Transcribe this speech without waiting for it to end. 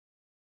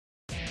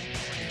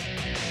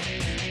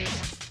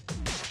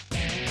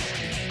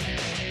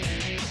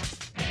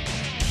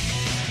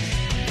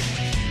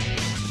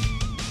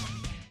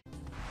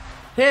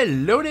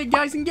Hello there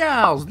guys and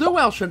gals,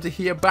 TheWelshHunt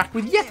here, back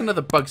with yet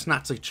another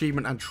Bugsnax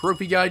Achievement and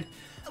Trophy Guide.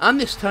 And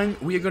this time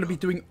we are going to be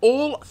doing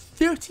all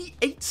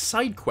 38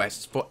 side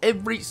quests for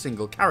every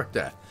single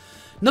character.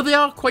 Now they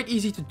are quite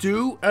easy to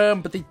do,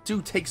 but they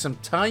do take some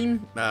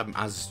time,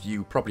 as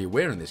you probably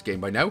aware in this game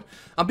by now.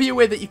 And be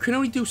aware that you can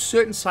only do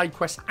certain side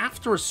quests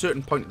after a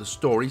certain point of the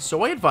story,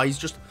 so I advise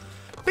just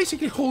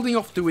basically holding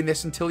off doing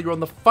this until you're on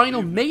the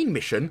final main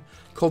mission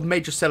called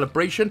Major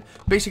Celebration.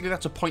 Basically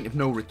that's a point of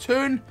no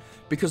return,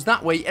 because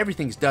that way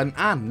everything's done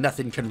and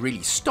nothing can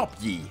really stop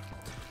ye.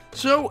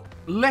 So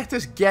let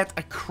us get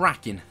a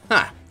cracking.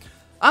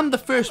 And the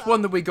first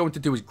one that we're going to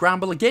do is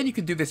Gramble. Again, you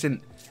can do this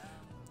in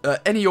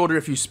any order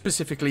if you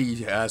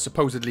specifically,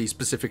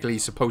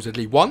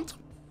 supposedly want.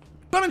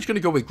 But I'm just going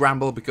to go with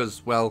Gramble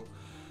because, well,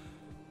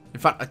 in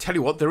fact, I tell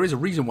you what, there is a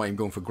reason why I'm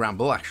going for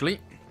Gramble, actually.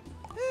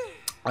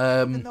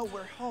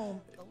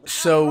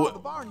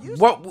 So,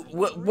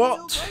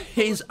 what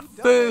his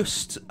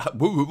first...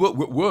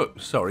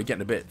 Sorry,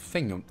 getting a bit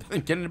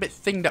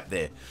thinged up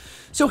there.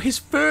 So his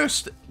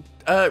first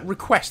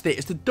request there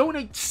is to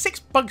donate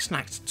 6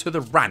 Bugsnax to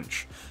the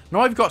ranch. Now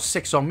I've got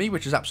 6 on me,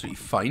 which is absolutely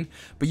fine,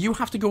 but you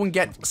have to go and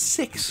get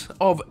 6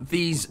 of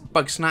these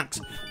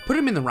Bugsnax, put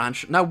them in the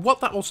ranch. Now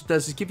what that also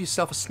does is give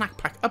yourself a snack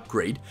pack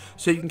upgrade,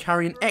 so you can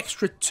carry an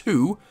extra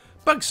 2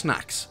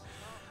 Bugsnax.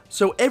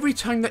 So every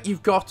time that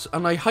you've got,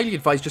 and I highly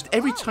advise just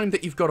every time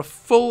that you've got a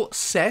full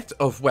set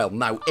of, well,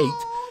 now 8,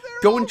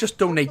 go and just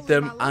donate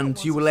them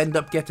and you will end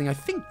up getting, I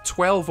think,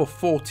 12 or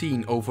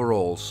 14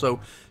 overall.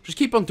 So just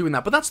keep on doing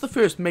that. But that's the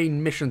first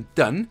main mission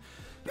done.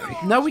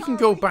 Now we can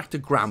go back to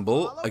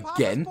Gramble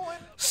again.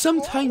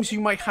 Sometimes you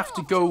might have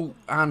to go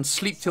and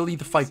sleep till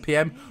either 5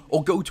 PM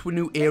or go to a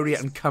new area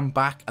and come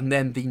back and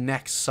then the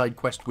next side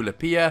quest will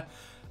appear.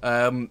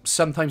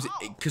 Sometimes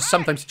it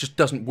just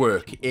doesn't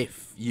work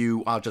if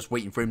you are just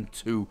waiting for him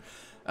to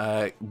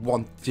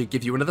want to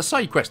give you another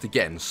side quest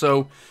again.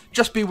 So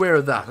just be aware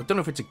of that. I don't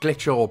know if it's a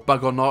glitch or a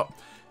bug or not,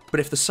 but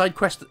if the side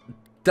quest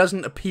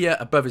doesn't appear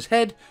above his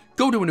head,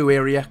 go to a new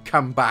area,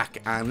 come back,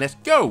 and let's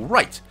go.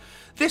 Right,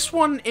 this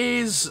one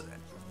is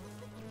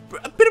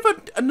a bit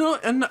of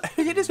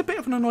it is a bit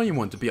of an annoying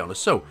one, to be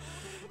honest. So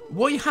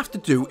what you have to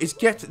do is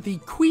get the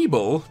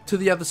Queeble to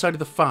the other side of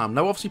the farm.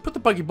 Now, obviously, put the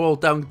buggy ball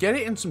down, get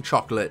it in some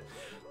chocolate.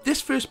 This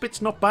first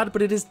bit's not bad,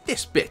 but it is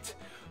this bit.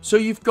 So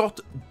you've got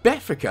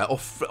Beffica, or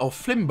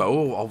Flimbo,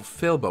 or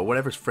Filbo,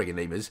 whatever his friggin'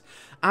 name is,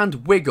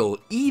 and Wiggle,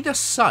 either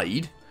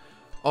side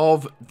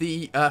of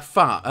the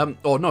farm.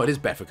 Oh, no, it is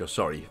Beffica,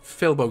 sorry.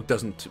 Filbo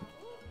doesn't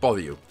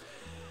bother you.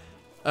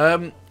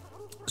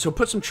 So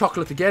put some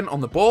chocolate again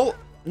on the ball.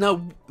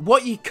 Now,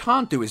 what you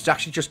can't do is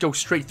actually just go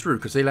straight through,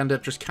 because they'll end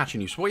up just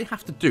catching you. So what you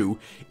have to do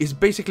is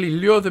basically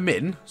lure them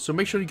in. So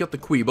make sure you got the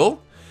Queeble.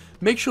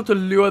 Make sure to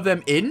lure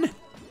them in.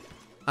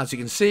 As you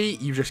can see,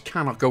 you just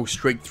cannot go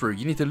straight through.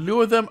 You need to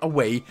lure them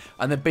away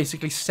and then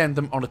basically send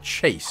them on a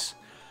chase.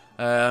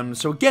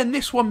 So again,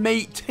 this one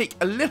may take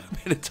a little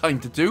bit of time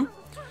to do.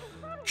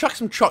 Chuck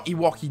some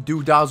chocky-wocky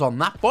doodahs on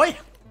that boy.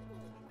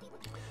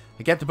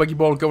 I get the buggy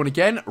ball going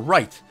again.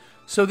 Right.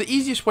 So the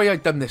easiest way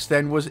I'd done this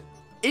then was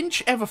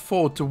inch ever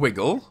forward to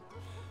Wiggle,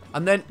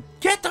 and then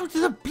get out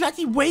of the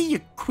bloody way,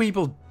 you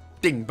Queeble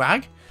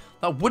dingbag.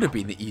 That would have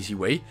been the easy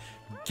way.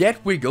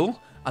 Get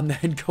Wiggle, and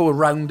then go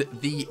around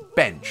the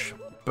bench.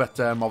 But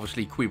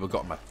obviously Queeble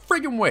got in my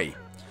friggin' way.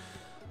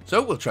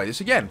 So we'll try this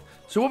again.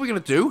 So what we're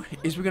going to do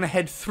is we're going to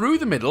head through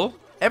the middle,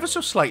 ever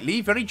so slightly,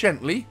 very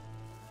gently.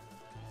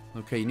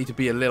 Okay, you need to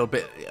be a little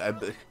bit,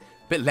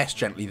 bit less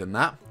gently than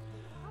that.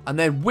 And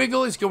then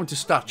Wiggle is going to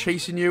start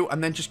chasing you,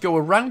 and then just go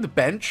around the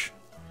bench.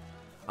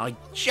 I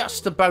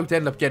just about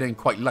end up getting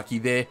quite lucky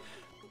there.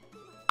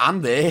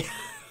 And there.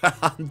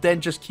 And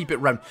then just keep it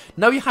round.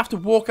 Now you have to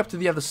walk up to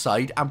the other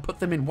side and put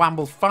them in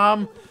Wamble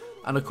Farm.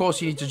 And of course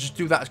you need to just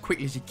do that as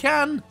quickly as you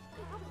can.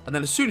 And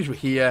then as soon as we're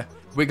here,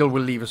 Wiggle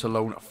will leave us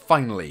alone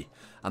finally.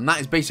 And that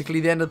is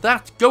basically the end of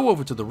that. Go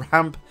over to the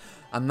ramp.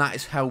 And that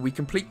is how we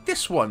complete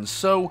this one.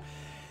 So,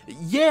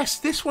 yes,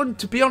 this one,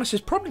 to be honest,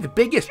 is probably the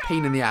biggest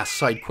pain in the ass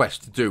side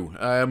quest to do.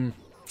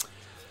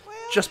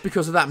 Just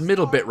because of that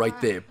middle bit right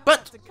there.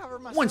 But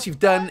once you've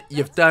done,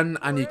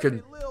 and you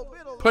can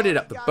put it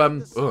up the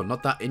bum. Oh,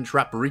 not that inch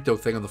wrap burrito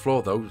thing on the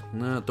floor, though.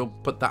 No,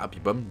 don't put that up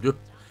your bum.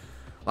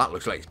 That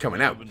looks like it's coming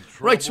out.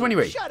 Right, so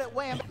anyway,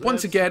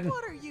 once again,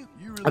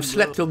 I've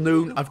slept till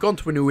noon. I've gone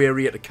to a new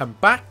area to come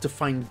back to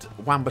find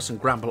Wambus and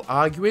Gramble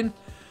arguing.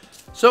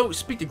 So,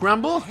 speak to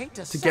Gramble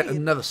to get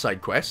another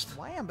side quest.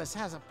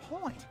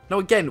 Now,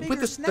 again,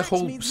 with the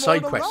whole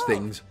side quest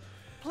things,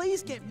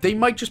 they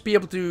might just be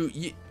able to...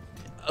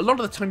 A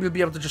lot of the time you'll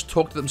be able to just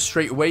talk to them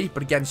straight away,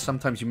 but again,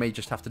 sometimes you may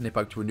just have to nip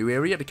out to a new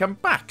area to come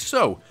back.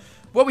 So,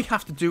 what we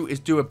have to do is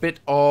do a bit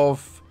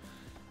of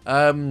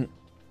catching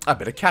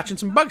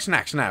some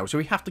Bugsnax now. So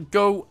we have to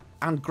go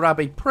and grab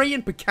a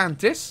Praying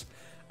Picantis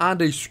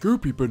and a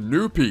Scoopy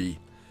Banoopy.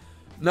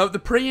 Now, the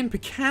Praying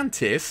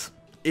Picantis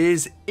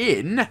is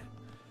in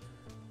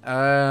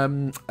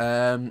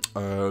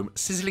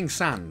Sizzling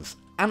Sands.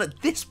 And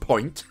at this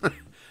point,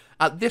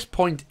 At this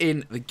point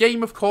in the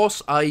game, of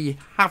course, I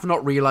have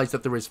not realised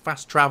that there is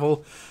fast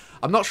travel.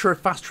 I'm not sure if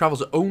fast travel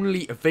is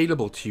only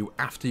available to you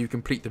after you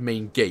complete the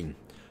main game.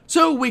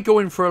 So we're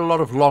going for a lot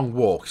of long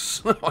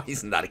walks.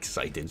 Isn't that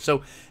exciting?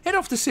 So head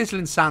off to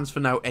Sizzling Sands for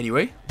now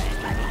anyway.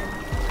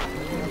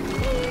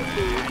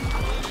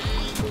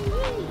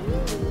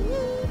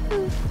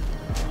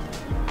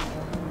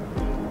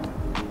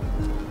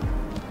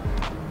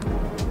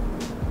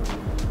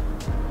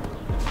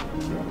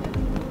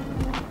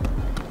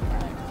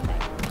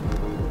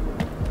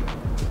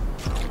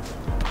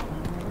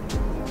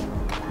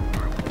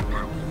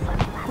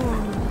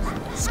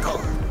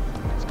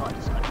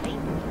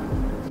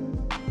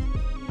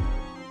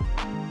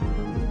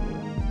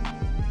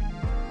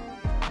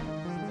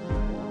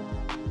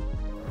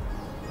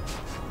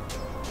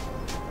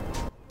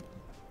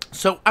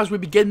 So, as we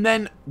begin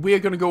then, we're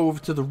going to go over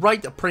to the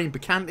right. A praying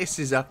Bacantis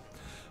is a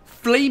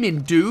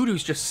flaming dude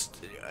who's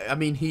just... I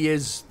mean, he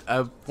is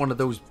one of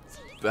those...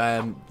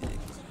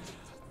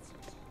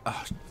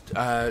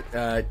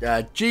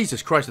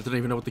 Jesus Christ, I don't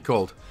even know what they're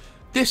called.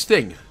 This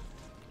thing.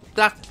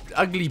 That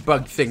ugly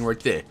bug thing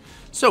right there.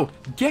 So,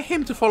 get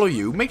him to follow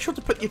you. Make sure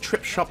to put your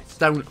trip shot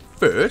down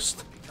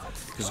first.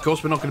 Because, of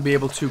course, we're not going to be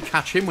able to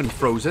catch him when he's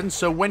frozen.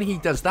 So, when he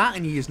does that,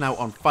 and he is now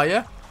on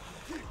fire...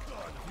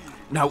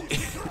 Now...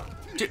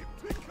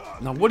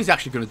 Now, what he's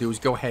actually going to do is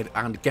go ahead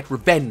and get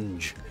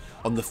revenge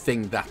on the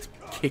thing that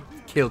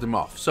killed him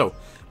off. So,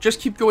 just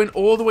keep going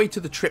all the way to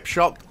the trip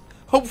shot.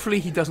 Hopefully,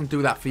 he doesn't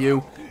do that for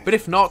you. But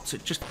if not,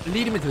 just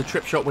lead him into the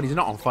trip shot when he's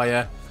not on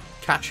fire.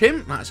 Catch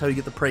him. That's how you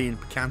get the praying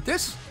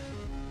Bacantis.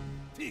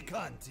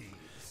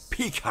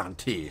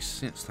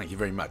 Picantis. Yes, thank you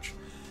very much.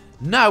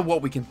 Now,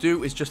 what we can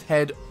do is just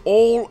head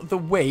all the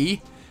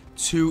way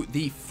to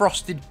the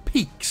Frosted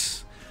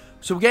Peaks.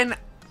 So, again...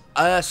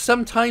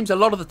 sometimes, a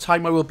lot of the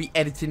time, I will be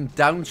editing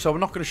down, so I'm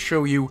not going to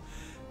show you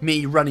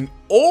me running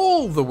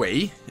all the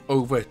way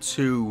over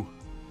to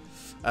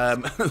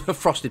the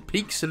Frosted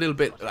Peaks a little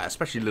bit,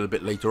 especially a little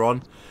bit later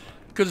on,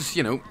 because,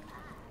 you know,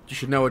 you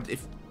should know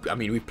if, I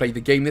mean, we've played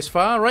the game this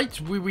far, right?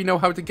 We know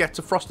how to get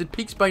to Frosted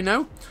Peaks by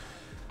now,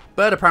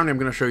 but apparently I'm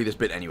going to show you this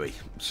bit anyway,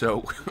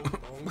 so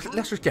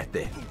let's just get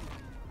there.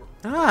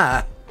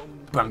 Ah,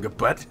 bunga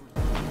butt.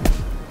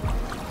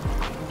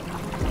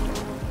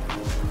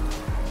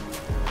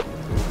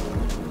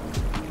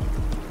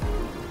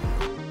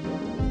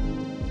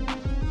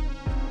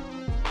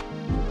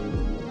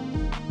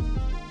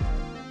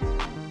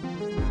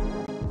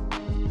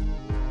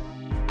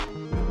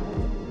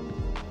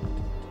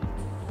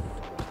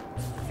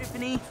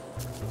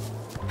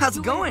 How's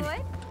it going?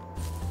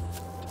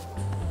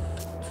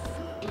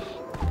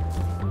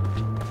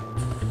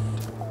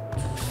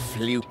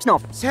 Flute. No.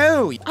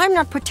 So, I'm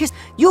not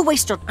You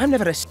waste your... I'm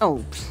never a...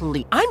 Oh,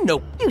 please. I'm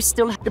no... You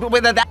still...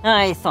 With that...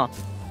 I thought...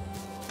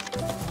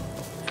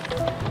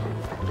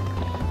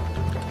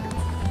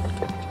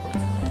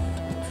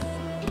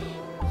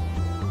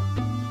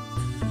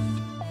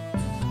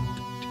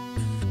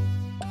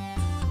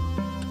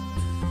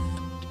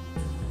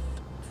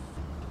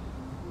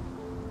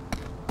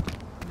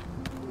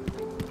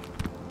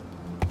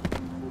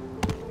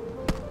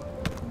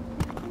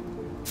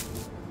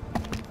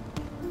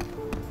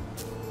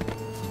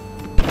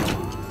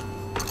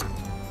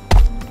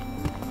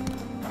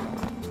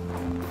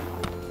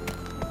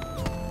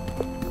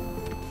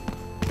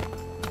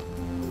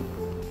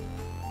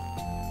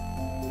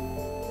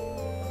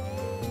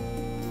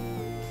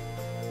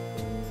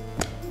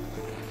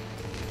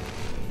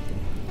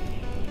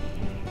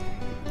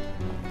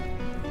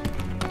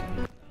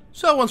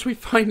 So once we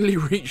finally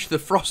reach the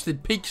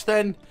Frosted Peaks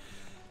then,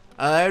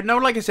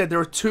 now like I said, there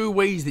are two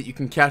ways that you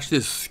can catch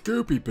this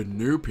Scoopy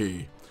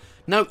Banoopy.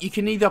 Now you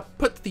can either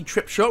put the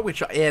trip shot,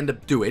 which I end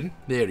up doing,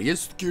 there he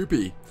is,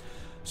 Scoopy.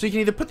 So you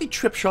can either put the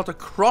trip shot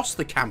across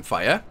the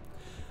campfire,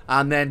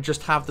 and then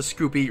just have the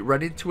Scoopy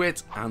run into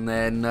it, and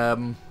then,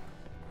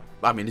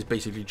 I mean, it's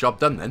basically job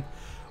done then.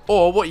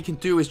 Or what you can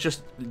do is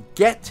just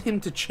get him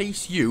to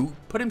chase you,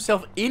 put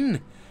himself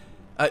in...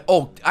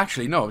 oh,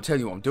 actually, no, I'll tell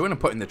you what I'm doing. I'm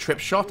putting the trip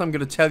shot. I'm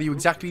going to tell you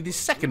exactly the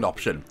second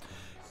option.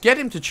 Get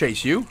him to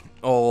chase you,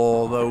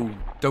 although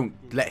don't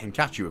let him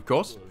catch you, of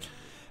course.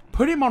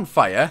 Put him on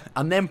fire,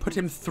 and then put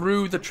him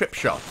through the trip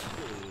shot.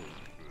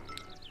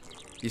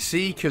 You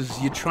see,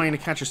 because you're trying to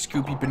catch a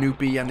Scoopy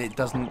Banoopy, and it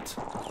doesn't...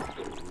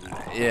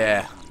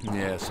 yeah,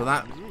 so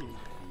that...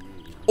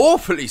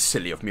 awfully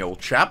silly of me, old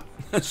chap.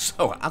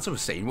 So, as I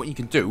was saying, what you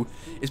can do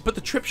is put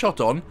the trip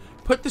shot on,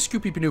 put the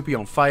Scoopy Banoopy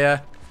on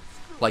fire,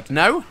 like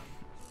now.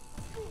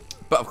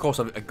 But, of course,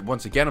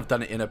 once again, I've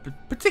done it in a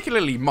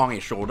particularly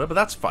mongish order, but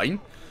that's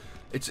fine.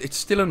 It's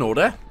still an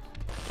order.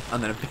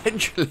 And then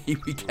eventually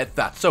we get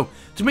that. So,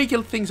 to make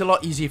things a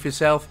lot easier for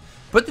yourself,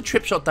 put the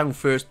trip shot down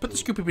first, put the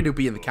Scoopy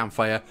Banoopy in the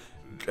campfire,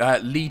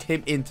 lead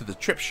him into the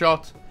trip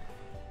shot.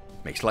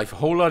 Makes life a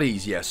whole lot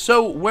easier.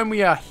 So, when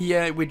we are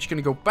here, we're just going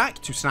to go back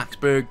to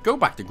Snacksburg, go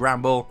back to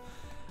Gramble,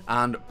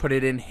 and put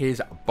it in his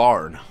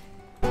barn.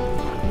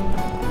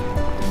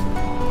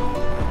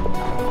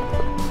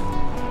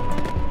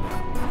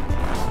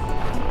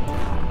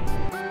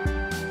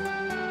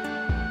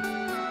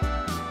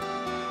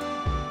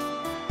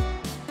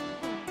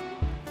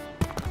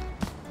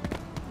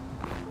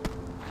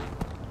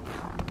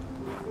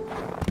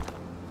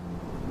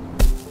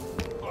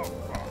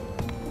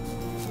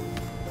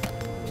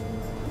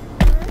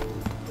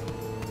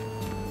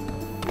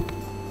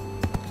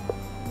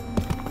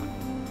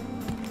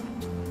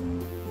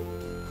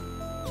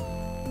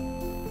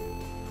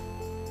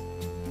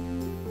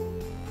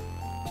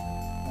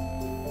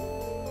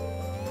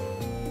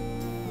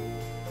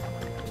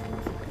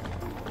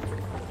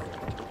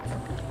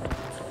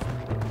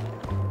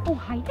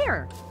 Hi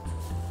there.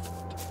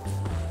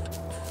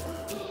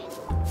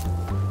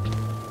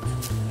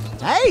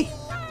 Hey!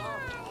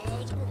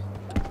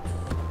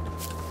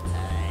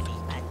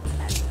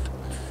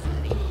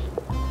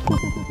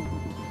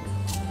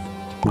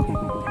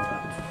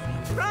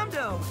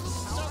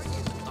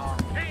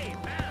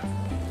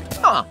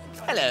 Oh,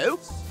 hello.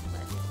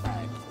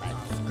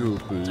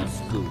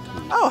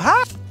 Oh,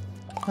 hi.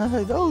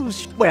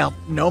 Those, well,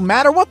 no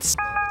matter what's...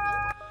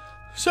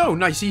 So,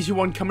 nice easy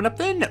one coming up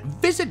then.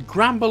 Visit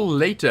Gramble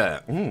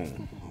later.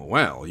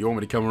 Well, you want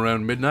me to come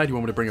around midnight? You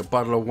want me to bring a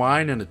bottle of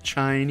wine and a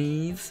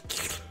Chinese?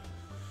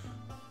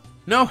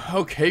 No?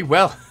 Okay,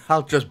 well,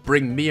 I'll just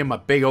bring me and my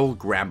big old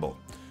Gramble.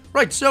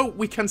 Right, so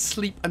we can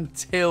sleep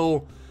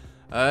until...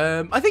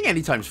 I think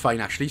any time's fine,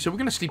 actually. So we're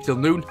going to sleep till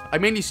noon. I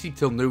mainly sleep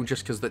till noon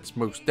just because that's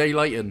most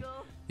daylight and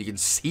you can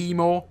see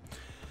more.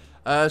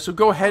 So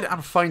go ahead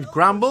and find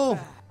Gramble.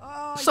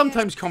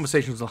 Sometimes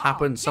conversations will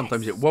happen,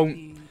 sometimes it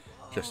won't.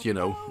 Just, you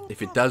know,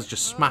 if it does,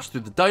 just smash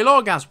through the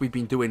dialogue as we've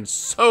been doing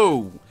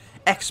so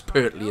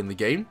expertly in the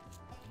game.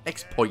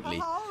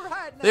 Exploitly.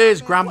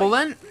 There's Gramble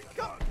then.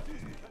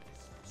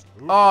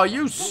 Oh,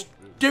 you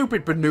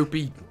stupid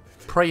Banoopy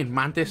praying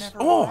mantis.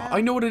 Oh,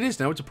 I know what it is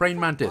now. It's a praying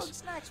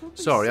mantis.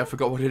 Sorry, I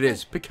forgot what it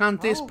is.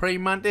 Picantis,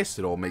 praying mantis.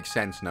 It all makes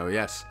sense now,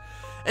 yes.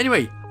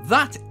 Anyway,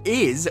 that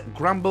is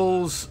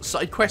Gramble's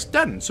side quest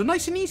done. So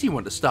nice and easy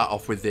one to start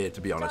off with there,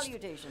 to be honest.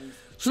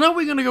 So now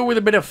we're going to go with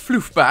a bit of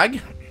floof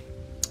bag.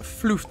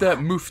 Floofter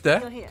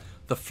moofter.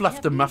 The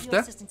flufter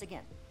mufter.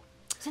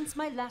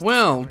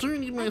 Well, do you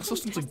need my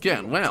assistance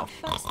again? Well,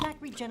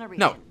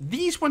 now,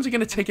 these ones are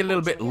going to take a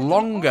little bit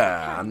longer,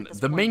 and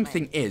the main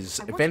thing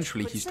is,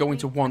 eventually, he's going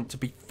to want to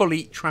be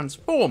fully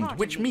transformed,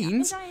 which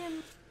means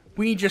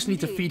we just need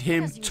to feed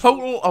him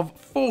total of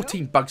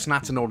 14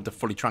 Bugsnax in order to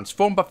fully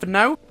transform, but for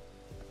now,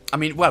 I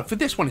mean, well, for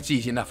this one, it's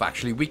easy enough,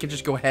 actually. We can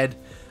just go ahead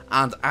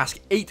and ask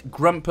 8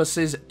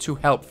 Grumpuses to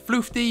help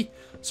Floofty,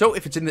 so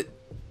if it's in the...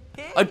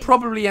 I'd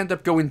probably end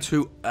up going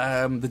to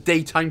the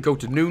daytime, go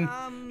to noon,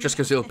 just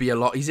because it'll be a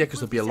lot easier,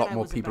 because there'll be a lot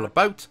more people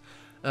about.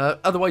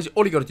 Otherwise,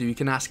 all you got to do, you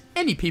can ask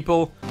any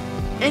people,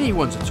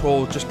 anyone's at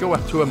all, just go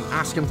up to them,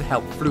 ask them to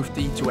help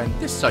Floofty to end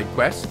this side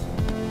quest.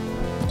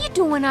 You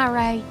doing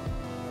alright?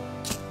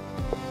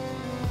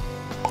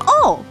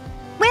 Oh,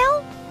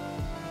 well...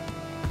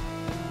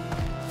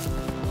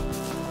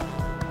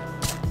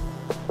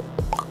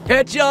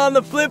 Catch you on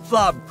the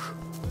flip-flop.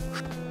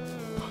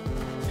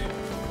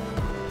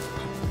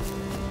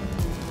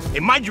 Hey,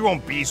 mind your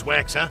own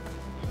beeswax, huh?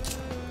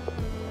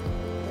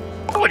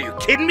 What, are you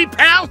kidding me,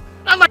 pal?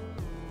 I like...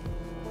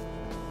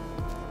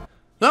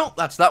 Well,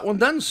 that's that one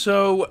done.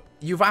 So,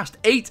 you've asked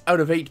 8 out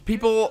of 8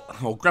 people,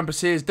 or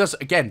Grumpuses.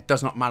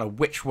 Does not matter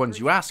which ones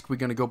you ask. We're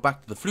going to go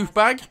back to the floof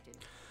bag.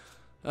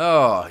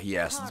 Oh,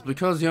 yes, it's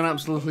because you're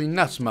absolutely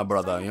nuts, my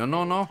brother, you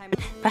know, no?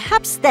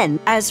 Perhaps then,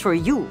 as for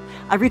you,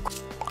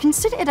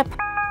 consider it a...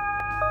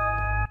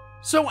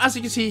 So, as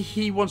you can see,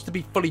 he wants to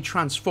be fully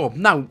transformed.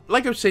 Now,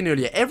 like I was saying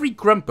earlier, every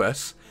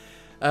Grumpus,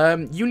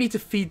 you need to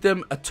feed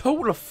them a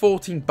total of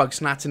 14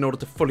 Bugsnax in order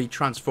to fully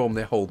transform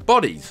their whole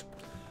bodies.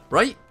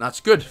 Right?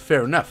 That's good.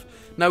 Fair enough.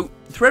 Now,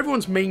 through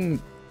everyone's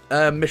main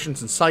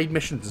missions and side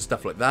missions and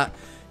stuff like that,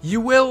 you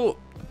will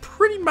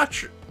pretty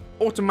much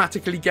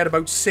automatically get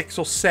about 6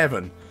 or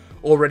 7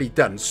 already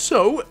done.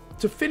 So,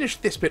 to finish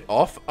this bit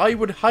off, I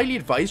would highly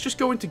advise just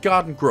go into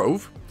Garden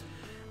Grove.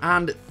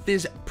 And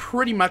there's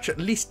pretty much at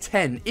least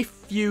 10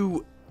 if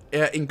you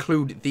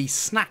include the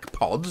snack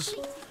pods.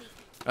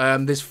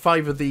 There's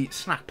 5 of the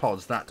snack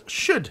pods that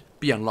should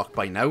be unlocked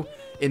by now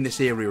in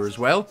this area as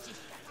well.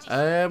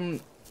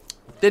 Then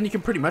you can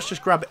pretty much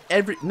just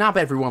nab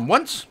everyone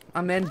once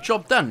and then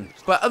job done.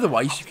 But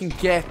otherwise you can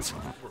get,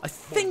 I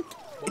think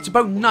it's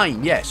about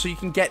 9, yeah. So you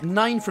can get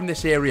 9 from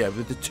this area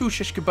with the 2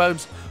 shish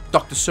kebabs,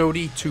 Dr.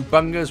 Sodi, 2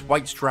 bungers,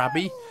 white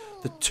strabby,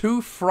 the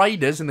 2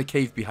 friders in the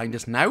cave behind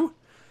us now,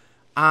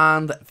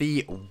 and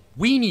the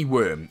weenie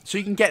worm. So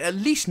you can get at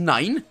least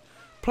 9.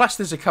 Plus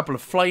there's a couple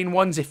of flying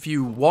ones if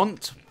you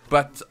want.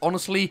 But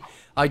honestly,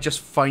 I just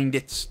find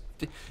it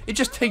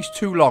just takes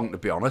too long, to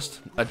be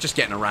honest. Just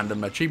getting a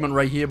random achievement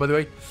right here, by the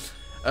way.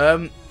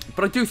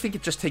 But I do think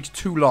it just takes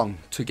too long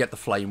to get the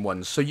flying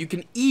ones. So you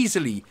can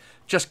easily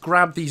just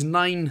grab these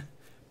 9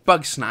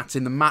 Bugsnax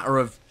in the matter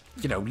of,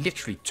 you know,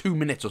 literally 2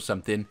 minutes or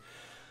something.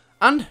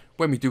 And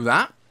when we do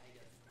that,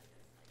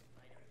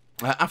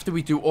 after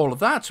we do all of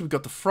that, so we've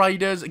got the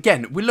Fridays.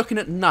 Again, we're looking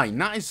at 9.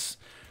 That is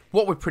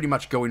what we're pretty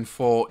much going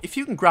for. If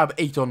you can grab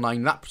 8 or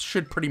 9, that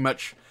should pretty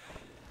much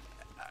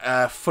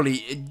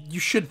you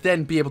should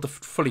then be able to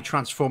fully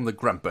transform the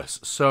Grumpus.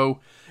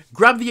 So,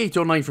 grab the 8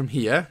 or 9 from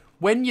here.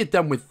 When you're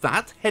done with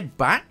that, head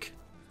back.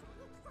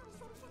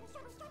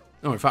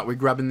 Oh, in fact, we're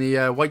grabbing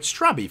the white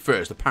strabby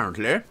first,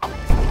 apparently.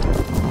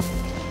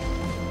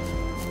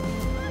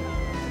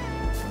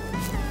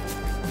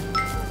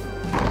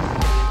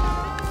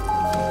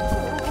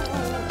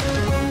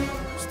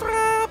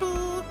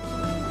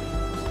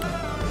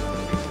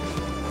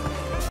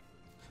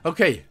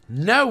 Okay,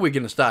 now we're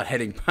going to start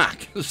heading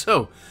back.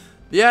 So,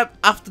 Yeah,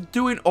 after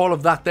doing all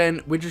of that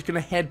then, we're just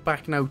going to head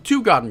back now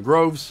to Garden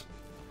Groves.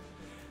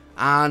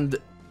 And,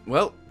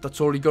 well, that's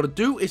all you got to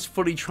do is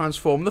fully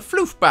transform the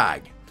floof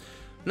bag.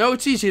 Now,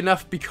 it's easy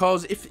enough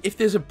because if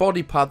there's a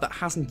body part that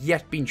hasn't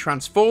yet been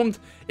transformed,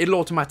 it'll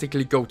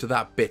automatically go to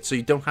that bit. So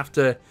you don't have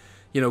to,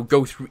 you know,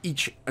 go through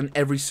each and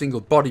every single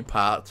body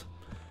part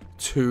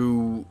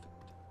to,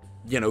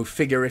 you know,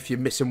 figure if you're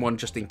missing one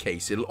just in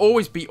case. It'll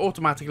always be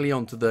automatically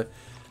onto the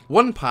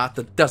one part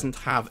that doesn't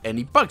have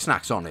any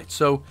Bugsnax on it.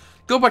 So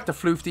go back to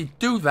Floofty,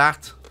 do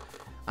that,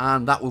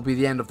 and that will be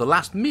the end of the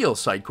last meal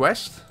side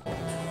quest.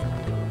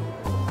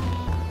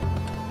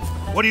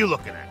 What are you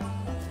looking at?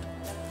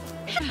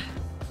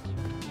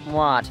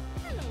 What?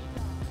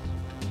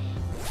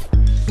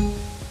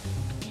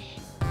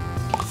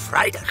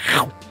 Friday.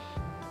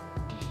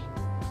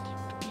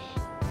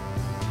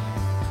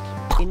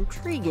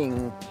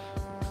 Intriguing.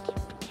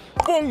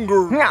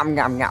 Bunga. Yum,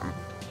 yum, yum.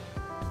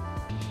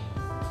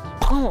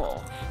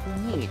 Oh,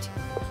 neat.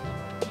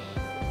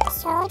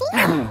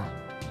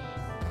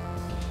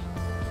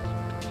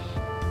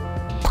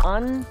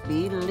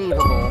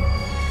 Unbelievable.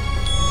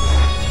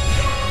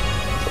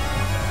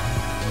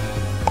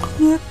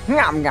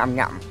 Yum, yum,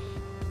 yum.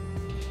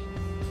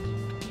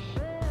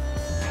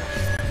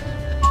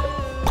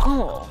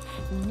 Oh,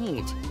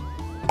 neat.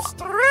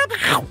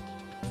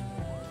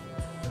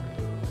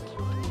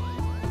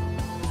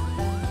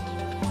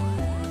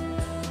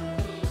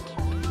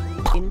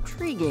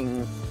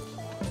 Intriguing.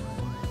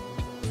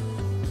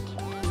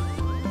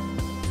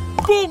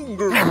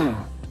 Bunga.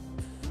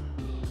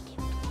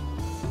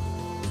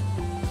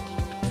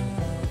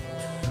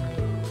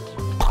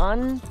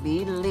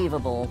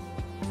 Unbelievable.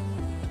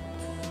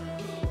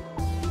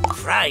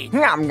 Friday.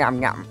 Yum,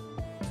 yum, yum.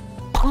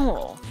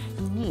 Oh,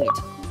 neat.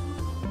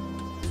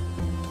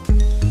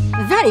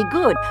 Very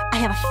good. I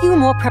have a few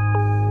more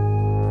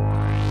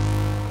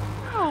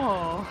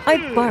Oh.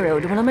 I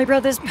borrowed one of my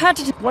brother's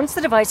patented. Once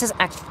the device is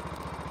active.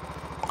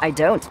 I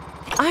don't.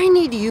 I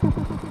need you.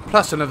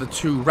 Plus another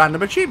 2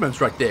 random achievements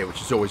right there, which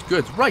is always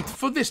good. Right,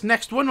 for this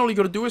next one, all you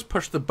got to do is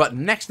push the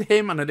button next to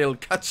him and a little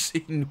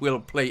cutscene will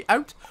play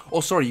out.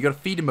 Oh, sorry, you got to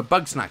feed him a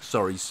Bugsnax,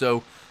 sorry.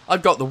 So,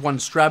 I've got the 1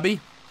 Strabby.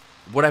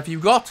 Whatever you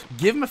got,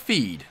 give him a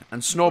feed.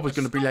 And Snorber's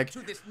going to be like,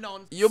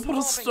 you put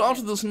a start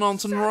to this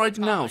nonsense right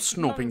now,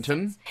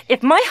 Snorpington.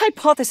 If my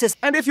hypothesis.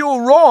 And if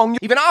you're wrong,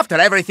 even after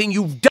everything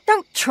you've done,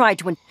 Don't try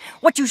to.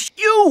 What you.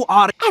 you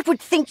are. I would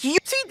think you.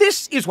 See,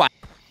 this is why.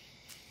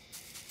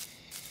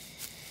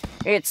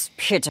 It's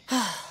pitiful.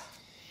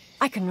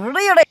 I can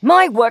really.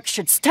 My work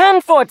should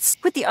stand for it.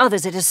 With the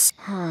others, it is.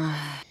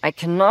 I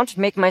cannot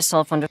make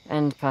myself under.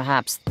 And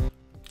perhaps.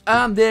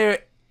 And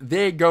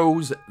there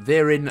goes,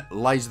 therein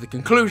lies the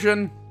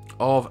conclusion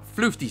of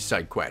Floofty's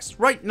side quest.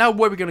 Right, now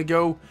where we're going to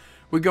go,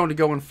 we're going to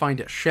go and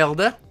find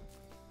Shelder,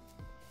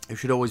 who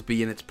should always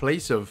be in its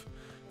place of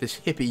this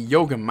hippie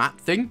yoga mat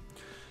thing.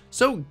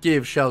 So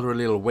give Shelder a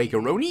little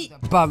wake-a-roni.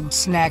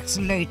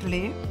 Bugsnax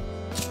lately.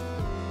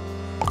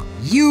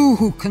 You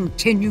who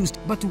continues,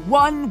 but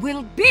one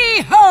will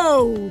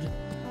behold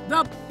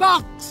the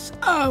box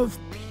of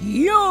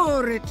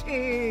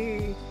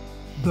purity.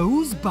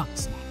 Those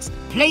Bugsnax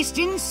placed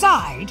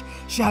inside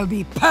shall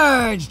be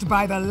purged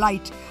by the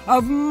light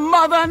of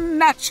Mother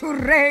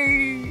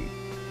Nature.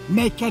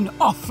 Make an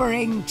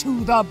offering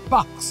to the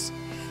box.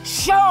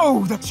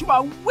 Show that you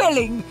are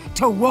willing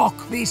to walk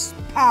this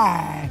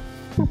path.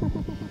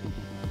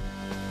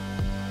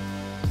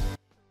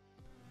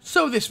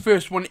 So this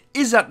first one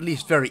is at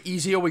least very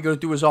easy. All we're going to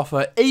do is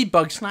offer a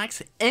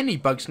Bugsnax, any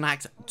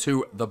Bugsnax,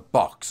 to the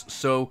box.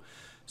 So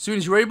as soon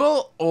as you're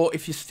able, or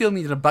if you still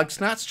need a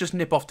Bugsnax, just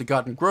nip off to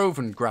Garden Grove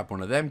and grab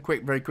one of them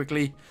very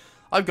quickly.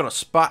 I've got a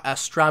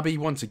Strabby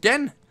once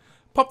again.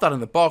 Pop that in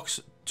the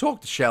box,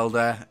 talk to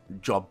Shelder,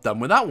 job done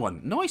with that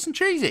one. Nice and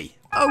cheesy.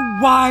 A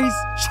wise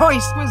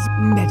choice was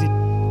made.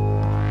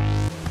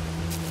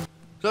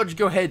 So I'll just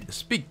go ahead,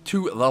 speak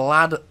to the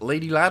lad,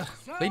 lady lad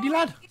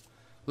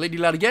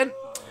again.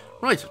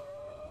 Right.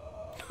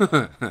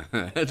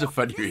 That's a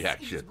funny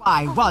reaction.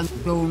 I once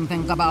don't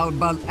think about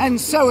bugs,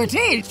 and so it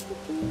is.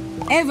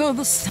 Ever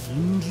the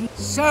same.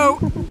 So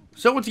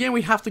once again,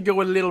 we have to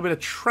go a little bit of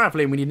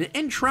travelling. We need an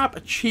entrap,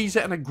 a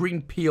cheeser, and a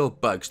green peel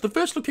bug. So the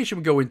first location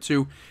we go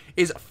into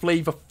is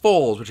Flavor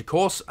Falls, which of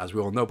course, as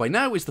we all know by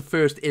now, is the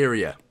first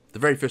area. The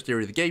very first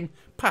area of the game,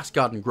 past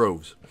Garden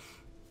Groves.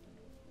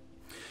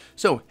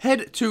 So,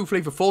 head to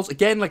Flavor Falls.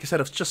 Again, like I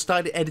said, I've just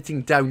started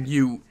editing down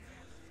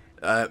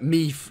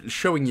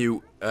showing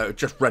you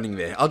just running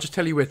there. I'll just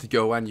tell you where to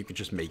go and you can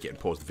just make it and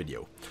pause the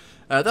video.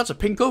 That's a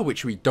Pinkle,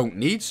 which we don't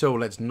need, so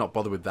let's not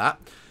bother with that.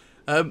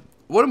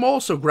 What I'm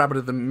also grabbing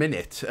at the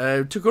minute,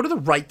 to go to the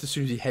right as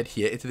soon as you head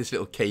here into this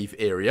little cave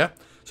area,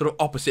 sort of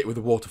opposite where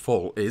the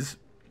waterfall is.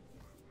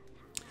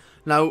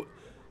 Now,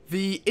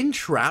 the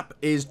entrap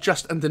is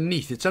just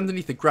underneath. It's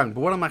underneath the ground,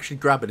 but what I'm actually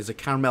grabbing is a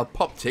caramel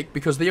pop tick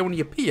because they only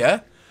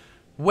appear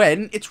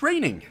when it's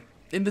raining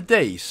in the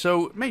day.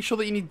 So make sure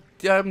that you need,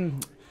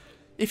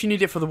 if you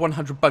need it for the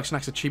 100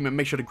 Bugsnax achievement,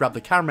 make sure to grab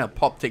the caramel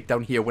pop tick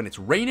down here when it's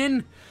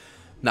raining.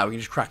 Now we can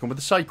just crack on with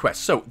the side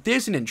quest. So,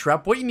 there's an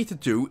in-trap. What you need to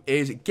do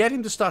is get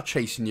him to start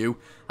chasing you,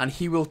 and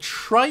he will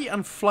try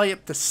and fly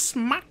up to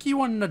smack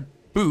you on the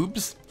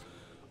boobs,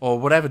 or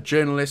whatever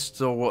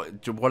journalists, or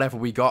whatever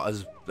we got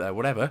as,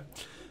 whatever.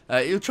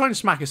 He'll try and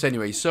smack us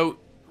anyway, so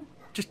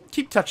just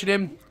keep touching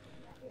him,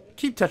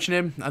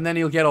 and then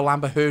he'll get all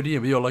Amber Heardy,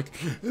 and be all like,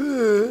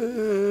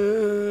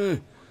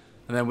 and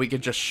then we can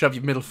just shove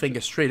your middle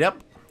finger straight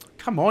up.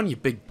 Come on, you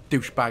big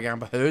douchebag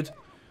Amber Heard.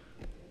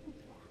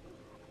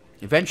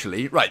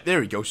 Eventually, right, there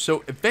we go.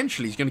 So,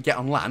 eventually he's going to get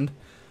on land,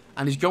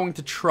 and he's going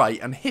to try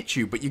and hit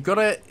you. But you've got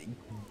to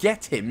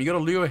get him, you've got to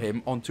lure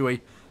him onto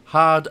a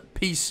hard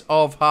piece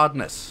of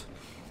hardness.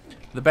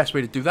 The best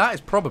way to do that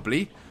is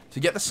probably to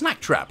get the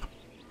snack trap.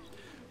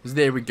 So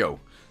there we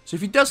go. So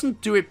if he doesn't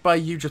do it by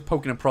you just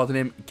poking and prodding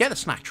him, get the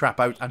snack trap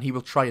out, and he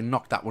will try and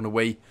knock that one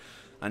away,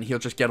 and he'll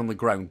just get on the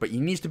ground. But he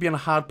needs to be on a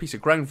hard piece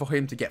of ground for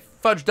him to get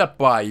fudged up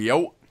by,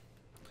 yo.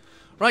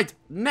 Right,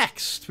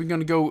 next, we're going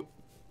to go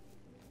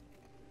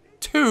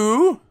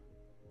to...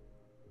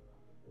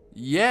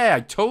 Yeah,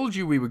 I told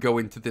you we would go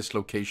into this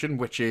location,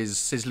 which is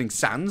Sizzling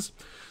Sands.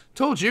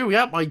 Told you,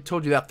 yep, I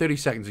told you that 30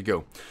 seconds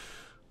ago.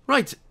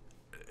 Right,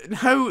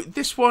 now,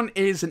 this one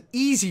is an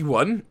easy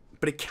one,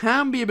 but it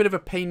can be a bit of a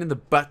pain in the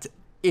butt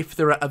if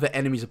there are other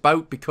enemies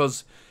about,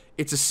 because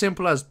it's as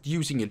simple as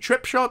using your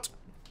trip shot.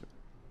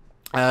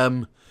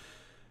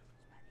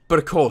 But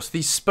of course,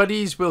 these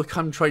spuddies will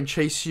come try and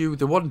chase you.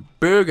 The one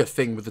burger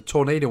thing with the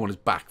tornado on his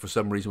back, for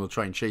some reason, will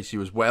try and chase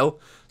you as well.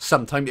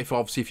 Sometime,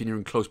 obviously, if you're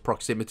in close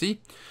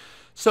proximity.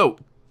 So,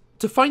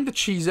 to find the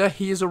cheeser,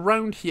 he is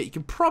around here. You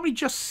can probably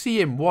just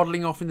see him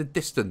waddling off in the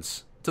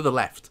distance to the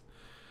left.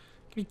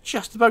 Can you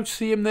just about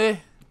see him there?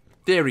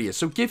 There he is.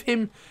 So, give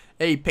him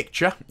a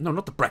picture. No,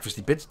 not the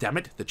breakfasty bits, damn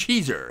it. The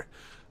cheeser.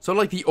 So,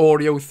 like the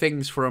Oreo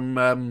things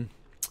from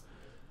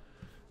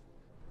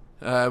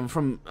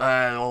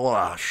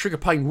Sugar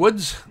Pine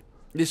Woods.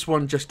 This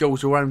one just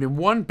goes around in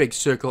one big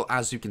circle,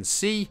 as you can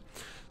see.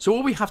 So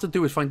all we have to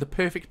do is find the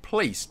perfect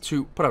place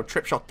to put our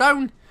trip shot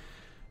down.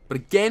 But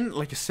again,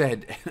 like I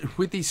said,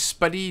 with these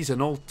spuddies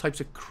and all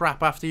types of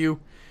crap after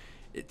you,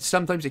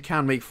 sometimes it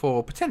can make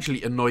for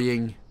potentially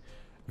annoying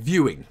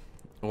viewing,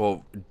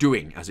 or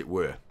doing, as it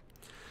were.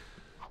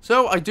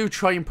 So I do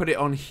try and put it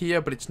on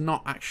here, but it's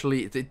not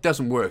actually, it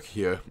doesn't work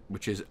here,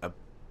 which is a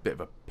bit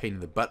of a pain in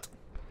the butt.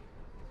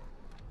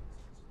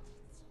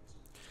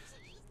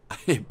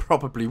 It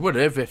probably would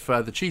have if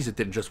the cheeser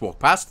didn't just walk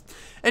past.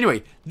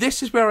 Anyway,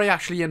 this is where I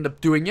actually end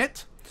up doing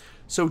it.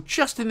 So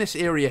just in this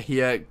area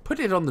here, put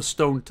it on the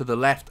stone to the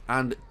left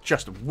and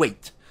just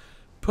wait.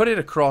 Put it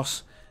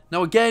across.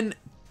 Now again,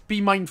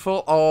 be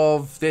mindful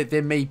of,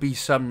 there may be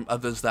some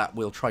others that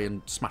will try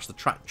and smash the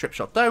trip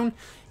shot down.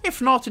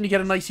 If not, and you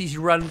get a nice easy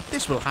run,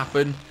 this will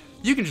happen.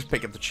 You can just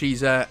pick up the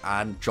cheeser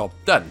and job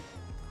done.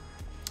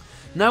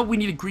 Now we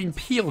need a green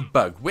peel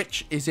bug,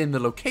 which is in the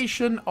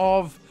location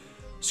of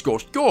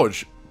Scorched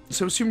Gorge.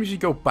 So as soon as you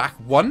go back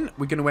one,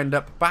 we're going to end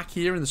up back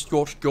here in the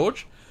Scorched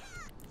Gorge.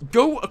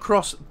 Go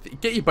across,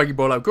 get your buggy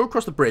ball out, go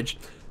across the bridge,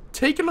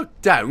 take a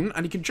look down,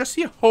 and you can just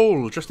see a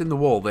hole just in the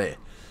wall there.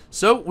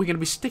 So we're going to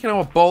be sticking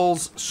our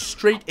balls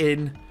straight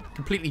in,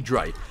 completely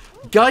dry.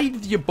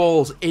 Guide your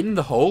balls in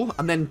the hole,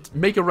 and then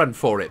make a run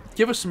for it.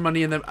 Give us some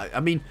money, and then, I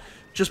mean,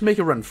 just make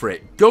a run for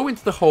it. Go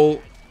into the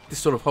hole, this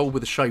sort of hole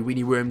with the shy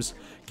weenie worms.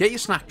 Get your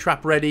snack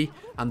trap ready,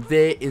 and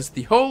there is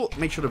the hole.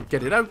 Make sure to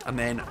get it out, and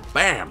then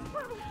bam!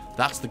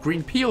 That's the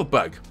green peel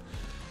bug.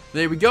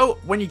 There we go.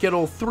 When you get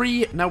all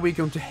three, now we're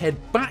going to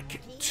head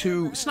back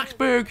to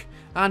Snacksburg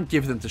and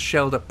give them to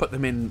Shelder. Put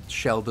them in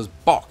Shelder's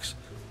box.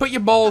 Put your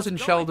balls in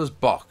Shelder's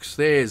box.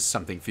 There's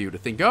something for you to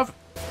think of.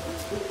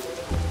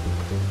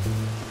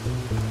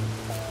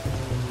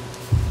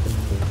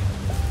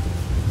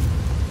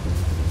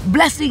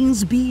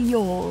 Blessings be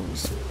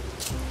yours.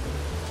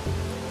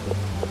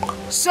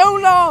 So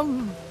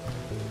long!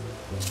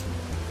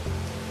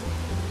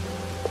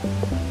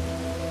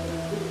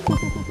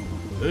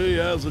 Hey,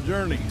 how's the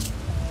journey?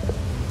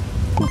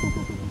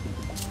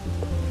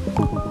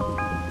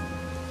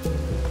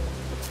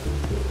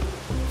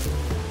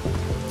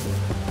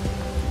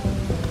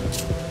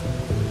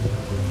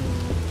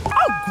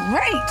 Oh,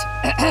 great!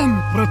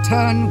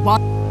 Return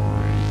one.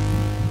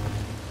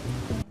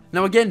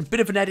 Now again, bit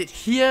of an edit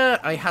here.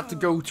 I had to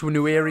go to a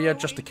new area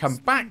just to come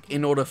back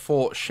in order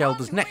for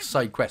Shelder's next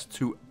side quest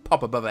to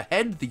pop above her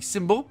head, the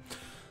symbol.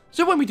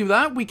 So when we do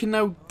that, we can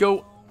now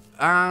go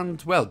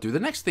and, well, do the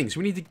next thing. So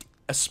we need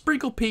a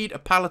Sprinklepeed, a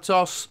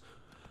Palatos,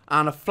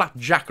 and a Flat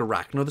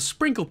Jackarack. Now the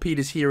Sprinklepeed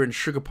is here in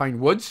Sugar Pine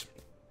Woods.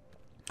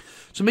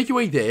 So make your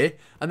way there,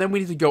 and then we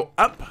need to go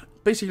up,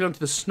 basically onto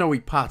the snowy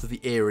part of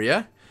the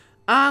area.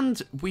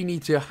 And we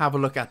need to have a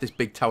look at this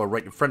big tower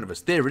right in front of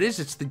us. There it is,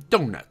 it's the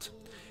donut.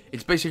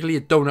 It's basically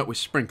a donut with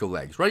sprinkle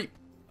legs, right?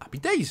 Happy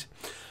days.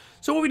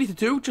 So what we need to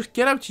do, just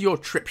get out your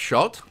trip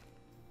shot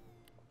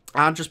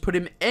and just put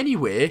him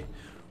anywhere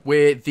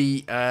where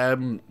the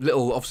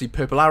little, obviously,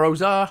 purple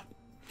arrows are.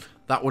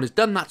 That one is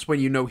done. That's when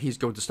you know he's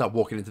going to start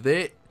walking into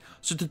there.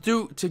 So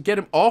to get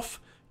him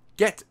off,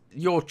 get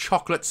your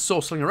chocolate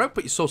sauce slinger out.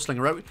 Put your sauce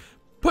slinger out.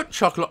 put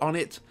chocolate on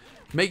it,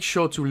 make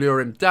sure to lure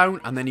him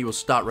down, and then he will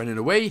start running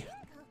away.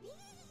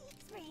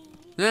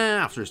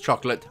 After his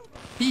chocolate,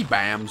 he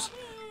bams,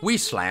 we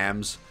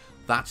slams.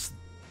 That's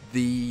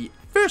the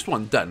first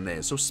one done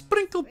there. So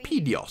sprinkle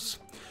pedios.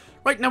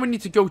 Right, now we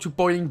need to go to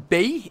Boiling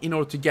Bay in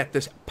order to get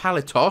this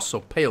paletos,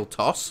 or pale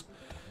toss.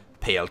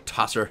 Pale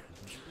tosser.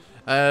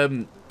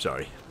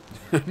 Sorry.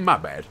 My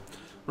bad.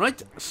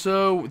 Right,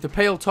 so the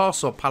pale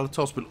toss or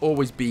paletos will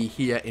always be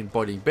here in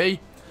Boiling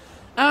Bay.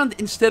 And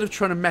instead of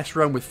trying to mess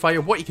around with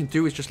fire, what you can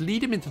do is just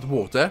lead him into the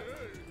water.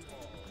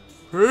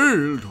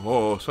 Pale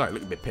toss. Sorry,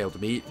 look a bit pale to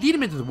me. Lead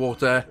him into the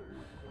water,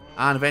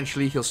 and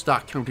eventually he'll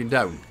start counting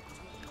down.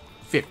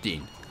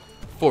 15.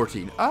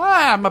 14.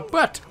 Ah, my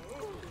butt.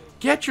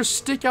 Get your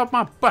stick out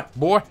my butt,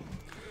 boy.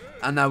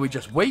 And now we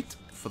just wait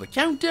for the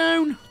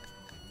countdown.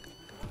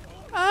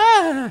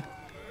 Ah,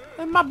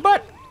 and my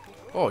butt.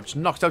 Oh, it just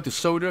knocked out the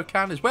soda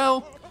can as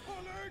well.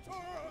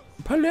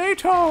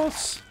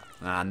 Paletos.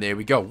 And there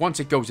we go. Once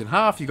it goes in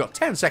half, you've got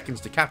 10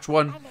 seconds to catch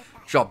one.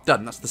 Job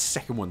done. That's the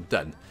second one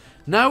done.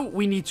 Now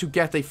we need to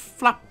get a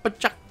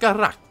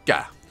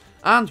flapperjackaraka.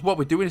 And what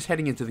we're doing is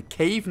heading into the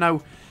cave.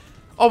 Now,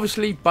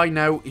 obviously, by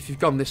now, if you've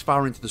gone this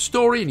far into the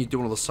story and you're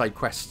doing all the side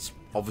quests,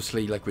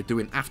 obviously, like we're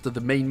doing after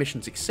the main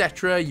missions,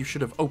 etc., you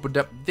should have opened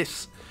up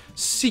this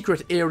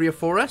secret area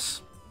for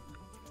us.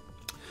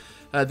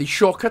 The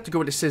shortcut to go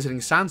into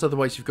Sizzling Sands,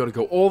 otherwise you've got to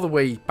go all the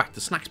way back to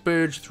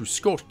Snacksburg through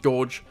Scorched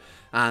Gorge,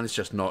 and it's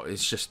just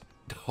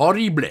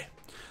horrible.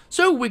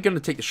 So we're going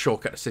to take the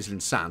shortcut to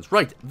Sizzling Sands.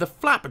 Right, the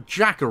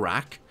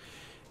Flapjackarak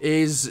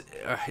is,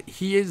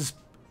 he is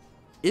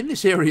in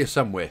this area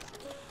somewhere.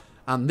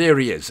 And there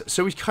he is.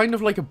 So he's kind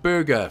of like a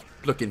burger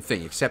looking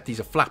thing, except he's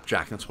a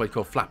flapjack, and that's why he's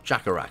called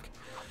Flapjackarak.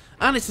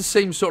 And it's the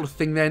same sort of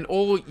thing then.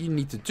 All you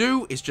need to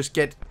do is just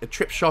get a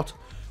trip shot,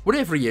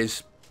 whatever he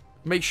is.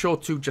 Make sure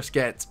to just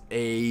get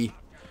a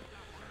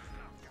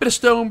bit of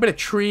stone, bit of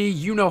tree.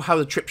 You know how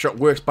the trip shot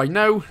works by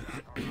now.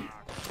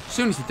 As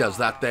soon as he does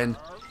that, then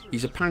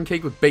he's a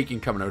pancake with bacon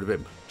coming out of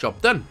him. Job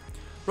done.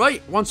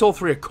 Right, once all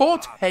three are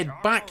caught, head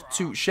back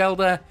to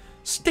Shelder,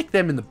 stick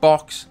them in the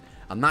box,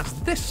 and that's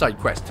this side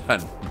quest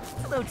done.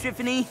 Hello,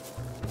 Tiffany.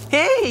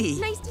 Hey!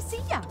 Nice to see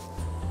ya.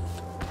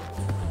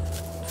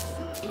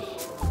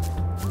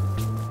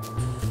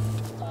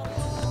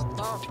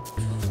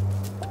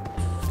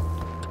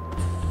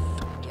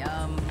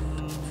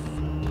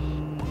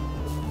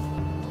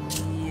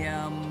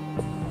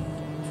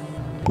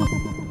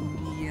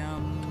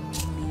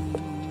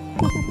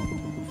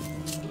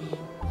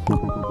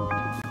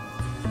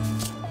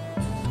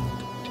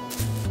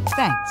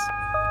 Thanks.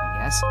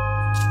 Yes.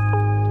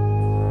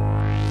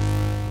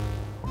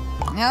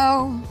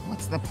 No,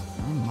 what's the...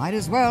 might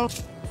as well.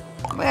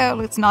 Well,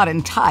 it's not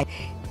entirely.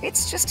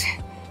 It's just...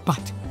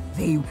 But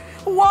the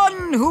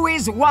one who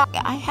is wise...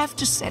 I have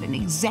to set an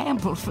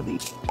example for the...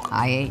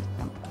 I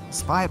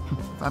spy...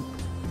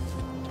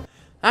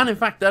 And in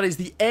fact, that is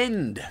the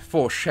end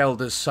for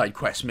Shelder's side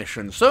quest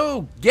mission.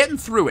 So, getting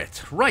through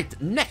it.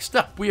 Right, next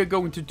up, we are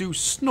going to do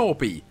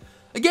Snorpy.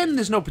 Again,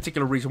 there's no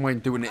particular reason why I'm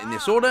doing it in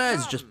this order.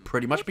 It's just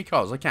pretty much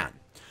because I can.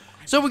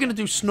 So we're going to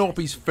do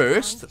Snorpy's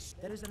first.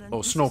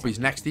 Or Snorpy's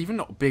next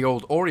even. Big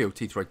old Oreo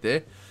teeth right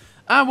there.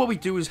 And what we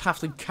do is have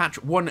to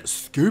catch one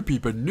Scoopy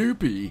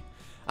Banoopy.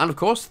 And of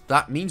course,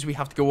 that means we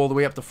have to go all the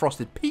way up to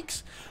Frosted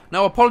Peaks.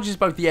 Now, apologies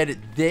about the edit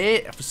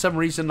there. For some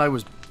reason, I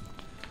was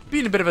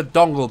being a bit of a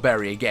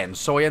dongleberry again.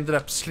 So I ended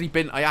up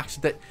sleeping. I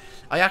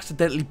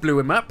accidentally blew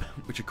him up,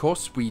 which of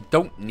course we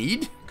don't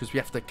need, because we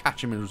have to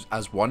catch him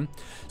as one.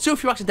 So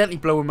if you accidentally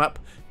blow him up,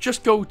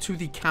 just go to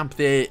the camp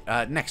there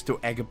next to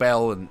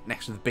Eggabell and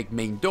next to the big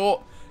main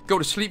door, go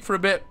to sleep for a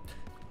bit,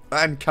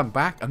 and come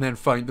back and then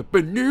find the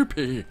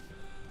Banoopy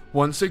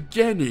once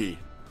again.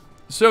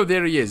 So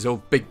there he is,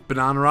 old big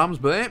banana arms,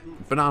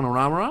 banana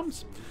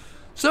arms.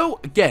 So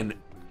again,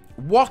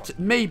 what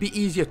may be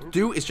easier to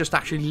do is just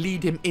actually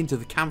lead him into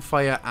the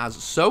campfire as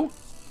so.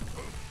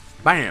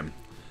 Bam.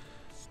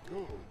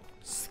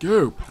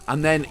 Scoop.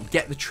 And then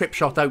get the trip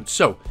shot out.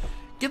 So,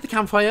 get the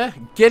campfire,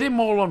 get him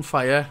all on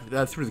fire,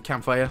 through the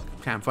campfire,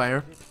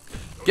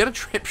 get a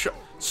trip shot.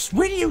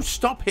 Will you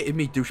stop hitting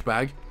me,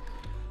 douchebag?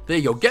 There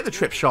you go, get the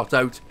trip shot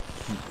out,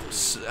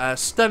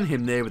 stun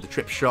him there with the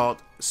trip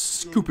shot,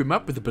 scoop him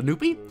up with the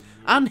Banoopy,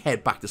 and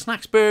head back to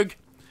Snacksburg,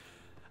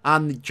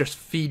 and just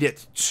feed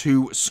it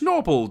to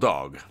Snorple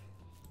Dog.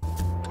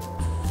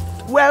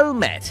 Well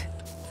met.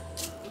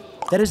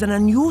 There is an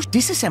unusual...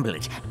 Disassemble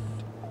it.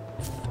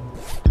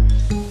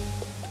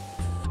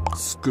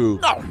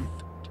 Scoop. Oh.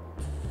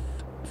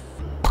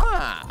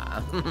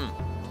 Ah.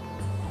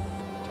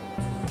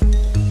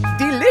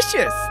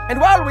 Delicious!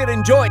 And while we're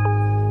enjoying...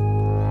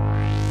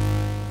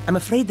 I'm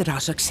afraid that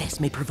our success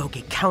may provoke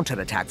a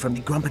counterattack from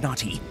the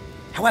Grumpinati.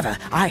 However,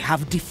 I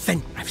have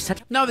I've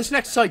set... Now, this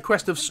next side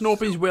quest of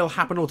Snorpy's will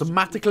happen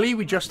automatically.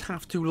 We just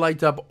have to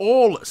light up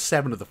all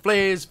 7 of the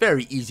flares.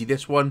 Very easy,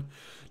 this one.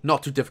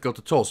 Not too difficult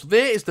at all. So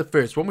there is the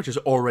first one, which is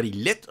already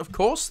lit, of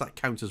course. That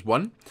counts as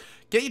one.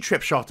 Get your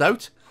trip shot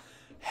out.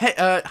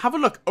 Have a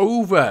look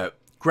over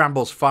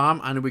Gramble's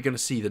farm, and we're going to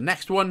see the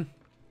next one.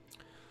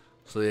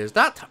 So there's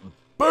that.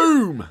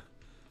 Boom!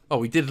 Oh,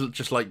 we did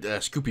just like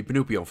Scoopy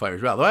Panoopy on fire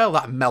as well. Well,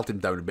 that'll melt him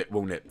down a bit,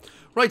 won't it?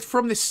 Right,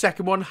 from this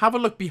second one, have a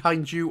look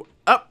behind you,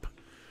 up.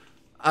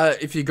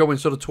 If you're going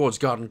sort of towards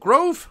Garden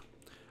Grove.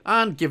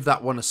 And give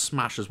that one a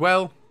smash as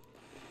well.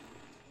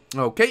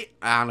 Okay,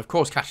 and of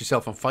course catch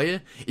yourself on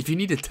fire. If you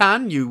need a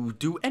tan, you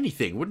do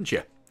anything, wouldn't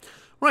you?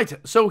 Right,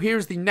 so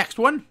here's the next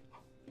one.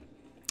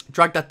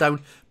 Drag that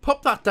down,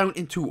 pop that down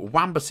into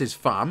Wambus's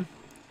farm.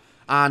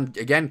 And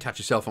again, catch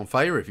yourself on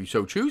fire if you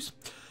so choose.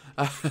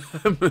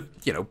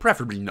 You know,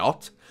 preferably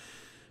not.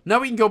 Now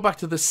we can go back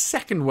to the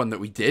second one that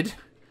we did.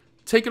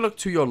 Take a look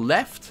to your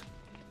left.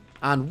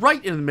 And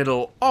right in the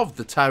middle of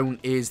the town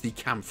is the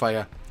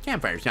campfire.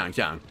 Campfire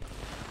town.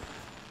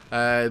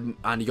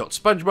 And you got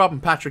SpongeBob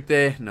and Patrick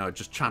there. No,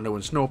 just Chando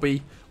and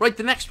Snoopy. Right,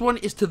 the next one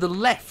is to the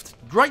left.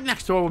 Right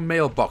next to our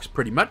mailbox,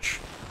 pretty much.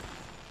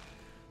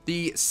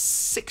 The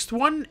sixth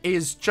one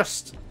is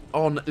just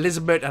on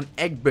Lizbert and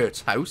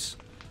Egbert's house.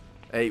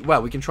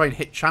 Well, we can try and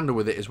hit Chando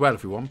with it as well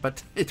if we want,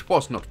 but it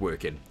was not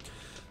working.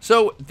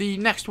 So, the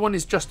next one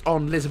is just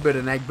on Lizbert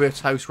and Egbert's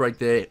house right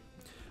there.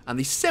 And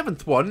the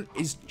seventh one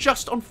is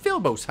just on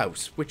Filbo's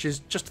house, which is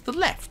just to the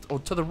left, or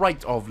to the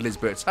right of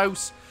Lizbert's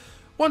house.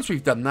 Once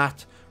we've done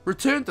that,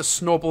 return to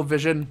Snorble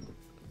Vision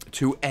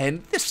to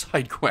end this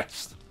side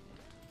quest.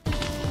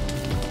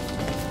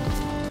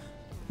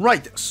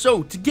 Right,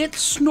 so to get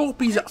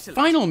Snorpy's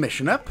final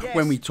mission up,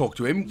 when we talk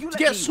to him, to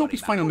get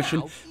Snorpy's final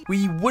mission,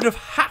 we would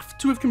have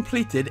to have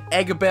completed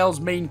Eggabell's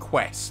main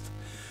quest.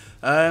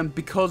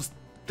 Because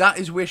that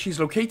is where she's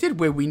located,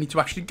 where we need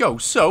to actually go.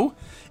 So,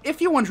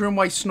 if you're wondering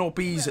why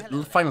Snorpy's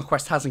final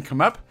quest hasn't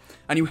come up,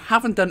 and you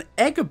haven't done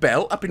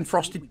Eggabell up in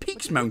Frosted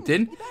Peaks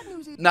Mountain,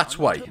 that's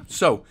why.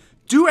 So,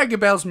 do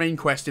Eggabell's main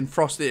quest in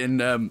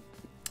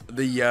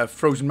the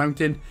Frozen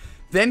Mountain,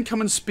 then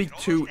come and speak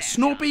to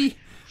Snorpy.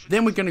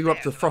 Then we're going to go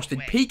up to the Frosted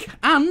Peak,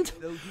 and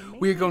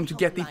we're going to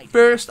get the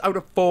first out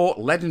of 4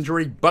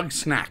 legendary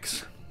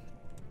Bugsnax.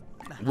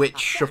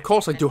 Which, of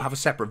course, I do have a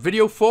separate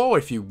video for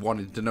if you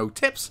wanted to know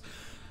tips.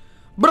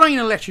 But I'm going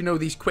to let you know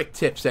these quick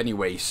tips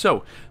anyway.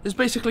 So, there's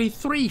basically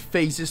 3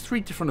 phases, 3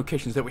 different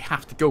locations that we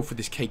have to go for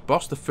this cake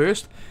boss. The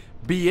first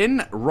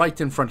being right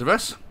in front of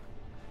us.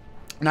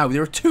 Now,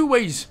 there are 2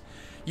 ways.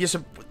 Yes,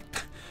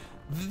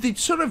 the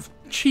sort of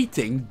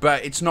cheating,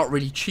 but it's not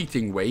really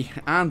cheating way,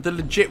 and the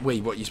legit way,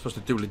 what you're supposed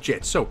to do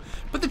legit. So,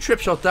 put the trip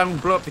shot down,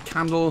 blow up the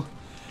candle.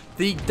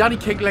 The Daddy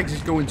Cake Legs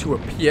is going to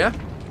appear.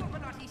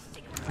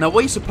 Now,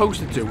 what you're supposed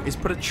to do is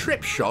put a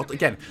trip shot.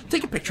 Again,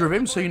 take a picture of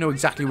him so you know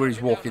exactly where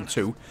he's walking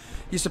to.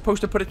 You're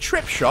supposed to put a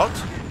trip shot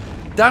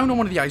down on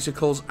one of the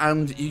icicles,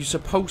 and you're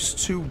supposed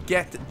to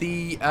get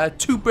the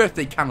 2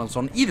 birthday candles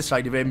on either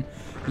side of him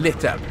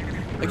lit up.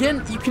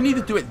 Again, you can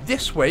either do it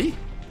this way,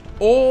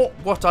 or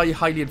what I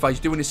highly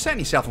advise doing is setting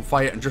yourself on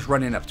fire and just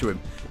running up to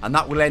him. And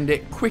that will end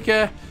it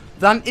quicker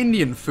than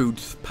Indian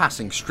food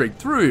passing straight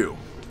through you.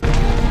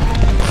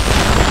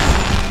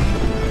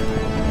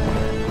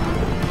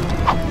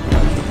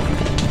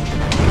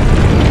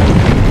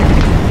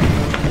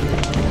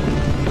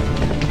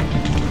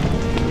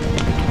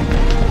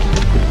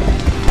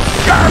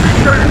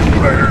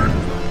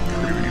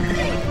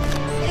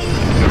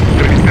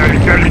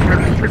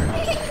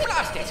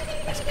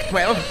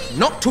 Well,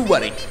 not to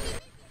worry.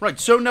 Right,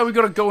 so now we've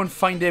got to go and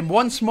find him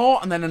once more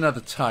and then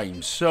another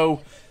time. So,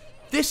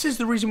 this is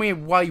the reason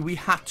why we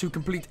had to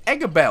complete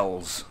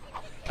Eggabell's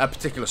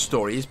particular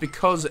story, is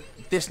because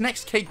this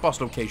next cake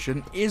boss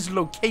location is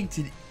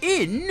located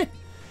in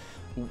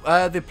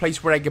the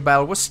place where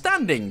Eggabell was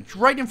standing,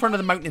 right in front of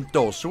the mountain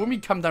doors. So when we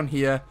come down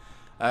here,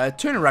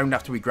 turn around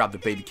after we grab the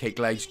baby cake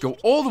legs, go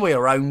all the way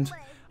around,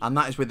 and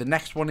that is where the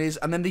next one is.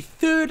 And then the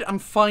third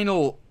and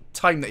final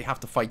time that you have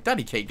to fight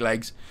Daddy Cake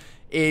Legs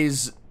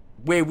is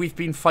where we've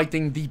been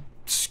fighting the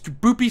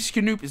Scoopy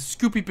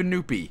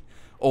Panoopy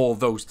all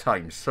those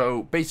times.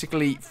 So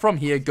basically from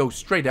here, go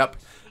straight up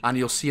and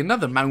you'll see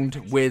another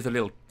mound with a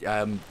little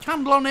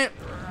candle on it.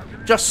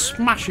 Just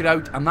smash it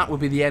out and that will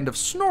be the end of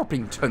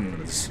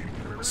Snorpington's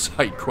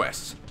side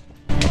quest.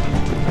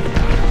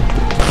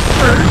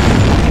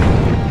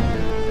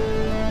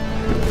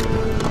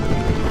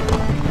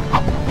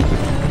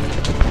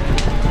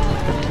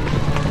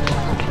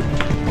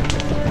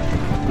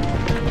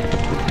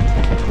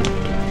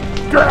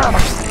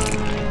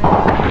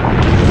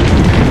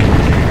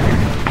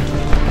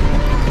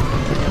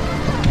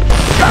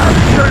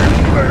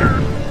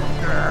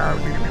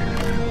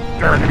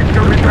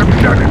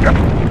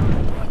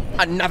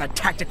 Another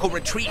tactical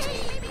retreat.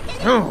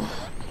 Oh.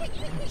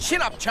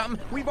 Chin up, chum.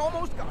 We've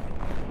almost got it.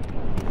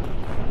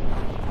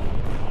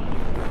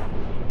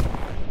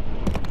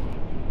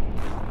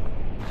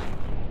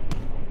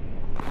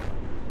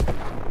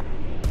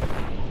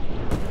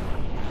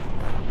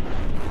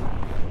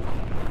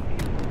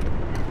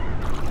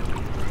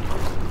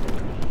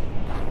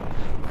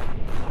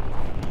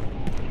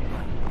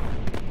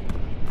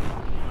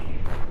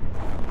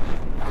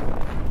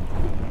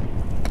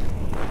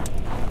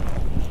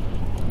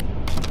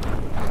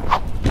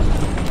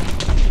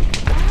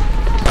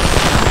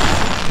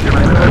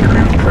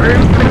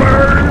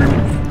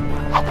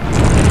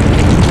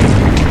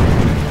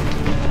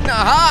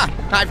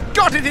 I've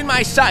got it in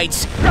my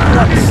sights.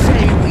 What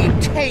say we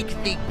take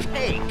the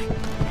cake?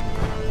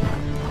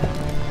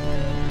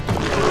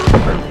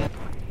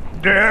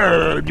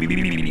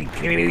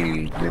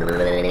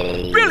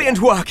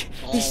 Brilliant work!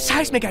 The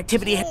seismic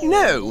activity...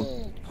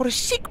 No! What a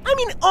sick... I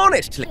mean,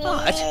 honestly,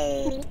 but...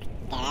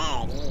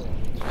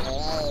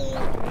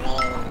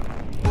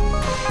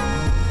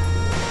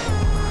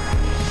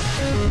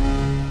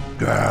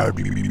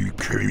 Daddy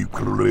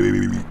cake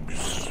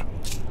leaves.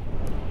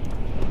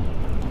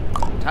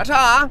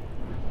 Ta-ta!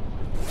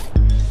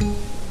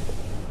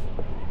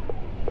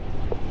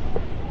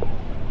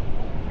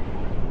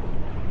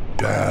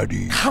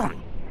 Daddy.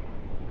 Come.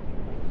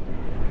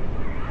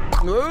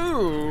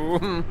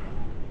 Ooh.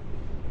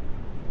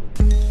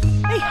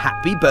 A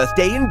happy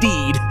birthday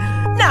indeed.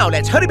 Now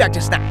let's hurry back to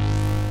snack.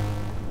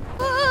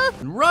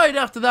 And right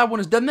after that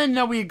one is done, then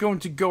now we are going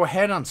to go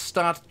ahead and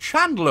start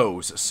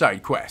Chandler's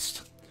side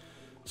quest.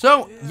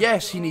 So,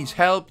 yes, he needs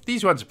help.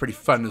 These ones are pretty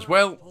fun as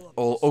well.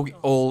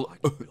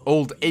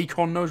 Old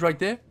Acorn knows right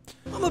there.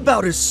 I'm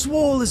about as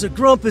swole as a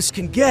grumpus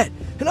can get,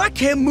 and I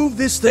can't move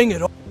this thing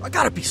at all. I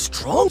gotta be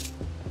strong.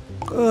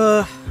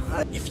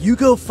 If you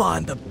go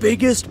find the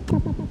biggest...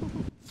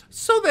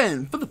 So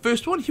then, for the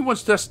first one, he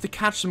wants us to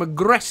catch some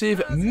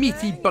aggressive,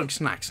 meaty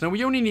Bugsnax. Now,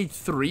 we only need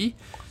 3.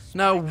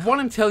 Now, what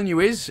I'm telling you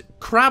is,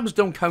 crabs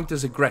don't count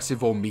as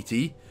aggressive or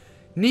meaty.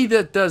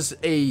 Neither does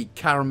a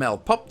caramel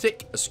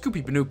poptic, a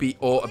Scoopy Banoopy,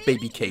 or a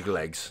baby kegel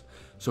eggs.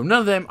 So none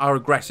of them are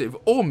aggressive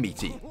or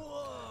meaty.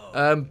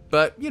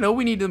 But, you know,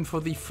 we need them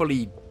for the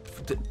fully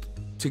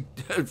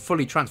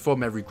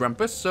transform every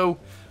grumpus. So,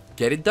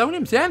 get it down,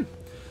 him, then.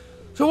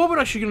 So what we're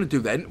actually going to do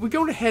then, we're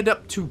going to head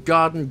up to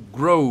Garden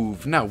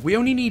Grove. Now, we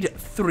only need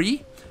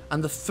 3,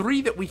 and the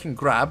 3 that we can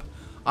grab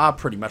are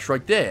pretty much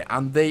right there.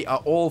 And they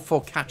are all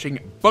for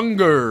catching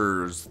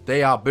bungers.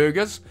 They are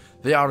burgers.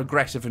 They are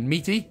aggressive and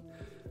meaty.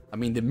 I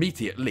mean, they're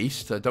meaty at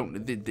least. They're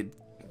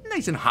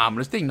nice and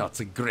harmless. They're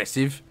not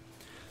aggressive.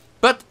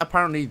 But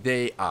apparently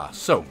they are.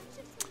 So,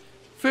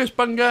 first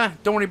bunger,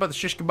 don't worry about the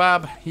shish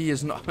kebab. He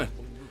is not...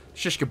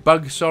 shish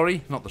kebab,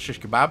 sorry. Not the shish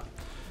kebab.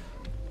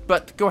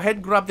 But go ahead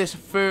and grab this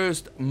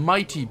first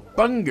mighty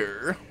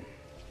bunger.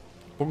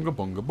 Bunga,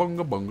 bunga,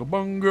 bunga, bunga,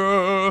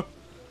 bunga.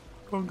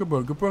 Bunga,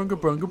 bunga, bunga,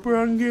 bunga,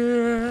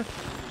 bunga.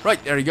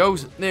 Right, there he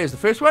goes. There's the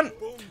first one.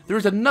 There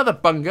is another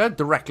bunger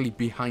directly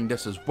behind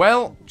us as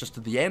well. Just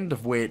at the end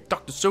of where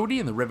Dr. Sodi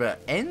and the river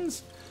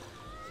ends.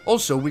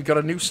 Also, we've got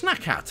a new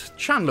snack hat.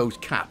 Chandler's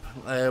cap.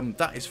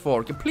 That is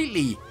for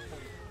completely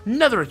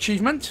another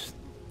achievement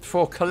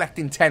for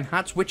collecting 10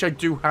 hats, which I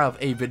do have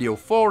a video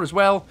for as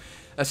well.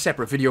 A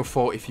separate video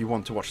for if you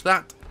want to watch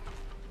that.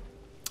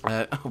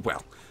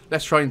 Well,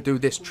 let's try and do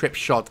this trip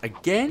shot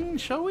again,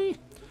 shall we?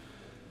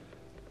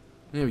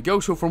 There we go.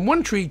 So from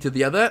one tree to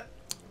the other,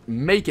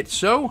 make it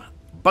so.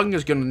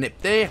 Bunger's going to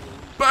nip there.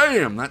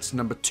 Bam! That's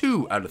number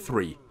 2 out of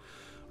 3.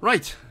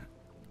 Right.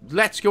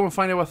 Let's go and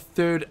find our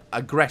third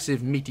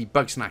aggressive meaty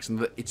Bugsnax.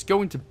 And it's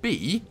going to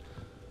be...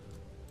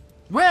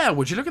 Well,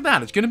 would you look at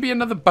that? It's going to be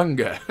another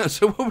bunger.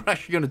 So what we're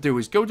actually going to do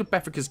is go to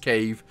Beffica's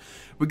cave.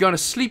 We're going to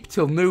sleep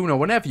till noon or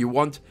whenever you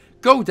want.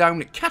 Go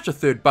down, catch a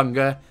third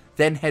bunger,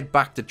 then head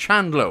back to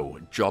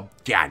Chandler. Job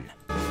done.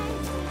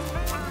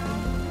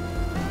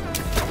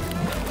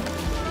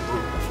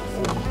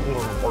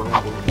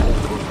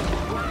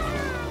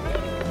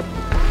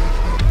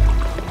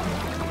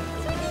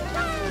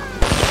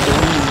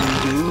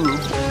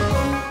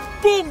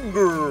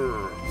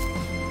 Bunger!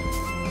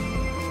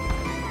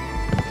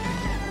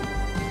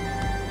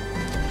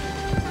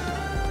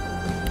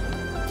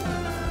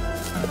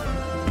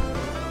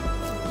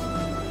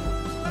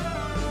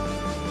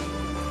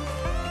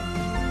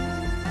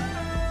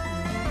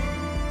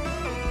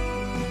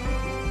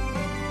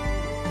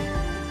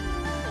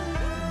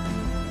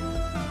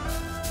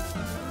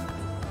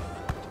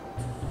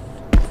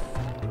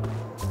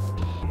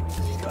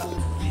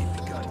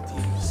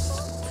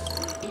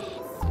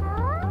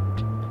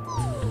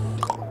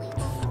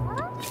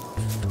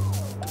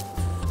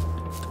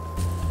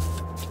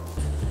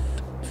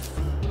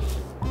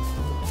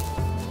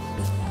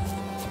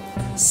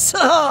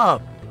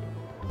 Sup?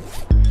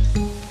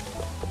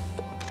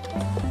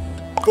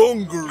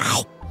 Bunger!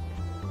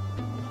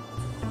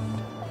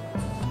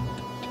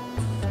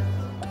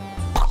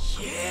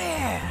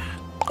 Yeah!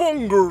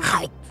 Bunger!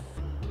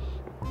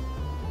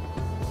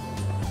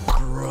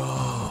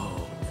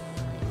 Bro!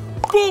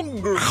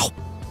 Bunger!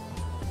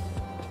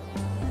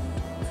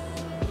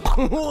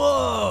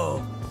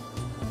 Whoa!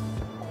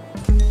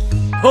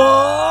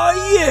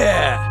 Oh,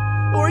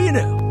 yeah! Or, you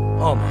know,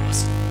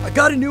 almost. I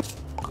got a new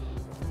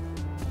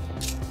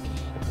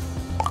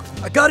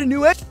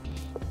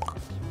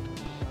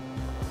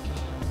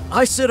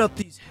I set up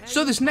these...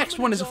 So this next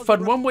one is a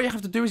fun one. What you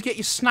have to do is get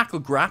your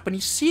snackle grab, and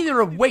you see there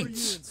are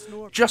weights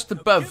just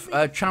above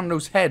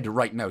Chandler's head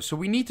right now. So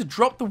we need to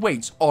drop the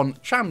weights on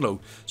Chandler.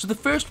 So the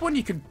first one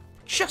you can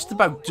just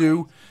about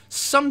do.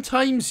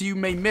 Sometimes you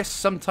may miss.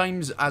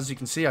 Sometimes, as you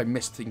can see, I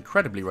missed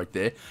incredibly right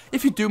there.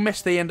 If you do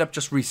miss, they end up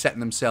just resetting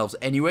themselves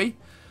anyway.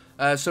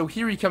 So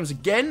here he comes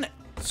again.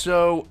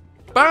 So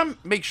Bam!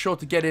 Make sure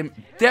to get him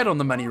dead on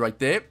the money right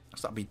there.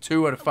 So that'll be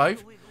 2 out of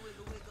 5.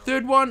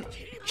 Third one,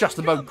 just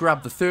about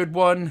grab the third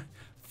one.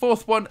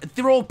 Fourth one,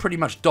 they're all pretty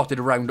much dotted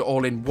around,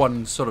 all in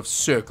one sort of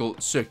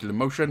circular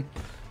motion,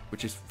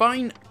 which is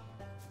fine.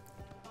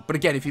 But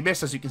again, if you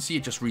miss, as you can see,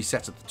 it just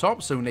resets at the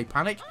top, so no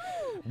panic.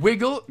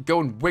 Wiggle, go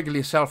and wiggle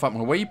yourself out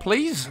my way,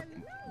 please.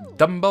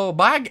 Dumble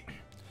bag.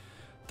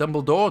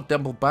 Dumbledore,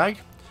 dumble bag.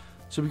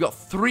 So we've got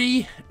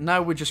 3.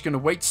 Now we're just going to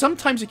wait.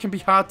 Sometimes it can be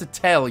hard to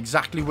tell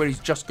exactly where he's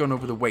just gone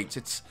over the weights.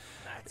 It's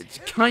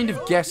kind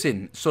of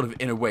guessing, sort of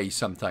in a way,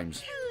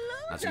 sometimes.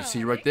 As you can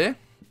see right there.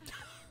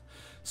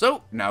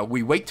 So, now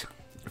we wait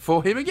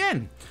for him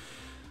again.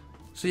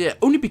 So yeah,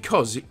 only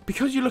because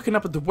you're looking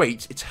up at the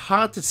weights, it's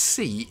hard to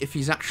see if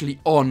he's actually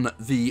on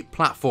the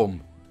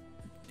platform.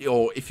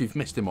 Or if you've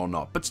missed him or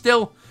not. But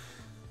still,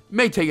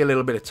 may take a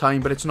little bit of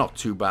time, but it's not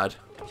too bad.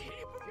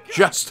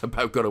 Just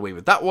about got away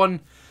with that one.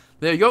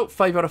 There you go,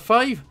 5 out of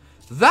 5.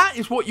 That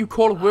is what you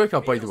call a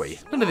workout, by the way.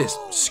 None of this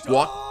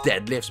squat,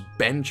 deadlifts,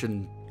 bench,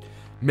 and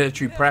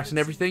military press and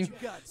everything.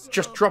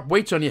 Just drop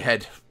weights on your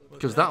head,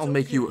 because that'll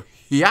make you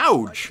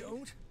huge.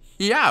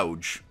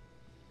 Huge.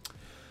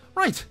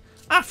 Right,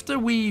 after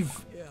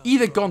we've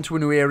either gone to a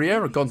new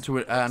area or gone to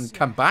it and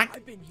come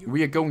back,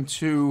 we are going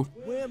to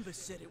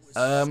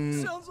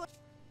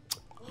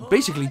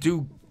basically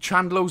do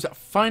Chandler's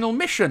final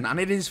mission, and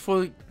it is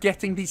for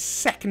getting the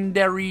second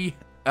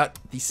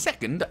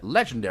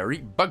legendary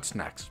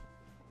Bugsnax.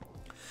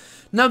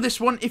 Now this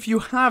one, if you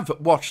have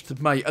watched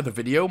my other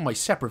video, my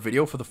separate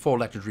video for the 4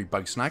 legendary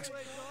Bugsnax,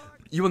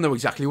 you will know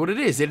exactly what it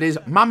is. It is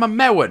Mama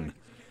Mewen,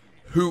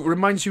 who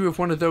reminds you of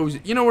one of those,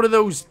 one of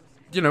those,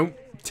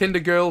 Tinder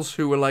girls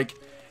who were like,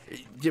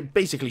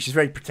 basically she's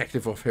very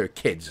protective of her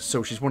kids,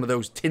 so she's one of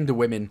those Tinder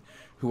women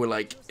who are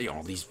like,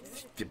 these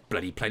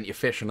bloody plenty of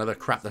fish and other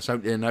crap that's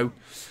out there now.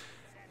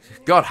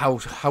 God, how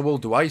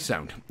old do I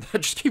sound?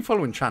 Just keep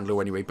following Chandler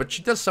anyway, but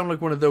she does sound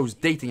like one of those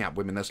dating app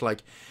women that's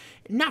like,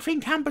 nothing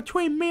come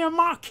between me and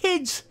my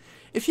kids.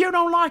 If you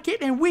don't like it,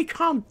 then we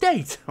can't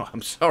date. Oh,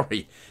 I'm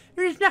sorry.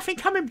 There's nothing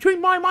coming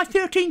between my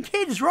 13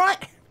 kids,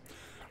 right?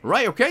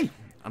 Right, okay.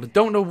 And I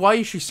don't know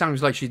why she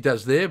sounds like she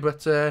does there,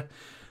 but there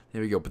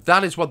we go. But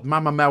that is what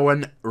Mama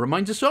Mewen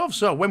reminds us of.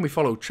 So when we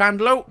follow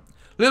Chandler, a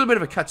little bit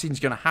of a cutscene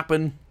is going to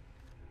happen.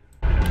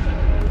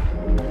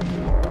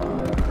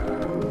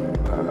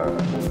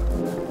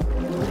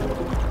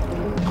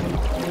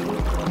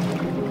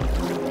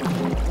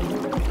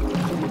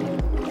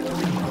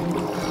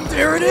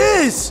 There it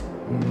is!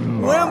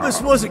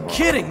 Wambus wasn't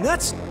kidding.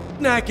 That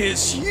snack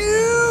is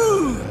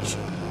huge!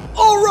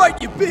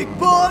 Alright, you big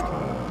bug!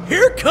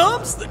 Here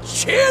comes the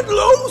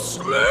Chandler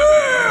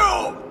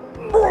Slam!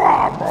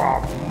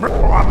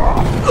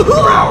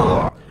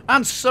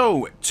 And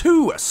so,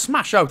 to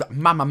smash out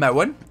Mama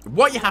Mewen,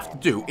 what you have to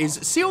do is,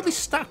 see all these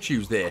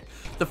statues there?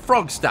 The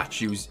frog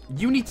statues.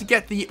 You need to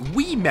get the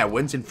wee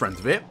Mewens in front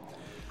of it.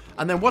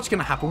 And then what's going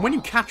to happen, when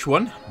you catch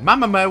one,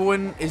 Mama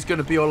Mewen is going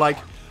to be all like,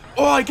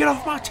 "Oi, get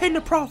off my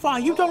Tinder profile,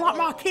 you don't like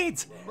my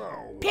kids!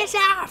 Piss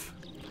off!"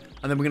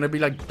 And then we're going to be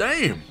like,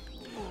 damn.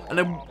 And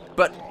then,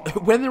 but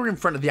when they're in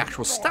front of the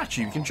actual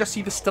statue, you can just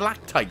see the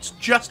stalactites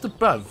just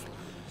above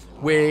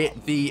where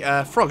the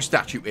frog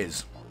statue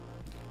is.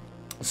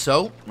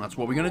 So, that's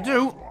what we're going to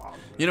do.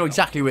 You know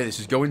exactly where this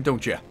is going,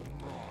 don't you?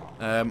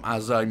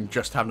 As I'm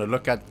just having a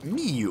look at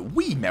me,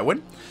 wee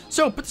Mewen.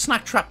 So, put the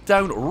snack trap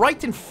down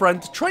right in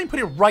front. Try and put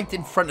it right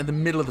in front of the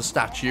middle of the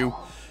statue.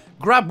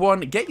 Grab one,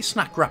 get your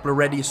snack grappler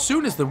ready. As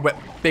soon as the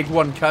big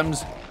one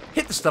comes,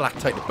 hit the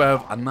stalactite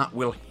above, and that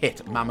will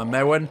hit Mama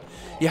Mewen.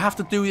 You have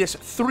to do this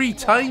 3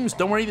 times.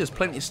 Don't worry, there's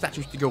plenty of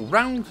statues to go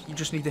round. You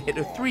just need to hit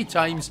her 3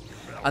 times,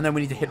 and then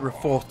we need to hit her a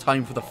 4th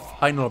time for the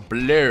final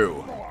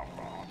blow.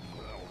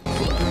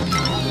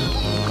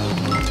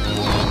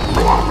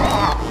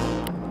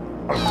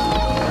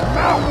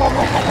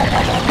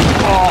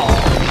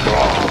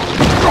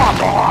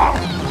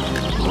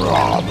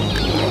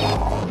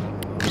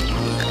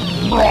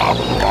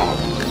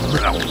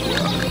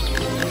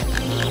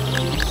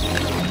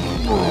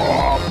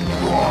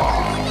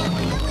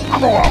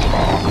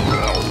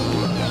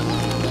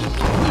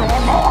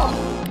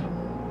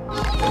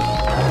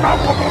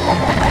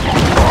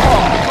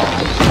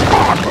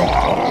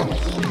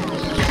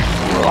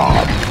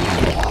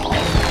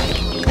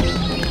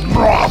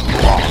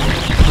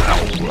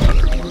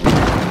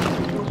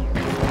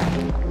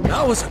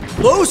 That was a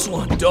close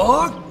one,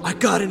 dog. I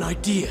got an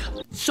idea.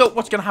 So,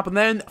 what's going to happen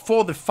then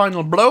for the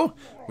final blow?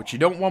 Which you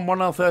don't want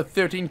one of her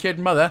 13-kid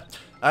mother.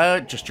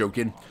 Just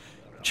joking.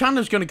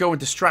 Chandler's going to go and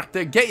distract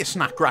her. Get your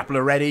snack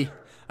grappler ready.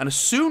 And as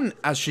soon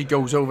as she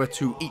goes over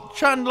to eat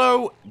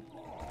Chandler,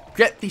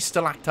 get the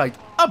stalactite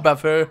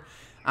above her.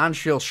 And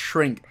she'll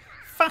shrink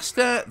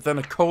faster than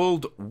a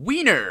cold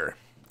wiener.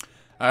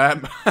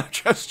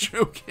 Just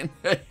joking.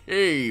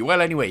 Hey.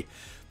 Well, anyway.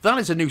 That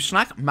is a new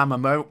snack, Mama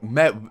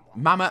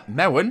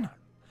Mewen.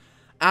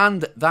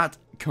 And that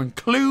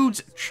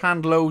concludes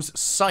Chandler's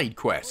side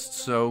quest.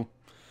 So,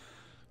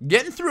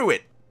 getting through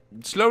it.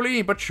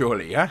 Slowly but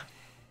surely, huh?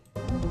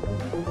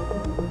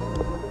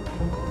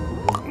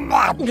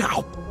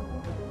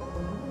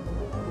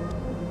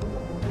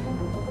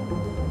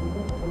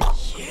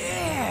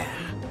 Yeah!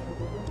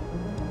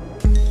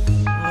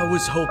 I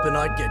was hoping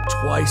I'd get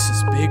twice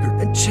as big,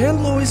 and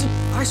Chandlo isn't.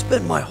 I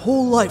spent my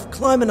whole life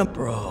climbing up,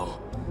 bro.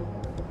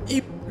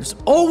 There's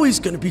always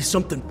gonna be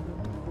something.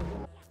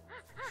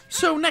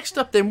 So next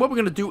up then, what we're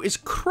going to do is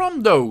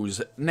Cromdo's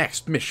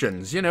next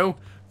missions. You know,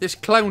 this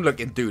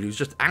clown-looking dude who's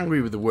just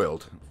angry with the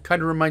world.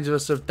 Kind of reminds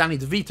us of Danny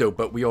DeVito,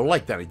 but we all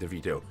like Danny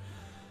DeVito.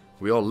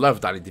 We all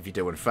love Danny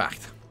DeVito, in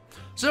fact.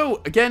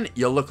 So, again,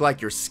 you'll look like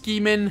you're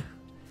scheming.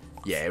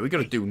 Yeah, we're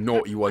going to do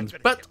naughty ones,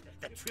 but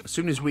as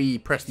soon as we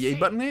press the A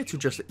button there to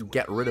just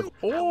get rid of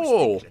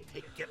all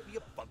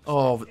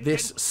of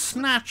this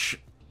snatch.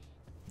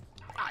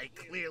 I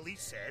clearly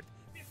said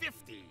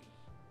 50.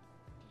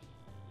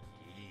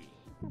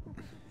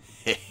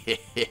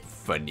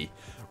 Funny.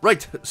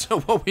 Right, so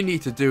what we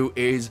need to do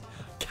is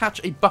catch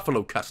a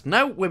buffalo cuss.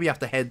 Now, where we have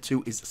to head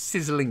to is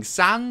Sizzling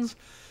Sands.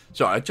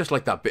 Sorry, I just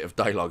like that bit of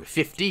dialogue.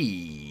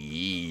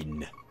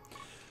 15.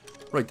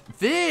 Right,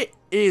 there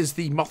is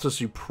the Motta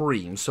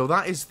Supreme. So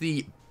that is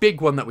the big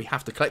one that we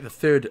have to collect, the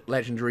third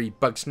legendary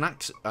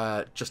Bugsnax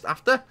just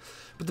after.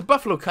 But the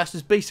buffalo cuss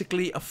is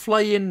basically a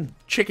flying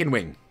chicken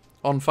wing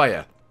on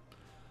fire.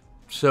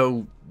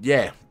 So,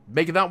 yeah,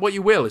 make of that what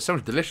you will. It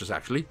sounds delicious,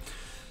 actually.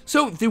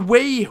 So, the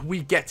way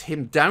we get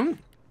him down,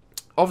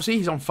 obviously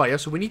he's on fire,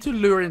 so we need to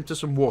lure him to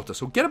some water.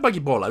 So, get a buggy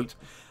ball out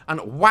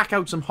and whack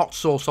out some hot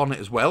sauce on it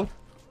as well.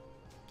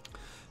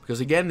 Because,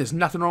 again, there's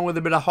nothing wrong with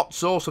a bit of hot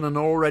sauce on an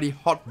already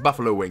hot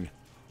buffalo wing.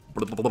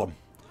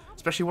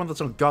 Especially one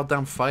that's on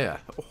goddamn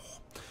fire. Oh.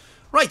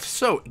 Right,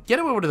 so, get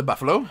him over to the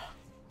buffalo.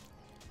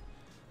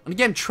 And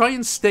again, try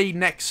and stay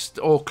next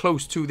or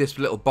close to this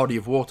little body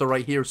of water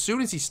right here. As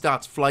soon as he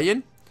starts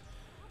flying,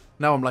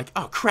 now I'm like,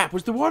 oh crap,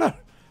 where's the water?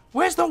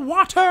 Where's the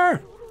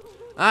water?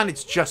 And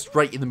it's just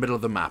right in the middle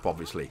of the map,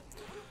 obviously.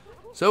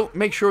 So,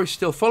 make sure he's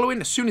still following.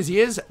 As soon as he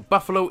is,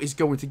 Buffalo is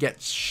going to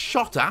get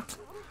shot at.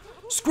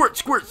 Squirt,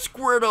 squirt,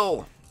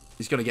 squirtle!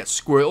 He's going to get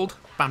squirtled.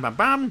 Bam, bam,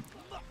 bam.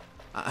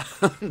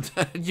 And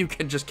you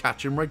can just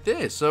catch him right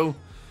there. So,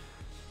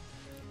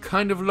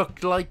 kind of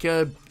looked like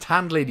a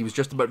tanned lady was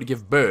just about to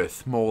give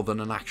birth more than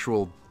an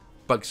actual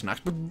Bugsnax.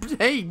 But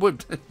hey,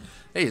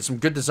 hey, it's some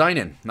good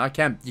designing. You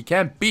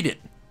can't beat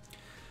it.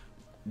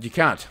 You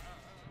can't.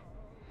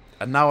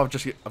 And now I've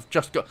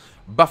just got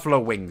buffalo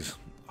wings.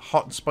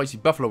 Hot and spicy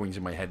buffalo wings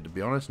in my head, to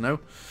be honest, no.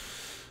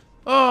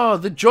 Oh,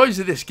 the joys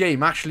of this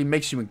game actually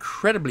makes you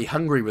incredibly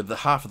hungry with the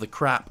half of the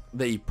crap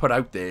that you put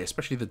out there,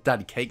 especially the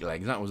daddy cake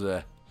legs. That was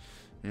a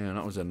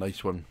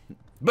nice one.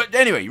 But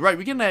anyway, right,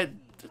 we're getting a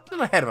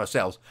little ahead of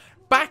ourselves.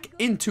 Back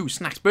into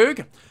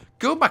Snacksburg,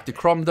 go back to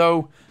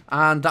Cromdo,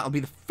 and that'll be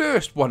the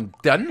first one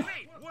done.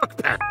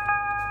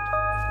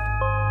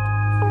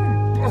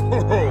 Oh,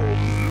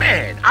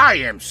 man, I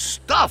am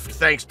stuffed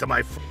thanks to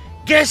my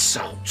Guess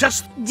I'll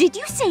just Did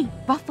you say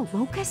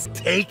buffalocus?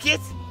 take it?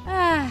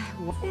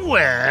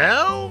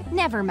 Well...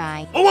 Never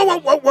mind. Oh, whoa,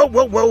 whoa, whoa,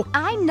 whoa, whoa, whoa.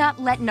 I'm not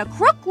letting a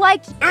crook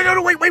like...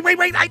 No, wait,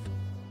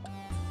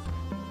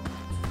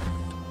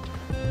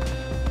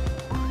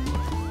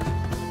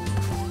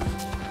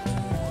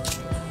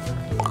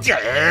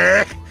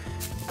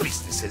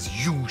 business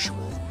as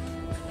usual.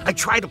 I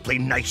try to play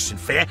nice and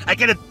fair. I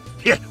get it.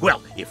 Yeah,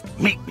 well, if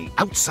meet me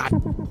outside.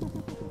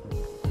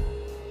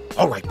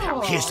 All right,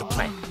 pal. Here's the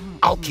plan.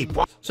 I'll keep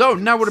walking. So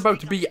now we're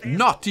about to be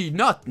naughty,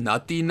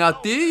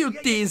 you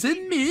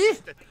teasing me.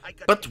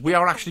 But we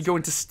are actually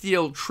going to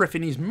steal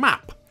Triffany's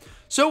map.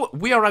 So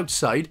we are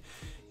outside.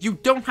 You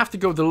don't have to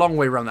go the long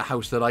way around the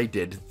house that I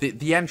did.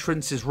 The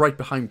entrance is right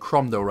behind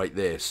Cromdo right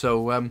there.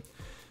 So,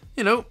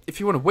 you know, if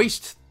you want to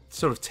waste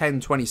sort of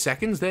 10-20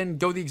 seconds, then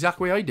go the exact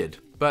way I did.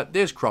 But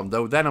there's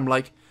Cromdo. Then I'm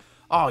like,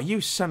 oh,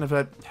 you son of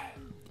a...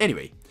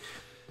 Anyway,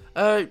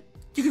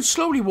 you can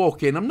slowly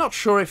walk in. I'm not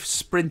sure if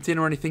sprinting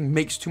or anything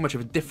makes too much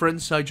of a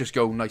difference. I just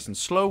go nice and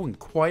slow and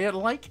quiet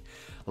like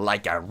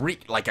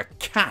a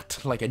cat,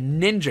 like a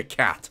ninja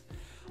cat.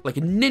 Like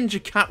a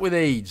ninja cat with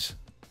AIDS.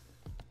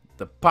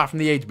 Apart from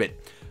the AIDS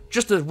bit.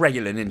 Just a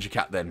regular ninja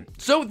cat then.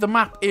 So the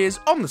map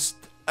is on the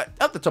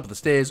at the top of the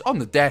stairs, on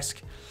the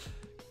desk.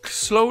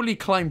 Slowly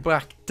climb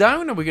back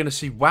down, and we're going to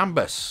see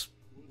Wambus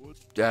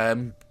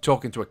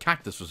talking to a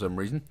cactus for some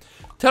reason.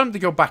 Tell him to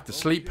go back to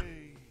sleep.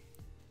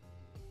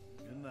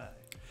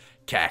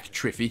 Cack,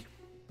 Triffy.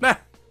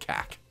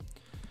 Cack.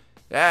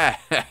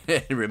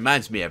 It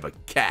reminds me of a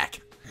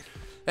cack.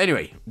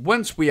 Anyway,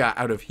 once we are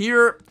out of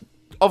here,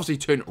 obviously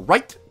turn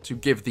right to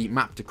give the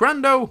map to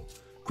Cromdo.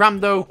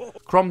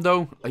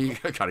 I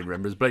can't even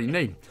remember his bloody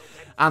name.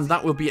 And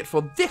that will be it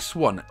for this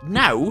one.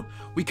 Now,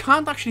 we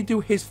can't actually do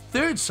his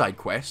third side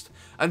quest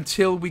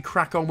until we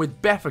crack on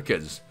with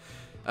Beffica's.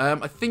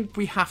 I think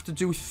we have to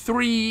do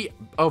 3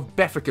 of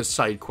Beffica's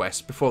side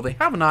quests before they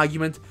have an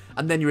argument,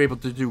 and then you're able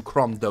to do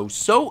Cromdo.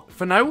 So,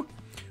 for now,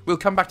 we'll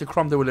come back to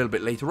Cromdo a little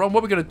bit later on.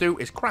 What we're going to do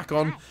is crack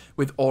on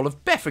with all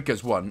of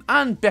Beffica's one.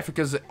 And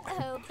Beffica's...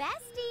 Oh,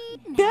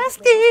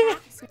 bestie.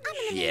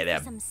 Yeah,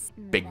 they're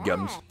big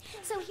gums.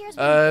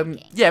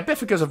 Yeah,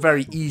 Beffica's are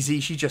very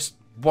easy. She just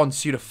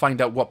wants you to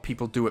find out what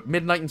people do at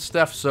midnight and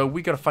stuff, so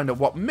we got to find out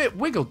what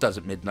Wiggle does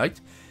at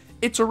midnight.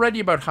 It's already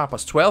about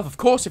 12:30. Of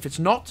course, if it's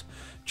not,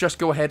 just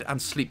go ahead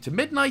and sleep to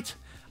midnight,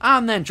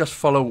 and then just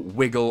follow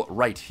Wiggle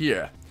right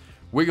here.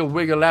 Wiggle,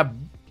 wiggle that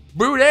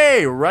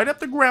booty right up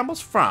the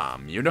Gramble's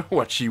farm. You know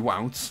what she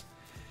wants.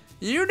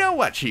 You know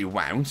what she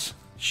wants.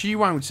 She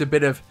wants a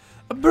bit of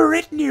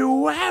Britney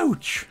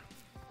Ouch.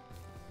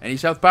 Any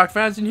South Park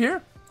fans in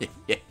here?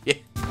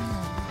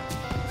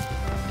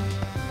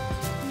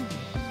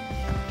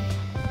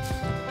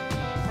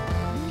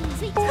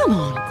 Come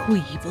on,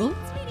 Queeble.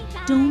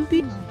 Don't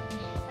be...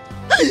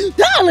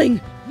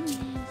 Darling!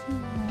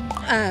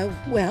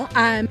 Well,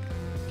 I'm...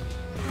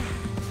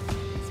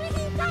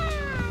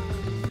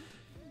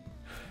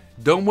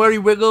 Don't worry,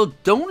 Wiggle.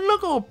 Don't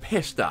look all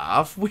pissed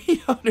off.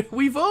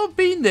 We've all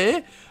been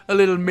there. A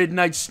little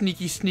midnight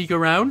sneak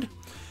around.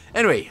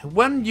 Anyway,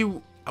 once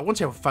you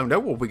have found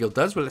out what Wiggle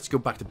does, well, let's go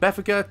back to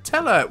Beffica,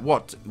 tell her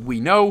what we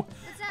know,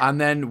 and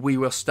then we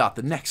will start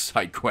the next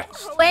side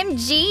quest.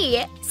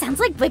 OMG! Sounds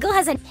like Wiggle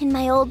has in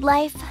my old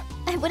life.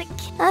 I would've...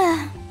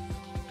 I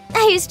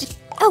used to...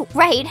 Oh,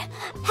 right.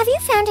 Have you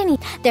found any...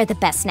 They're the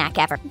best snack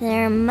ever.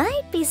 There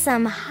might be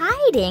some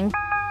hiding.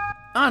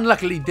 And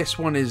luckily, this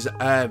one is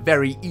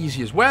very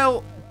easy as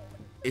well.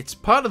 It's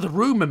part of the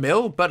rumour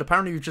mill, but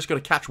apparently you've just got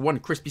to catch one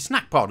crispy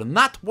snack pod, and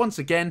that, once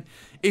again,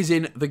 is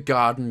in the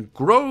Garden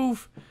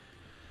Grove.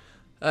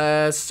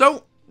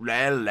 So,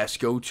 let's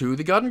go to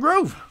the Garden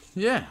Grove.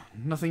 Yeah,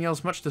 nothing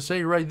else much to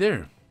say right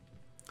there.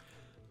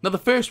 Now, the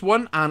first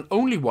one and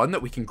only one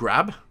that we can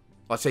grab,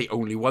 I say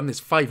only one,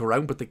 there's 5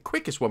 around, but the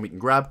quickest one we can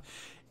grab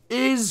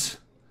is...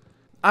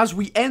 As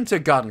we enter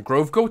Garden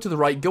Grove, go to the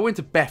right, go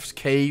into Beth's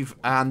cave,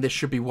 and there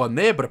should be one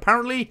there. But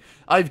apparently,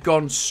 I've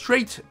gone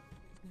straight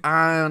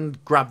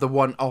and grabbed the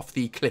one off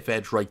the cliff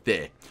edge right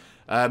there.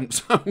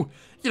 So,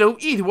 you know,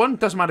 either one,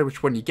 doesn't matter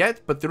which one you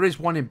get. But there is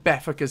one in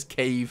Beffica's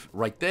cave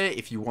right there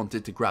if you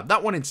wanted to grab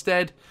that one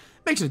instead.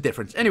 Makes no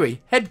difference.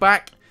 Anyway, head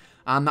back,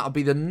 and that'll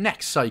be the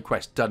next side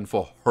quest done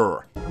for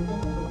her.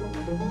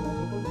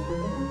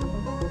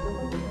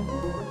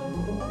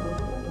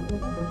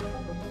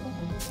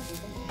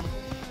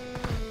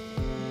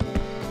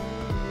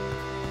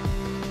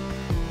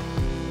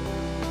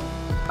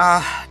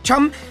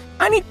 Chum,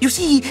 you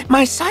see,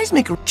 my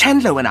seismic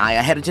Chandlo and I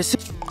are headed to...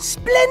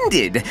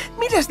 Splendid!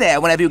 Meet us there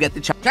whenever you get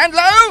the chance.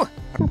 Chandlo!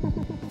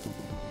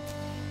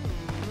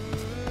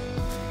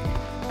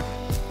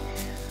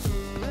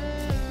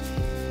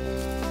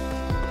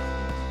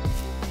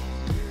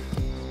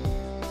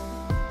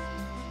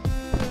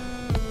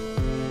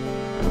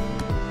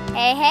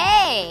 Hey,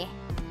 hey!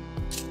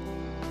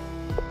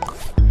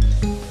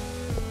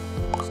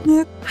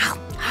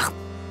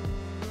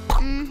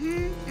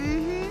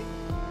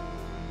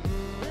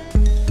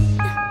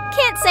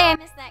 Can't say I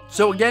missed that.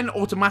 So again,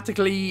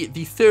 automatically,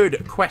 the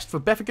third quest for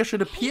Beffica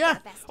should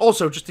appear.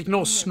 Also, just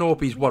ignore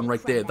Snorpy's one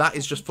right there. That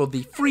is just for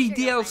the free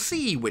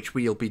DLC, which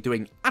we'll be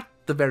doing at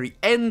the very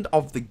end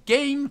of the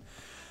game.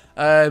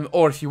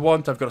 Or if you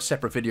want, I've got a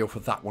separate video for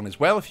that one as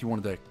well, if you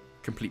wanted a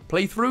complete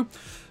playthrough.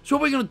 So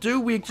what we're going to do,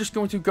 we're just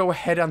going to go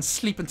ahead and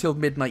sleep until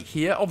midnight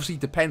here. Obviously,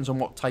 it depends on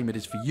what time it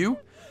is for you.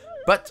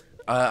 But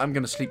I'm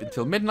going to sleep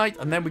until midnight,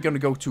 and then we're going to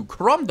go to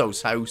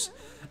Cromdo's house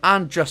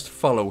and just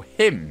follow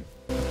him.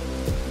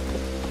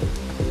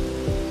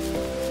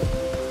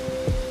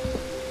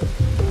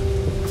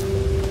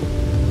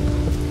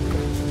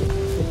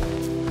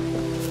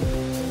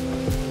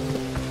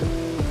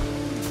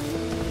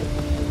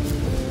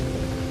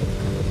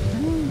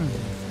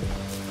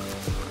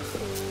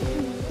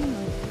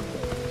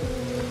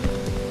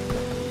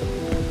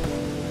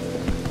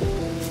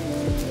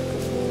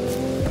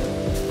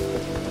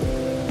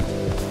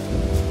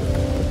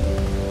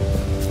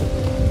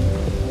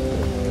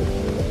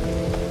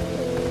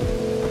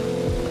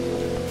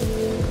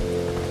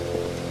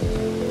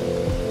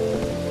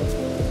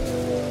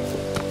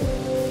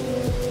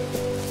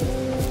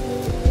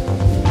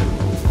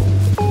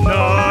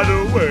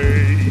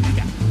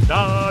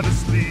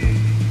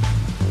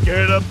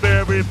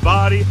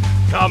 Everybody,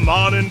 come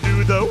on and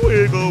do the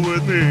wiggle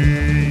with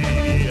me.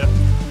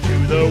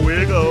 Do the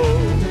wiggle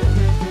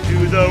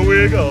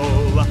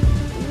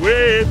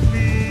with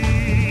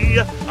me.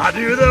 I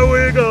do the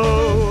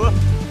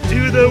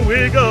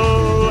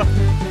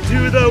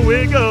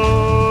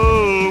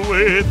wiggle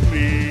with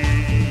me.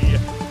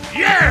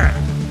 Yeah!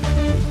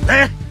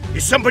 There?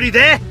 Is somebody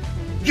there?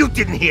 You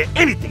didn't hear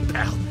anything,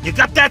 pal. You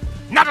got that?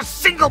 Not a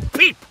single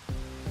peep.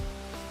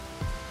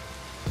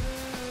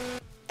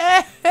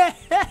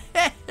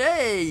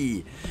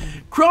 Hey!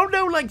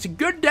 Cromdo likes a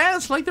good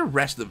dance like the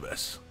rest of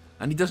us.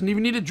 And he doesn't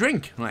even need a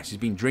drink. Unless he's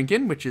been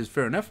drinking, which is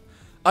fair enough.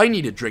 I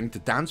need a drink to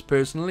dance,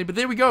 personally. But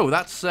there we go.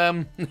 That's,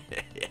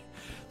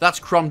 that's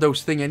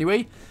Cromdo's thing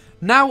anyway.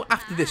 Now,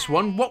 after this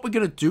one, what we're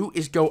going to do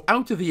is go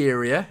out of the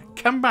area,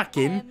 come back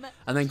in,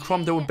 and then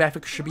Cromdo and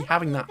Beffica should be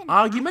having that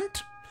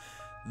argument.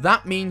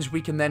 That means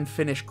we can then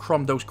finish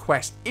Cromdo's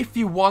quest if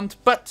you want.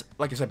 But,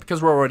 like I said,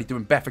 because we're already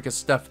doing Beffica's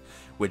stuff,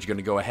 we're just going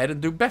to go ahead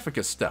and do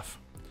Beffica's stuff.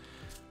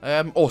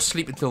 Or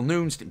sleep until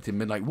noon, sleep until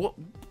midnight.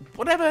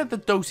 Whatever the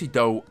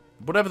do-si-do,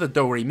 whatever the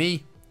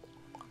do-re-mi.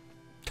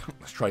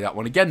 Let's try that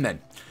one again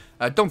then.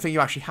 I don't think you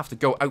actually have to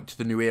go out to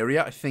the new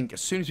area. I think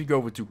as soon as we go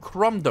over to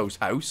Cromdo's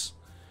house,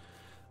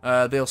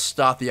 they'll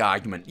start the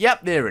argument.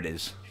 Yep, there it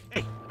is.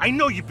 Hey, I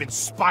know you've been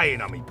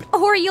spying on me.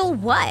 Or you'll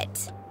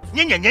what?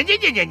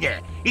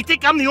 Yeah. You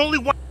think I'm the only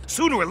one?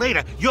 Sooner or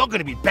later, you're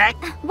gonna be back.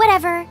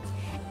 Whatever.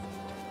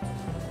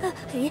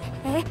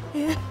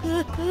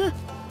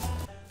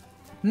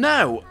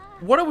 Now,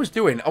 what I was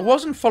doing, I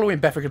wasn't following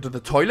Beffica to the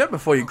toilet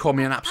before you call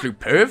me an absolute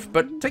perv,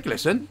 but take a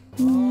listen.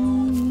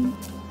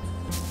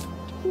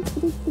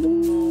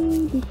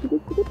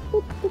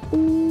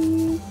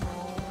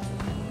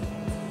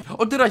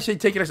 Or did I say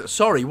take a listen?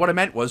 Sorry, what I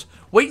meant was,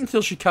 wait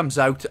until she comes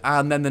out,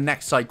 and then the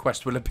next side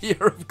quest will appear.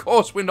 Of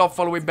course, we're not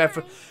following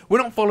Beffica.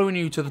 We're not following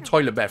you to the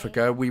toilet,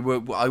 Beffica.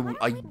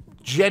 I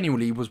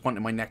genuinely was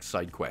wanting my next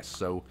side quest,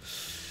 so...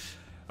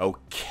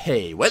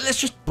 Okay, well, let's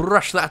just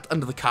brush that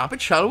under the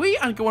carpet, shall we?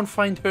 And go and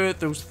find her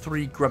those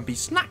 3 grumpy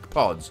snack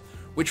pods,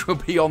 which will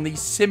be on the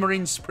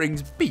Simmering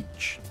Springs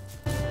beach.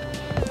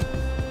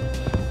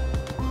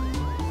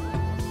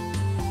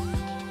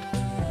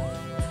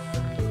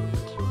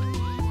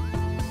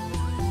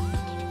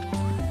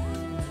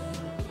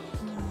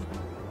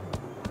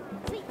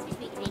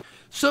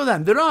 So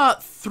then, there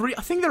are 3,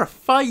 I think there are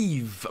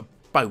 5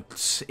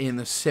 bouts in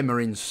the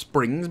Simmering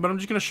Springs, but I'm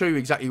just going to show you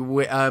exactly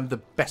where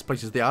the best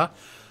places they are.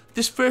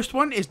 This first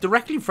one is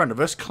directly in front of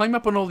us. Climb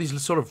up on all these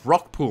sort of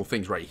rock pool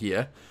things right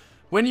here.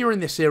 When you're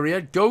in this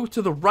area, go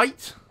to the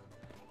right.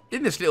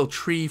 In this little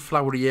tree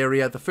flowery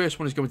area, the first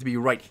one is going to be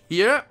right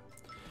here.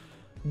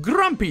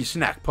 Grumpy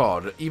snack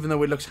pod, even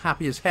though it looks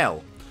happy as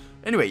hell.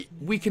 Anyway,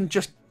 we can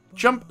just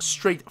jump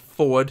straight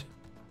forward.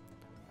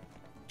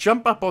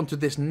 Jump up onto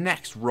this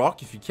next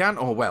rock if you can.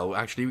 Oh, well,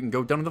 actually, we can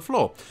go down on the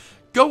floor.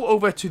 Go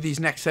over to these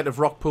next set of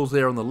rock pools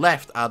there on the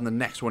left, and the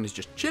next one is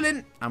just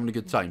chilling, having a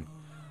good time.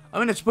 I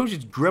mean, I suppose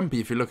it's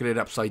grumpy if you look at it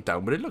upside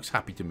down, but it looks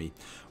happy to me.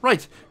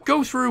 Right,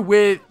 go through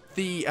where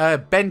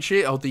the bench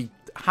is, or the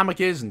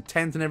hammock is, and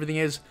tent and everything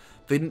is.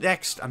 The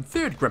next and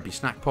third grumpy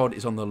snack pod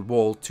is on the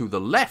wall to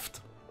the left.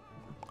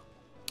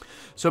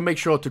 So make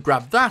sure to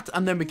grab that,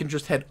 and then we can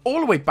just head all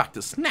the way back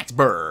to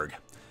Snacksburg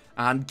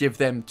and give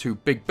them to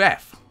Big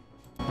Beth.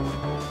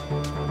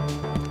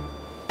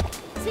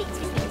 Sweet.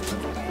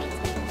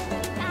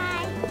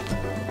 Bye.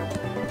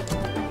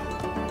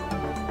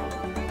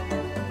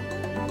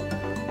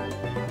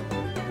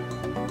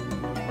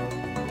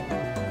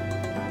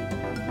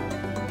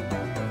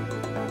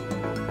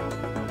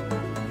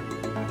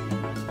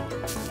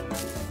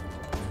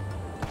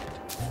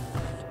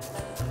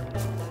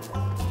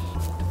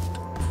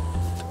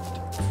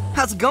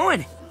 How's it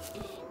going?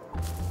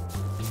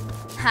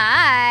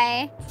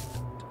 Hi.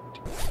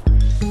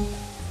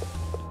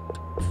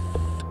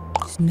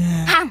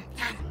 Snack.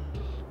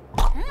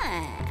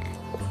 Snack.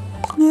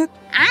 Snack.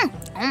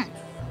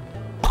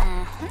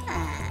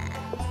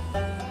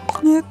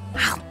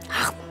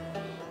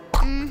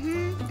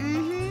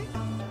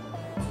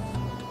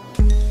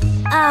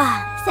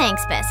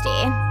 Thanks,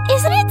 bestie.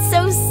 Isn't it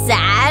so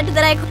sad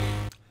that I...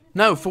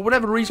 Now, for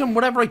whatever reason,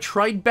 whatever I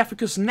tried,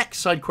 Beffica's next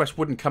side quest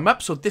wouldn't come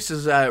up, so this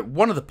is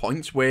one of the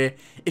points where,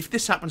 if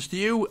this happens to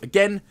you,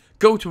 again,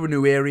 go to a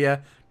new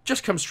area,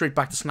 just come straight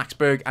back to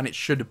Snacksburg, and it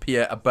should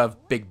appear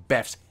above Big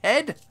Beth's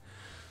head.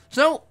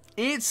 So,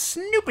 it's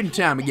snooping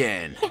time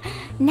again.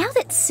 Now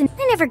that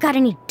I never got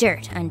any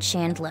dirt on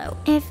Chandlo.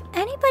 If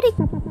anybody...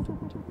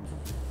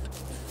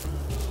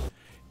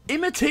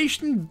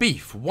 Imitation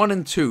Beef 1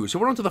 and 2. So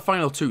we're on to the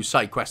final 2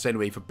 side quests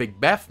anyway for Big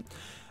Beth.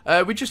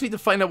 We just need to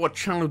find out what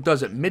Chandler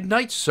does at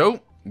midnight.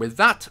 So with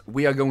that,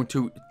 we are going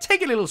to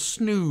take a little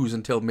snooze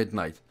until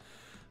midnight.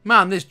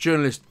 Man, this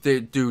journalist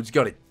dude's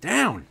got it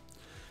down.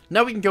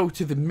 Now we can go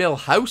to the mill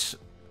house,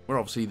 where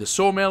obviously the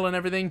sawmill and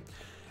everything.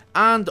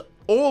 And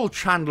all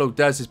Chandler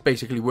does is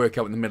basically work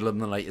out in the middle of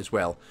the night as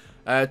well.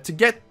 To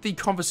get the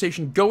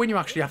conversation going, you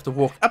actually have to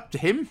walk up to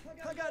him.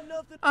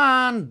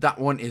 And that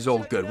one is all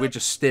good. We're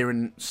just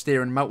staring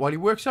him out while he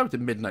works out at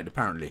midnight,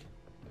 apparently.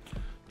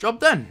 Job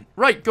done.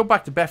 Right, go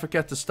back to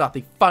Beffica to start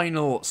the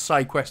final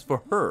side quest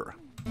for her.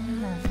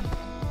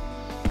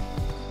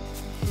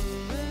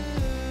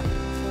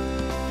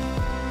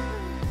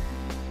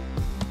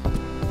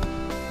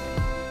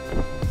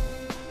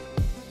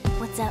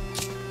 What's up?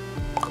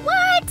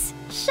 What?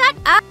 Shut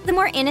up. The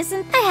more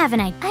innocent I have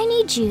an idea. I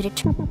need you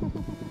to...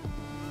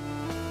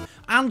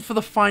 And for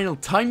the final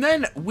time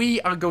then,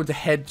 we are going to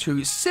head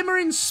to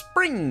Simmering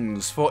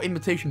Springs for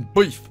Imitation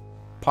Beef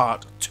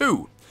Part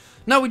 2.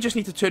 Now we just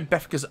need to turn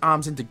Beffica's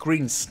arms into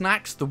green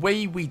snacks. The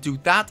way we do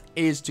that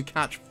is to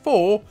catch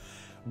 4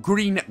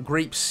 green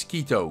grape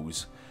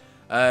Skitos.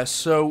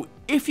 So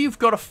if you've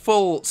got a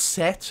full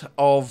set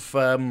of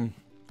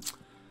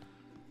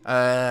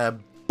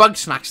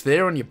Bugsnax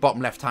there on your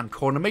bottom left hand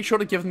corner, make sure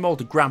to give them all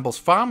to Gramble's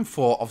farm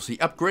for obviously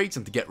upgrades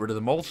and to get rid of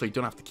them all so you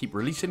don't have to keep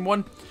releasing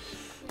one.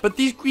 But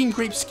these green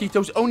grape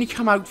Skitos only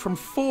come out from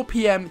 4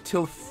 PM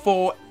till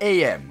 4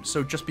 AM,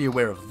 so just be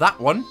aware of that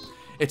one.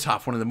 It's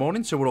 1:30 in the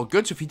morning, so we're all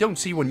good. So if you don't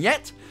see one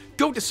yet,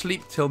 go to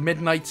sleep till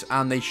midnight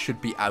and they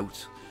should be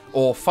out.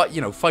 Or,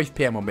 5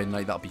 PM or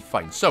midnight, that'll be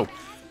fine. So,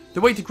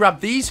 the way to grab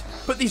these,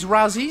 put these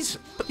raspberries,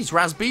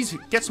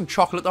 get some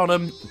chocolate on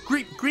them.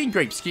 Green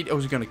grape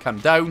Skitos are going to come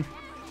down.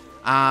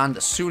 And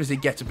as soon as they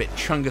get a bit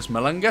chungus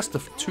malungus,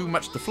 too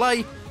much to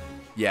fly,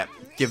 yeah,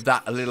 give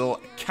that a little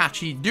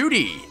catchy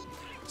duty.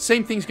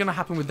 Same thing's going to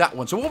happen with that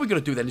one. So what we're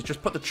going to do then is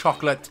just put the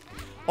chocolate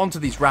onto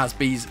these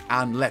raspberries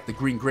and let the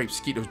green grape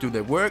Skitos do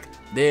their work.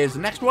 There's the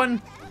next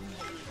one.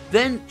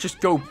 Then just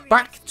go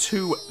back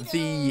to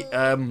the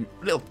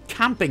little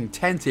camping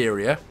tent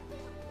area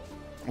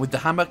with the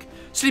hammock.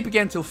 Sleep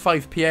again till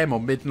 5 PM or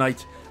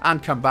midnight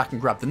and come back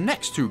and grab the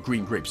next 2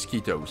 green grape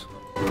Skitos.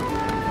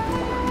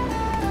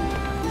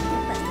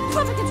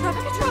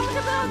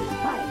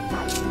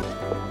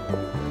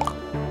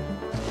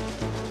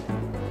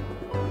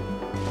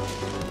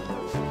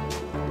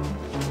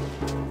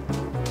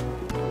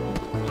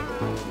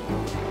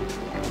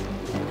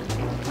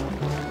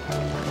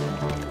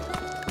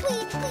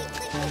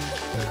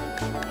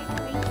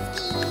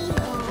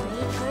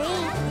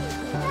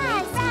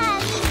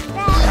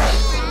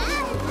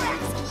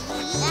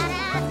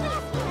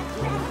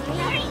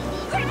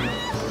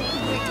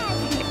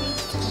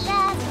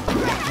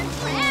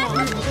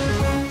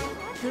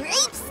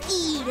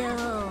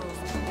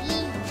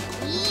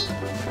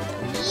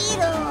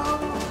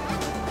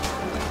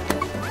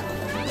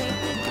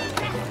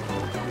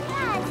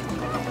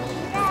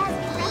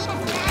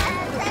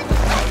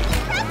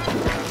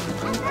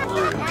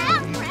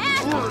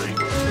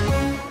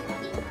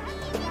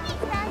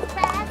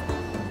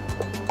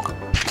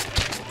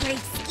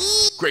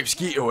 Grape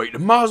Skito ate the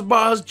Mars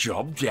bars,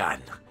 job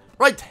done.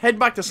 Right, head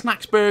back to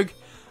Snacksburg,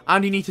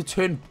 and you need to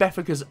turn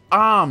Beffica's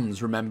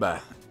arms, remember.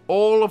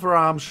 All of her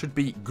arms should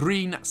be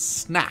green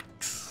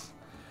snacks.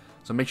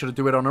 So make sure to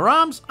do it on her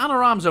arms, and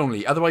her arms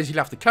only. Otherwise, you'll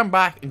have to come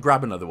back and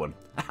grab another one.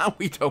 And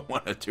we don't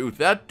want to do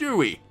that, do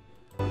we?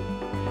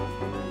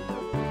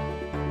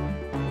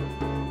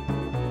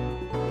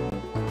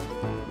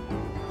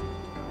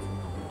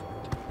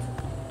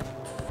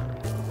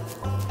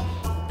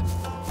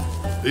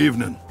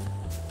 Evening.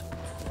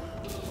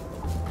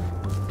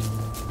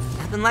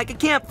 Nothing like a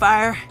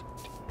campfire.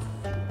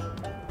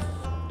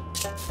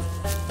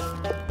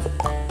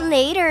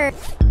 Later.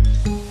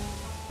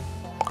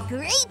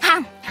 Grapes.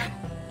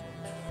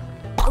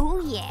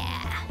 Oh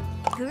yeah.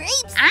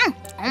 Grapes.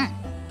 Grapes.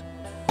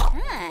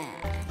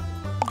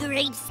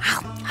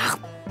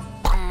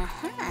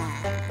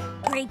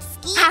 Grape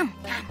ski.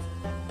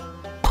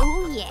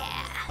 Oh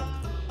yeah.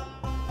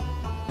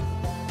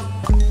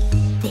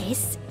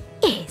 This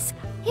is.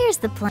 Here's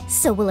the plan.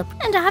 So will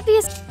and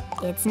obvious.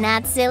 It's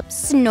not so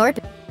snort.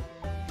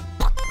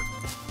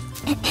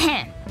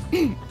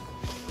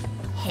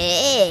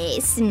 Hey,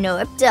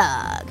 Snorp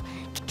Dog.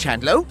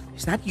 Chandlo,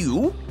 is that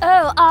you?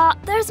 Oh,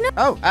 there's no.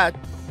 Oh,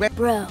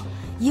 Bro,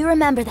 you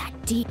remember that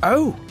deep.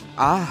 Oh,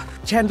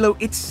 Chandlo,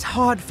 it's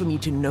hard for me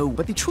to know,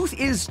 but the truth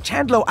is,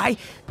 Chandlo,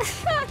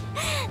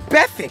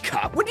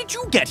 Beffica, when did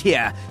you get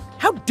here?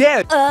 How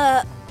dare.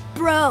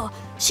 Bro,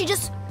 she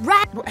just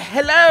ran.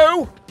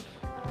 Hello?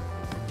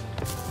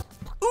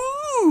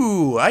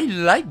 Ooh, I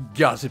like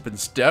gossip and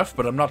stuff,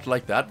 but I'm not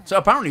like that. So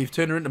apparently you've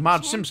turned her into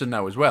Marge Simpson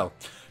now as well,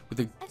 with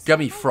a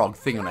gummy frog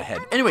thing on her head.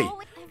 Anyway,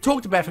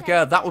 talk to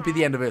Beffica, that will be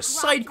the end of her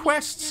side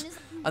quests.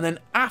 And then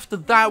after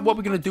that, what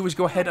we're going to do is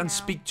go ahead and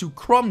speak to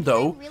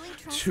Cromdo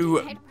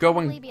to go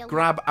and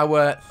grab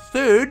our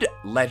 3rd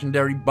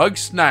legendary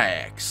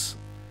Bugsnax.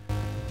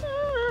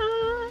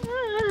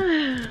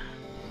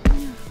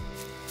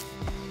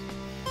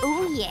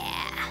 Oh yeah.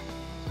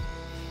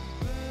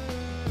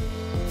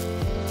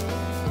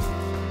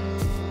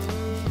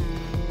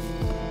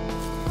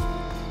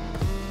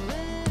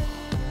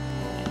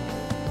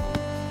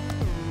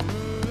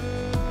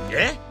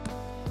 Yeah?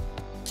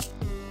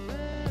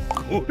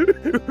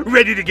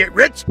 Ready to get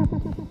rich?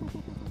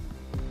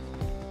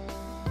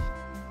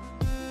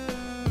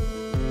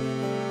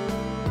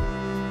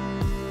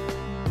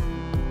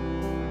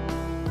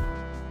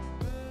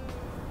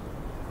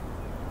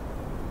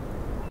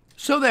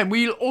 So then,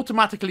 we'll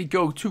automatically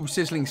go to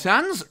Sizzling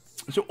Sands.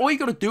 So all you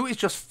got to do is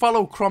just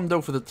follow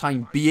Cromdo for the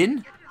time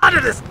being. Out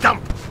of this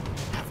dump!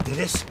 After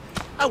this,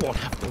 I won't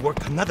have to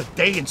work another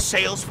day in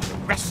sales for the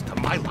rest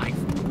of my life.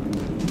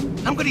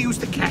 I'm gonna use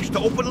the cash to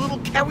open a little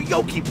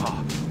karaoke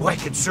bar where I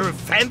can serve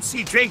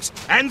fancy drinks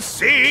and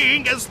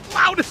sing as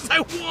loud as I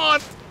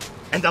want.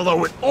 And I'll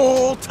owe it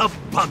all to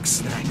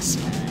Bugsnax.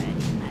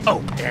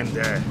 Oh, and,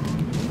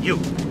 you,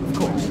 of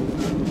course.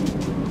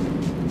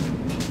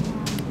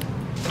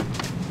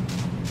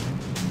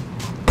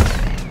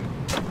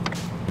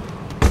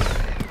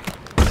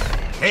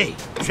 Hey,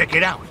 check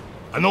it out.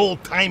 An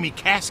old-timey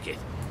casket.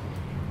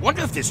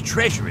 Wonder if there's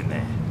treasure in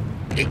there.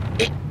 Hey,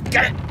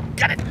 got it.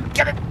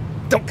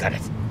 Don't cut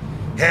it.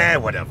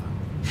 Whatever.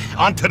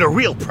 On to the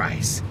real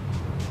prize.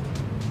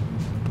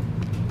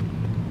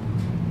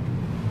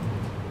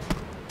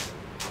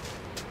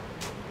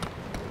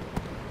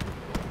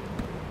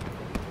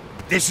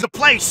 This is the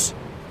place.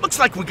 Looks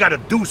like we gotta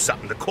do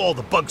something to call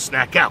the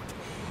Bugsnax out.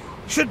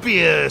 Should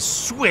be a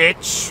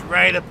switch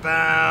right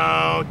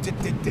about...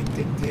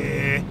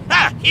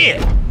 Ah, here!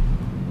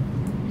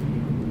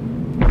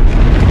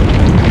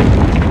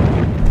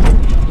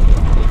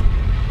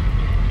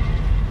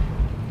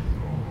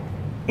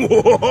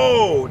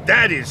 Whoa,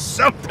 that is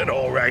something,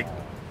 all right.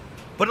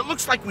 But it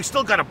looks like we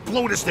still gotta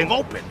blow this thing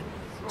open.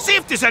 See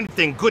if there's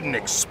anything good and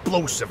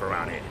explosive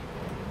around here.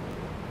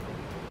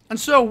 And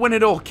so, when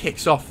it all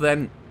kicks off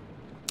then,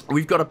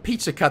 we've got a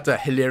pizza cutter,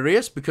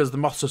 hilarious, because the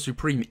Monster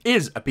Supreme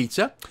is a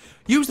pizza.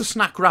 Use the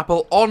snack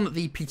grapple on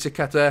the pizza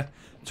cutter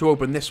to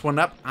open this one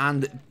up,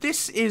 and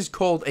this is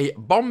called a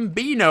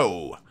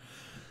Bombino.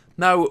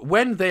 Now,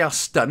 when they are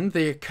stunned,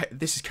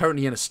 this is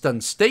currently in a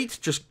stunned state,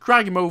 just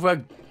drag him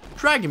over,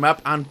 drag him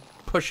up, and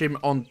push him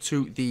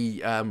onto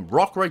the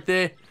rock right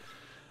there.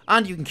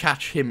 And you can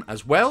catch him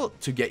as well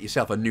to get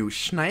yourself a new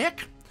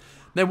snack.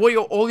 Now,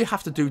 all you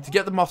have to do to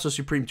get the Monster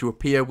Supreme to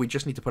appear, we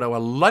just need to put our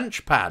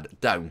launch pad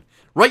down.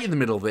 Right in the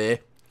middle there.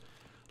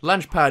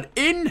 Launch pad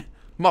in.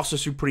 Monster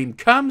Supreme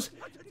comes.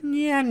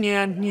 Nya,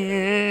 nya,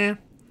 nya.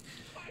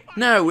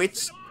 No,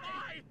 it's...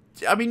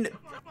 I mean,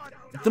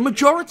 the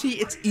majority,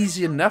 it's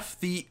easy enough.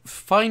 The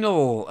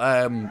final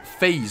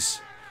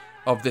phase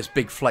of this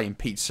big flying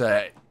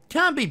pizza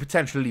can be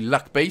potentially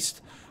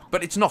luck-based,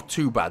 but it's not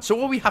too bad. So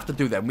what we have to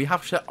do then, we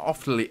have to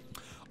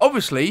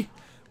obviously,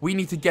 we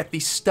need to get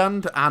these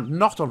stunned and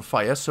not on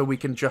fire, so we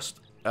can just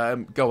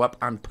go up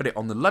and put it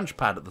on the launch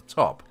pad at the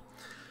top.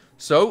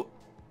 So,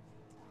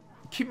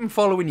 keep them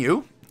following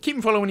you. Keep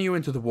them following you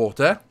into the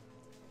water.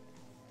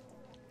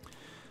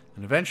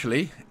 And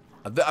eventually,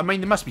 I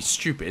mean, they must be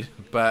stupid,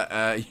 but,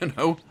 you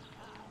know.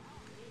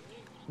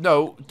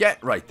 No,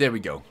 right, there we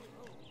go.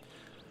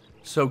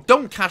 So,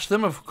 don't catch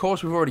them. Of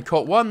course, we've already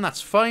caught one. That's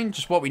fine.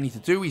 Just what we need to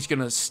do. He's going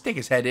to stick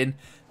his head in.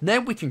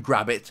 Then we can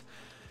grab it.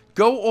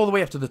 Go all the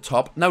way up to the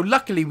top. Now,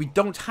 luckily, we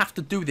don't have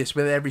to do this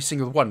with every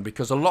single one,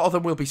 because a lot of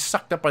them will be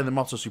sucked up by the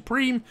Monster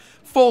Supreme,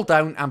 fall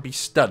down, and be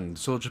stunned.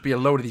 So, there'll just be a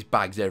load of these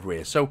bags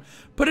everywhere. So,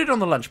 put it on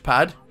the launch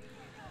pad.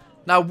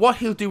 Now, what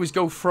he'll do is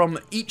go from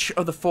each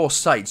of the 4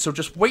 sides. So,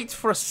 just wait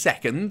for a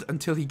second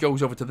until he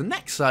goes over to the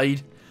next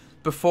side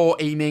before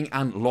aiming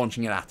and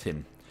launching it at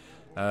him.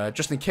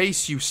 Just in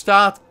case you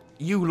start,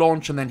 you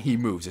launch, and then he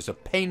moves. It's a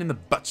pain in the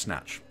butt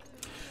snatch.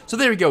 So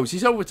there he goes.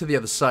 He's over to the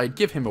other side.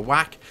 Give him a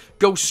whack.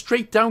 Go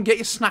straight down. Get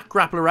your snack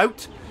grappler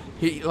out.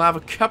 He'll have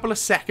a couple of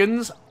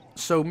seconds.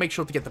 So make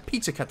sure to get the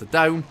pizza cutter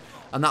down.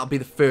 And that'll be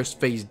the first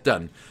phase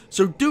done.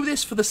 So do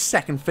this for the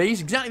second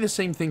phase. Exactly the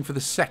same thing for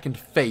the second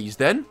phase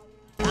then.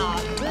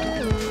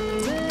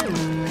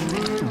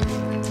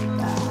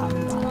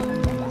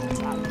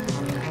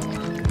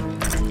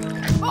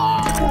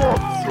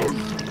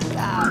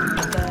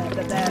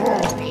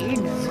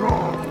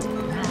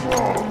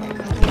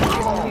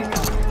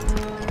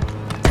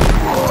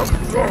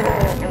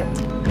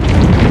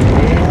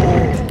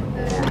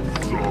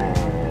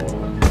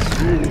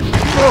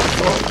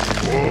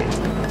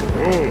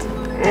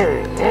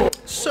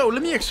 So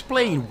let me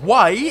explain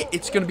why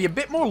it's going to be a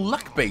bit more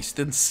luck-based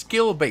than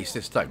skill-based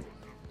this time.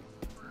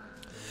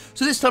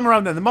 So this time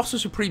around then, the Monster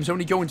Supreme's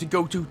only going to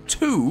go to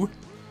 2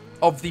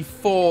 of the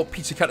 4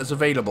 pizza cutters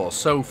available.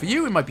 So for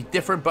you, it might be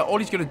different, but all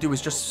he's going to do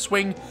is just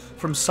swing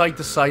from side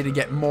to side and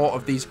get more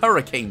of these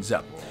hurricanes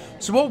up.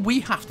 So what we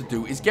have to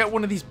do is get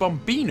one of these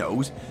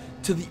Bombinos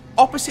to the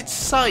opposite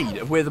side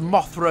of where the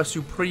Mothra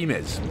Supreme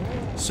is.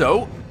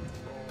 So,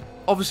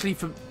 obviously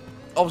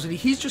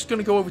he's just going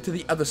to go over to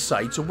the other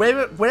side. So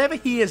wherever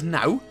he is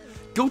now,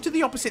 go to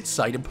the opposite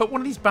side and put one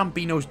of these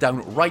Bombinos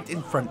down right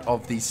in front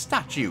of these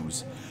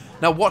statues.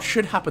 Now what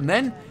should happen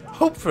then,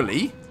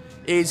 hopefully,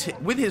 is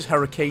with his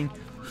hurricane,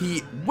 he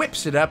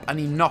whips it up and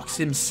he knocks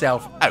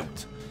himself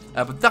out.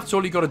 But that's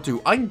all you got to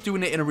do. I'm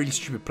doing it in a really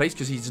stupid place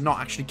because he's not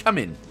actually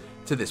coming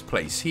to this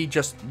place. He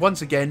just,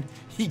 once again,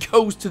 he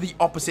goes to the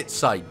opposite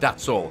side.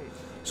 That's all.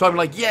 So I'm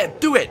like, yeah,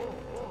 do it.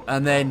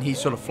 And then he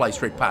sort of flies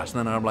straight past.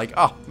 And then I'm like,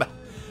 oh,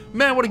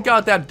 man, what a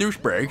goddamn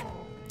douchebag.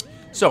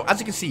 So, as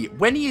you can see,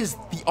 when he is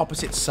the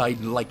opposite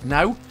side, like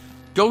now,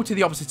 go to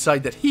the opposite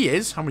side that he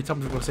is. How many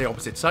times am I going to say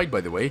opposite side,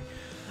 by the way?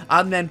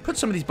 And then put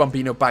some of these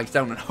Bombino bags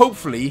down, and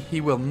hopefully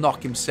he will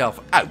knock himself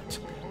out.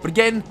 But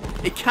again,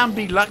 it can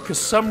be luck, because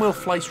some will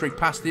fly straight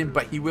past him,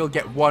 but he will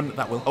get one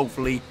that will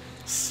hopefully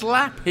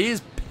slap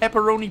his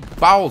pepperoni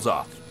bowels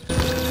off.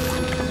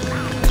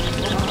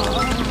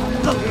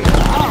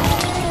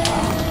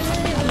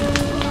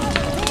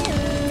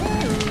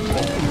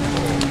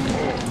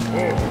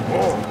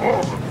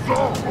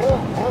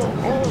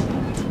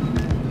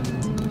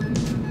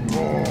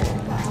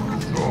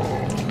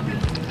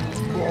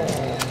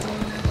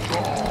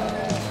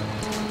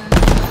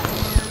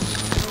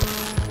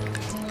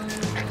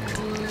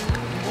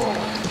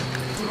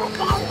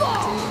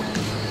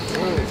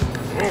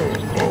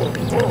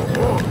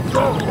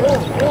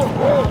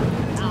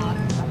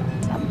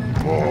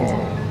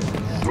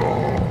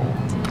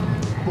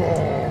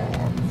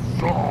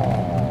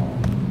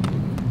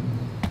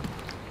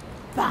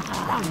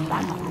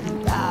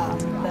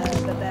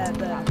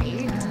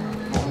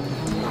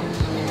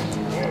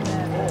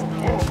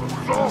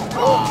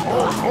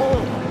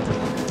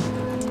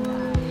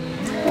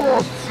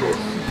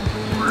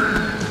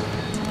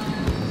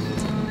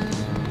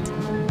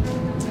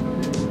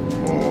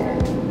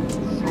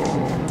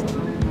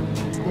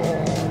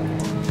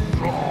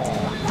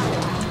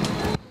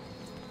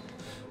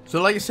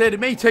 So like I said, it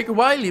may take a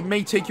while, it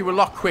may take you a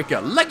lot quicker.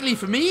 Luckily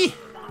for me,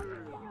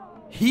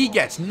 he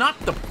gets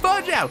knocked the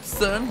fudge out,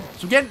 son.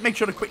 So again, make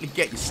sure to quickly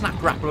get your snap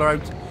grappler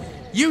out.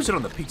 Use it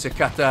on the pizza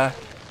cutter.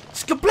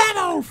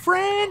 Skablamo,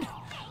 friend!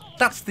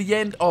 That's the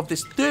end of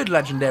this third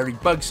legendary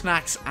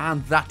Bugsnax,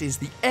 and that is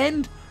the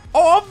end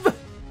of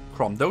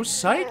Cromdo's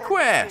side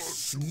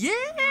quests. Yeah,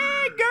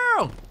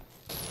 girl!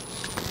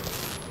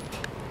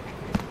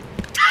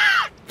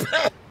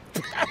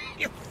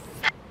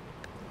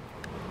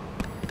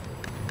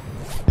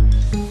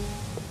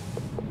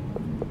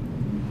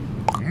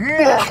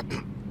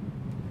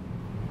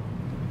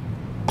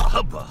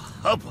 Hubba,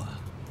 hubba.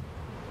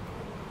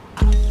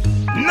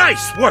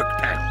 Nice work,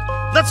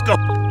 pal. Let's go.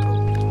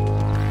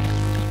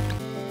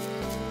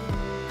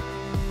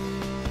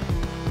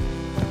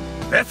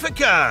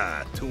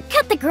 Beffica to...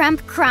 Cut the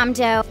grump,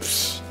 Cromdo.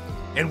 Psh.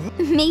 And...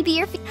 Maybe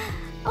your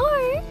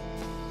or...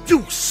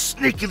 You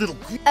sneaky little...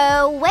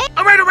 Oh, wait.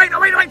 All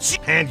right.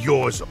 And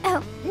yours.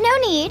 Oh, no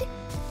need.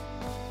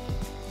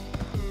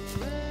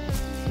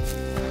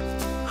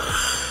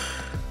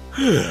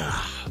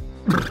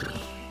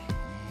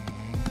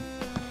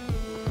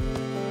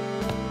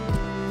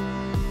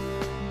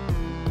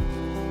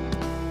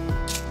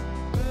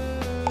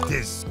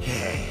 This...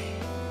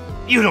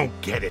 You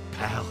don't get it,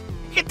 pal.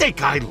 You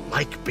think I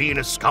like being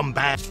a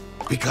scumbag?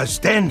 Because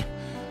then,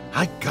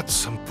 I got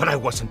some, but I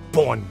wasn't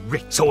born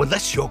rich. So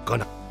unless you're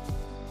gonna...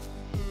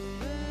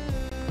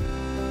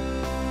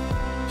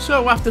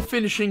 So after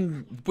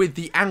finishing with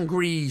the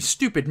angry,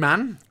 stupid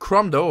man,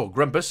 Cromdo or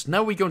Grumpus,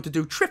 now we're going to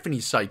do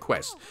Triffany's side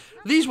quests.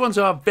 These ones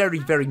are very,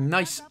 very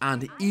nice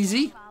and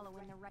easy.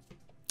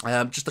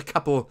 Just a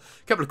couple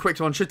of quick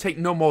ones. Should take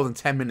no more than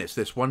 10 minutes,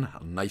 this one,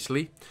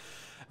 nicely.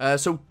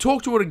 So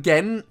talk to her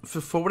again.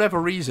 For whatever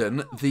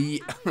reason,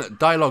 the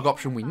dialogue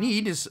option we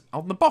need is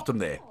on the bottom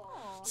there.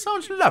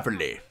 Sounds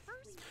lovely.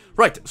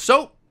 Right,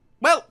 so,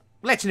 well,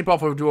 let's nip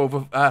off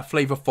over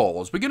Flavor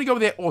Falls. We're going to go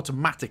there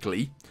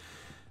automatically.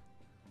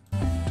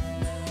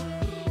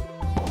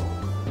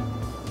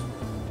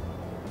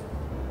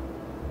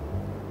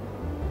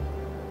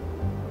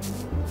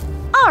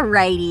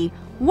 Alrighty,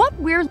 what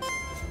we're...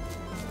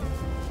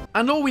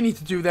 And all we need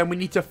to do then, we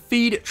need to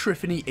feed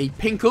Triffany a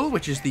pinkle,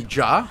 which is the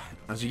jar,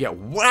 as you get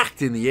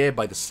whacked in the air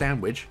by the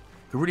sandwich.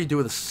 Could really do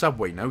with a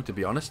Subway now, to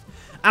be honest.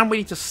 And we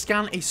need to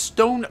scan a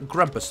stone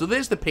Grumpus. So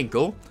there's the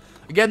pinkle.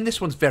 Again, this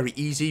one's very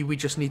easy. We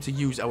just need to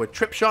use our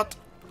trip shot.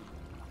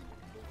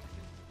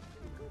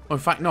 Oh,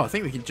 in fact, no, I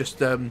think we can just...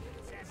 In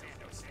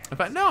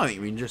fact, no, I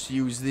think we can just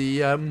use the...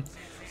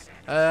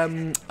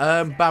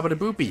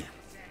 Babada-boopy.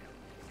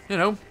 You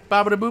know,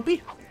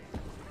 Babada-boopy.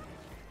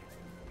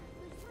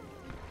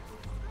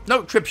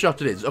 No, trip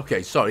shot it is.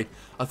 Okay, sorry.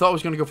 I thought I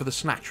was going to go for the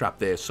snack trap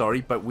there, sorry.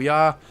 But we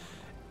are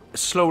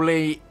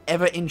slowly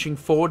ever inching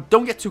forward.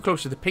 Don't get too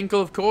close to the pinkle,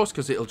 of course,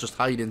 because it'll just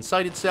hide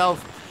inside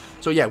itself.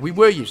 So yeah, we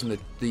were using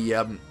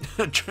the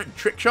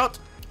trick shot.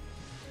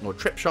 Or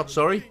trip shot,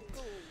 sorry.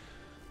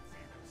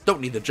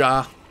 Don't need the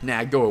jar.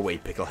 Nah, go away,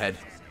 picklehead.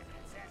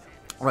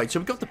 Alright,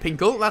 so we've got the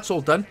pinkle. That's all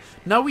done.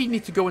 Now we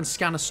need to go and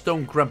scan a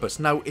stone Grumpus.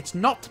 Now, it's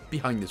not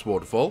behind this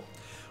waterfall.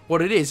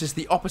 What it is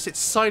the opposite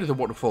side of the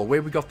waterfall,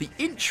 where we got the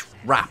inch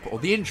wrap, or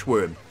the inch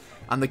worm,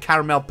 and the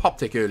caramel pop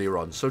tick earlier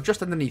on. So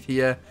just underneath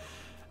here,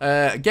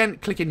 again,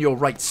 click in your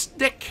right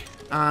stick,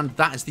 and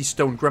that is the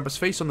stone Grumpus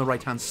face on the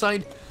right-hand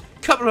side.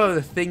 Couple of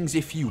other things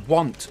if you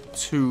want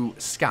to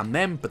scan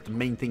them, but the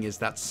main thing is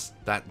that's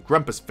that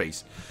Grumpus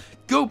face.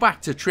 Go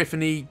back to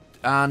Triffany,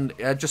 and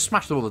just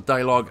smash through all the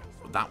dialogue.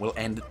 That will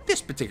end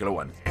this particular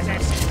one.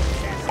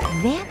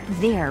 That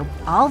there,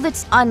 all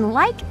that's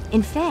unlike,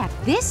 in fact,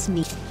 this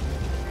me.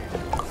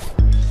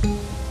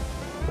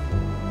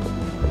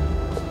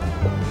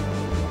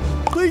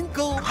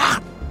 Twinkle!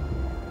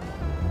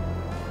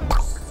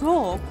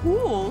 So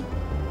cool.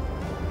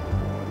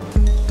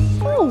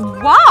 Oh,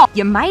 wow!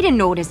 You might have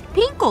noticed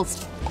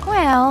Pinkles.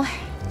 Well,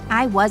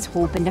 I was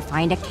hoping to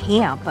find a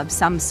camp of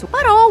some sort.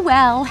 But oh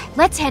well,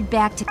 let's head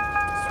back to...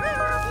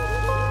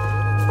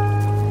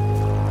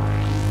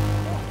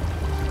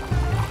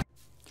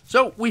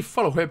 So, we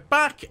follow her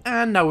back,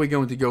 and now we're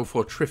going to go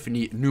for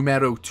Triffany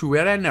numero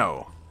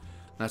tuereno.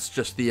 That's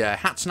just the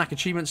hat snack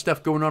achievement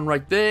stuff going on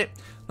right there.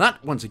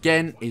 That, once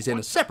again, is in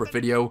a separate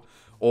video,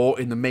 or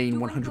in the main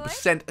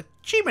 100%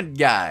 achievement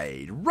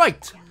guide.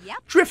 Right,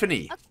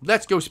 Triffany,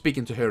 let's go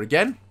speaking to her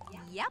again.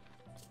 Yep.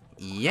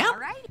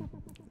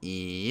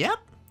 Yep.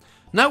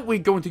 Now we're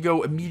going to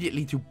go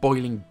immediately to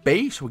Boiling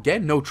Bay, so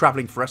again, no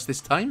travelling for us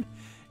this time.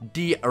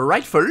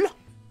 Delightful.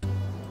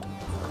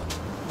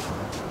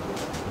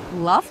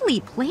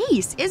 Lovely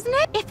place, isn't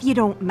it? If you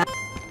don't mind.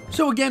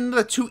 So again,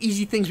 the two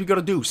easy things we got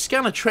to do.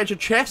 Scan a treasure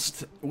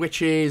chest,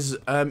 which is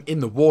in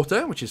the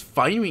water, which is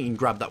fine. We can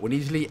grab that one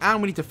easily.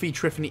 And we need to feed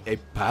Triffany a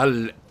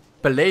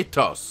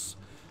paletos.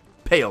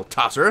 Pale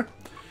tosser.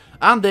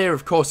 And there,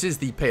 of course, is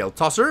the pale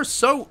tosser.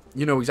 So,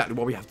 you know exactly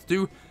what we have to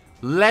do.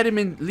 Lead him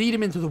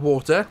into the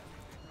water.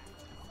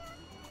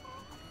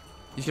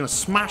 He's going to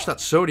smash that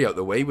soda out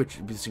the way, which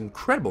is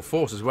incredible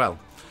force as well.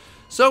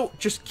 So,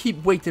 just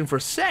keep waiting for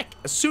a sec.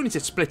 As soon as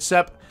it splits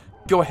up,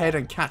 go ahead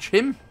and catch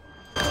him.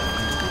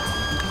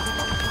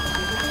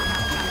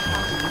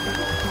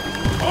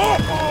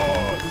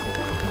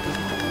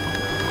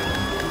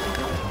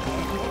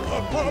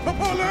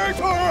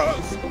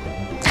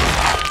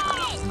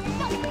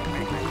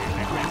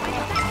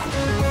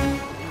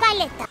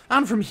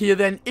 And from here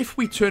then, if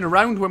we turn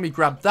around when we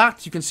grab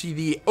that, you can see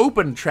the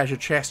open treasure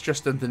chest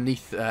just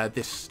underneath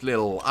this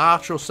little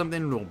arch or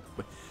something, or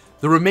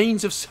the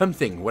remains of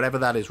something, whatever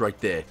that is right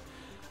there.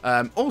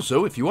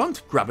 Also, if you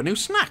want, grab a new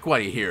snack while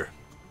you're here.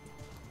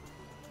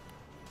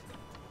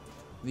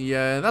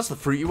 That's the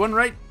fruity one,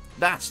 right?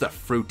 That's the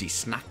fruity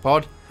snack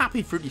pod.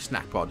 Happy fruity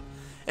snack pod.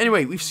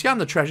 Anyway, we've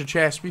scanned the treasure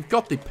chest, we've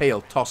got the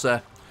pale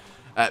tosser,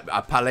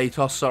 palais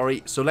toss,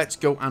 sorry, so let's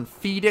go and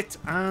feed it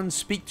and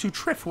speak to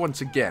Triff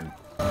once again.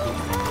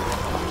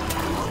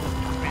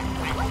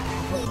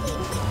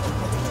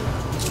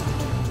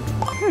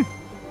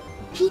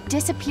 He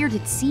disappeared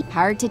at sea.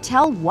 Hard to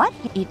tell what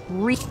it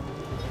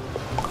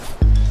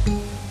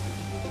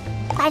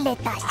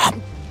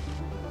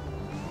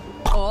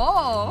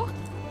Oh.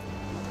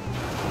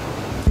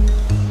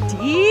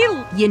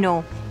 Deal. You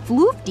know,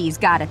 Floofty's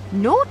got it.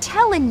 No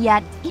telling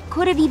yet. It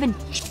could have even...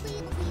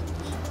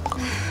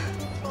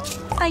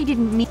 I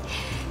didn't mean...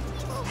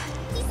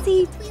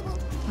 See,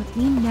 but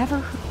we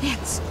never...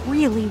 That's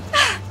really...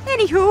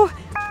 Anywho...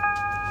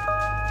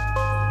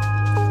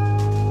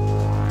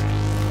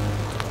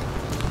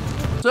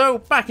 So,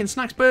 back in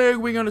Snacksburg,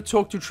 we're going to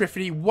talk to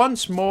Triffity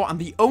once more, and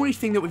the only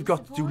thing that we've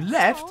got to do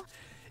left,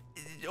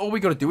 all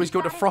we got to do is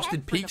go to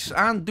Frosted Peaks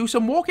and do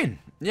some walking.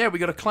 Yeah, we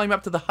got to climb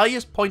up to the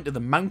highest point of the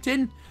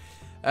mountain,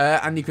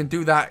 and you can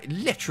do that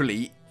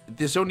literally.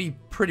 There's only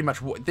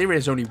there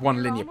is only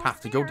one linear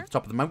path to go to the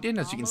top of the mountain,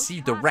 as you can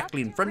see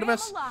directly in front of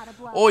us,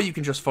 or you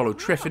can just follow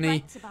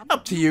Triffany.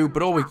 Up to you,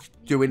 but all we're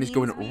doing is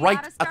going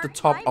right at the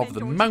top of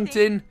the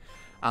mountain.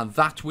 And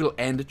that will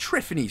end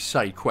Triffany's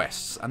side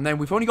quests. And then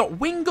we've only got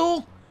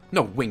Wiggle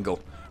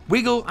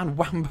and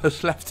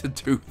Wambus left to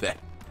do then.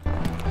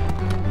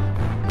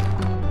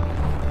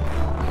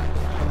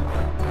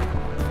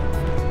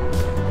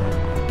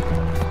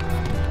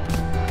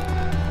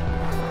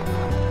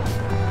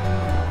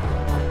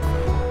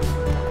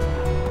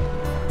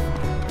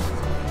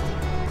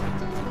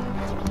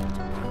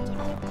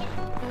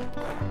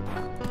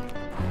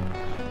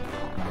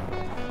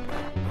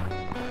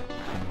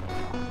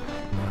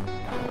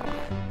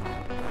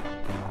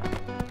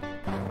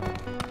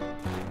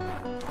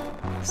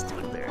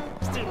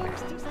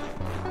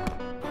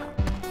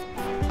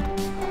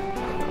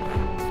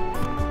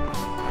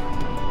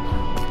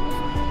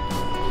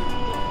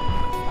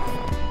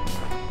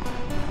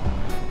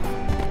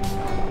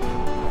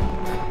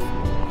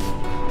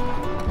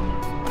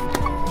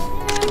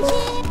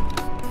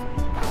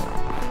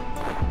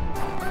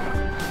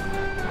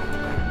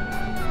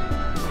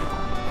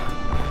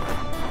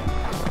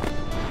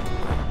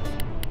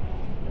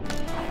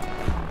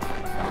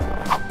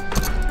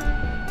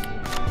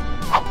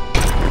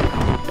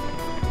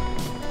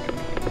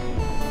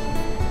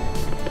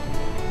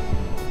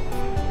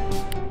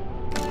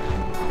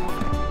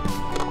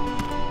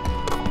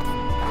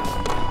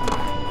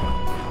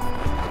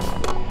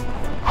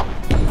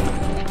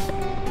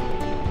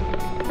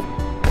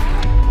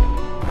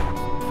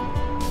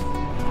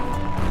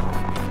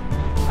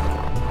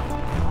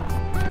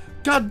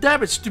 God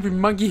damn it, stupid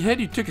monkey head,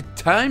 you took your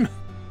time.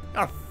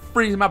 I'll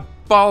freeze my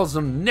balls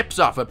and nips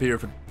off up here.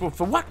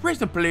 For what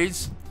reason,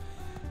 please?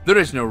 There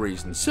is no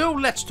reason, so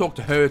let's talk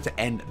to her to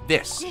end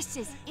this.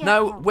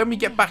 Now, when we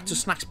get back to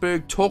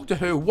Snacksburg, talk to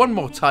her one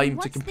more time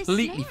to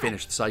completely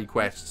finish the side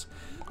quests.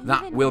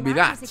 That will be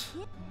that.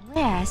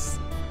 Yes.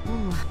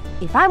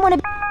 If I want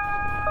to...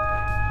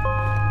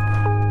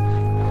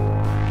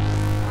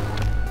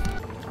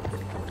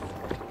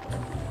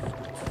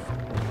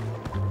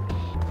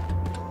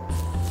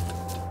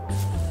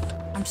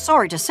 I'm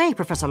sorry to say,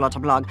 Professor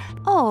Lotterblog.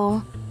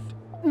 Oh.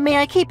 May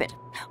I keep it?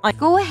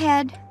 Go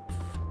ahead.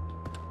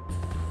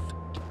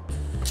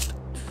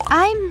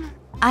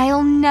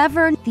 I'll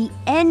never... The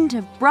end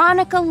of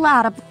Bronica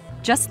Lotta,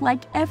 just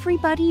like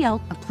everybody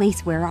else. A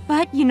place where...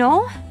 But, you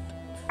know...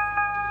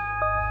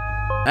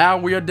 Now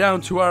we are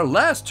down to our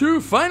last two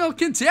final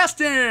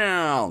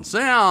contestants.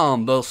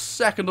 And the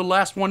second to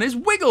last one is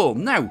Wiggle.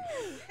 Now,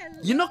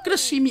 you're not going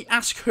to see me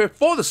ask her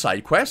for the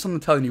side quest. I'm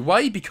telling you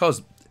why,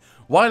 because...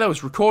 While I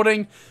was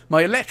recording,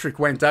 my electric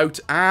went out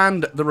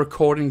and the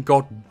recording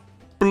got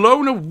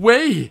blown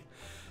away.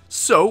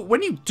 So,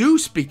 when you do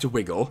speak to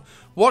Wiggle,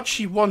 what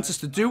she wants us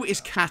to do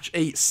is catch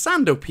a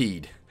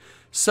sandopede.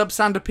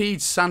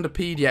 Sub-sandopede,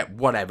 sandopede, yeah,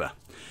 whatever.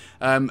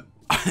 I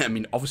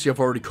mean, obviously I've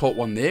already caught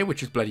one there,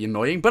 which is bloody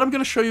annoying, but I'm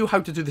going to show you how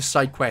to do this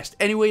side quest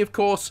anyway, of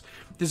course.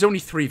 There's only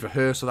 3 for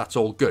her, so that's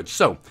all good.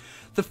 So,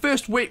 the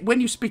first way,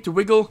 when you speak to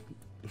Wiggle...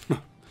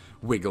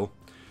 Wiggle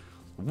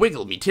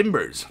me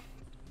timbers.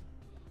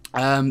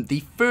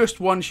 The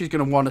first one, she's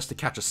going to want us to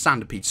catch a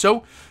sandopede.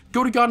 So,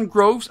 go to Garden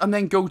Groves and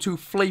then go to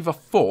Flavor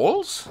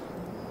Falls.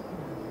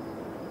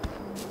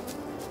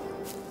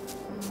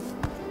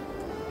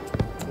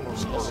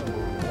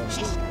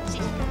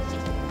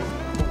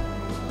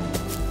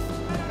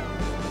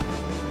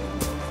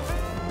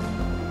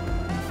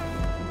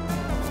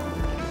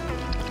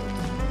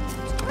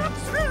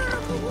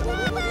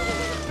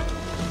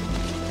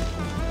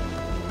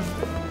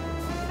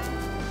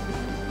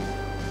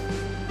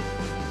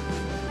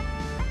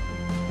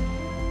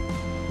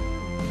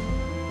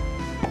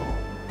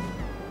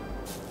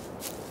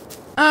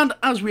 And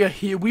as we are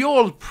here, we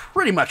all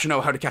pretty much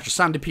know how to catch a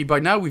centipede by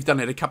now. We've done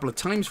it a couple of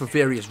times for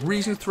various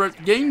reasons throughout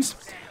the games.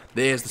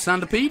 There's the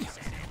centipede.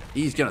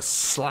 He's going to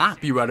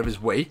slap you out of his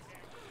way.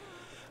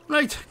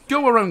 Right,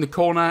 go around the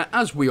corner,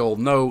 as we all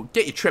know.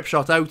 Get your trip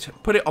shot out.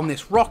 Put it on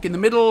this rock in the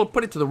middle.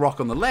 Put it to the rock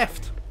on the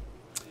left.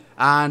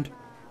 And...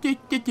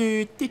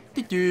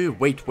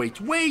 wait, wait,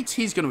 wait.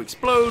 He's going to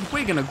explode.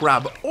 We're going to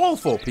grab all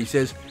 4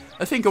 pieces.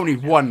 I think only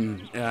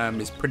one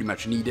is pretty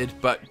much needed,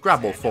 but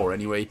grab all 4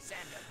 anyway.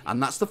 And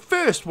that's the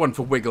first one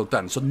for Wiggle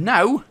done. So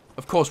now,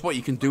 of course, what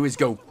you can do is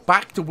go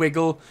back to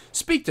Wiggle,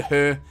 speak to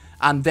her,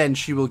 and then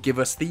she will give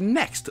us the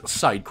next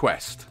side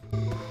quest.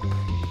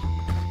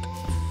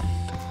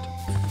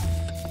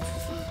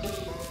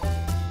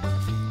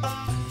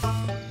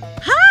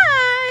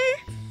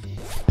 Hi!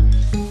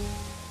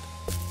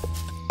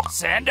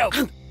 Stand up.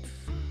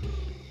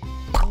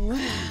 Wow.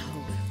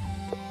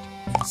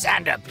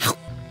 Stand up.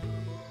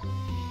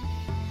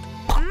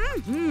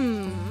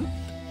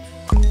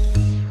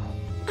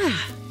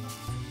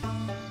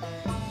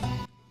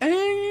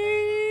 And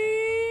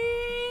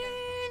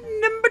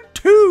number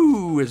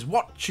 2 is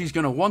what she's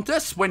going to want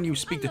us when you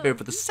speak to her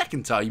for the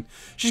second time.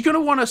 She's going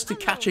to want us to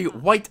catch a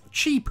white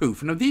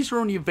cheepoof. Now, these are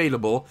only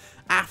available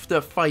after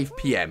 5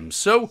 PM.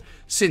 So,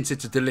 since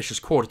it's a delicious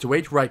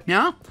 7:45 right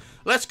now,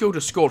 let's go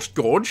to Scorched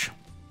Gorge.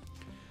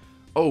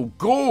 Oh,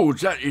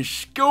 Gorge, that is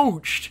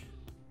scorched.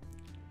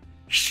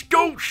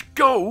 Scorched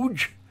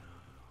Gorge?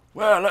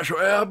 Well, that's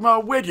where I had my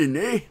wedding,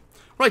 eh?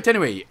 Right,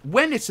 anyway,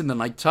 when it's in the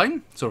night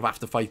time, sort of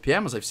after 5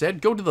 PM, as I've said,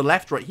 go to the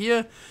left right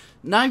here.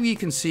 Now you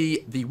can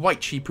see the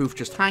white cheepoof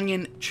just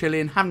hanging,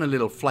 chilling, having a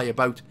little fly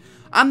about.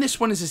 And this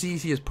one is as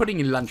easy as putting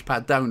your lunch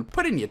pad down,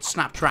 putting your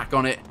snap track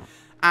on it,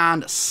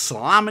 and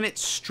slamming it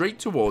straight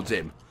towards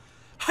him.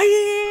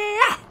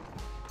 Hiya!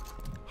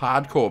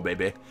 Hardcore,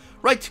 baby.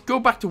 Right,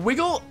 go back to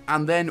Wiggle,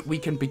 and then we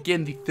can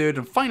begin the 3rd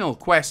and final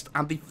quest,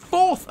 and the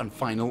 4th and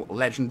final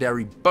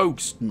legendary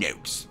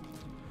Bugsnax.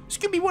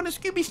 Scooby want a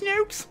Scooby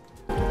Snooks?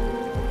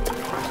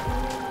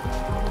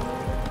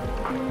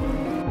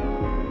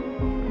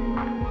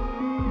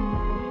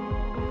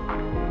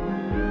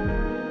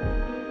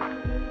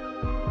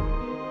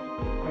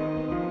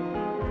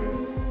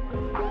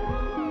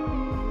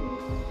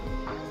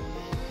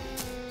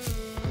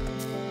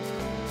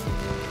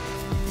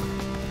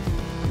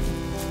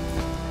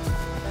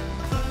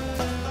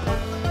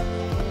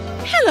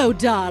 Hello,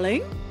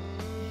 darling.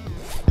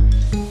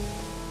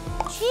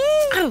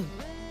 Oh.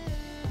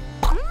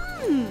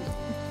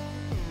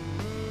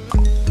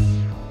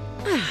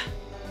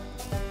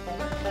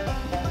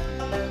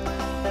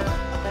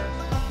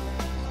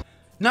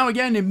 Now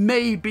again, it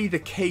may be the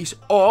case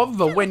of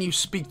when you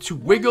speak to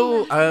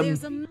Wiggle,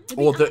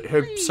 or that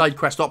her side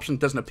quest option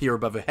doesn't appear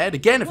above her head.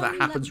 Again, if that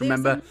happens,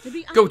 remember,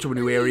 go to a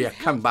new area,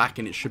 come back,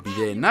 and it should be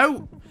there.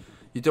 Now,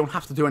 you don't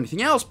have to do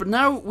anything else, but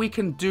now we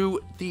can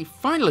do the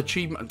final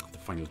achievement. Not the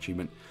final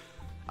achievement.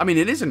 I mean,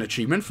 it is an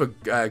achievement for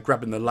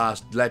grabbing the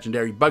last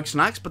legendary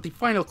Bugsnax, but the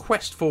final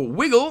quest for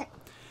Wiggle.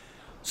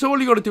 So all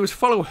you got to do is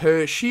follow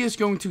her. She is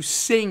going to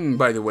sing,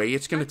 by the way.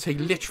 It's going to take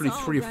literally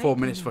 3 or 4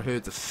 minutes for her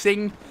to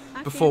sing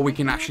before we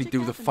can actually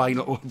do the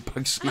final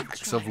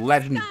Bugsnax of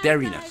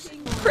legendariness.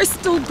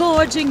 Crystal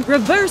gorging,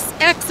 reverse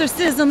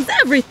exorcisms,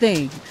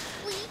 everything.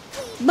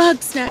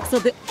 Bugsnax are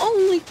the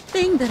only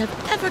thing that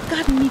have ever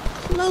gotten me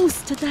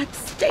close to that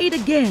state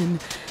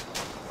again.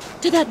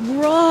 To that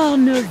raw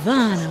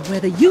nirvana where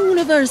the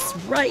universe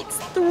writes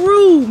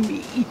through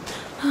me.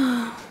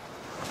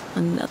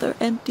 Another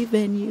empty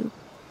venue.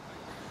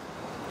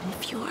 But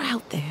if you're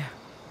out there,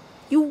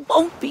 you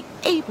won't be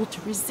able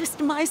to resist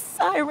my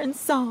siren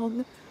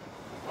song.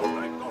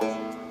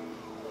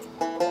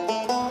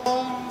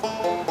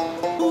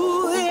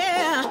 Ooh,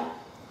 yeah.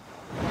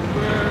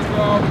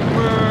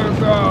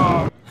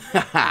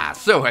 Haha,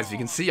 so as you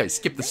can see, I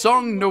skipped the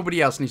song.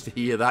 Nobody else needs to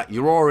hear that.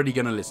 You're already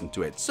going to listen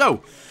to it.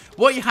 So,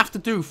 what you have to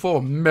do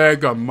for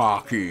Mega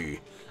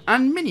Marky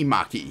and Mini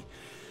Marky,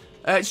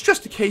 it's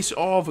just a case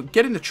of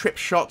getting the trip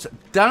shot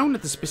down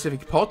at the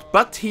specific pot,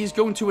 but he's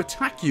going to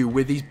attack you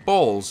with these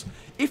balls.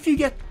 If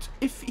he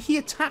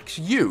attacks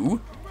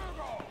you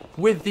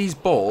with these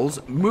balls,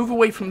 move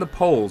away from the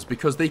poles,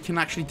 because they can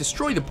actually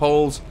destroy the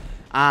poles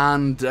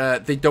and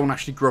they don't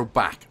actually grow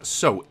back.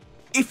 So,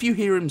 if you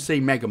hear him say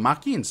Mega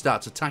Marky and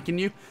starts attacking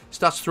you,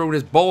 starts throwing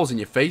his balls in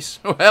your face,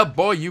 well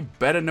boy, you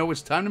better know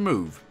it's time to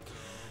move.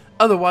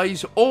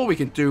 Otherwise, all we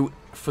can do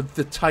for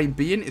the time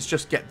being is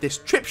just get this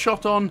trip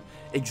shot on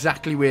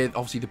exactly where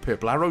obviously the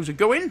purple arrows are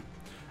going,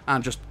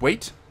 and just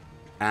wait,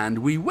 and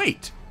we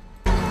wait.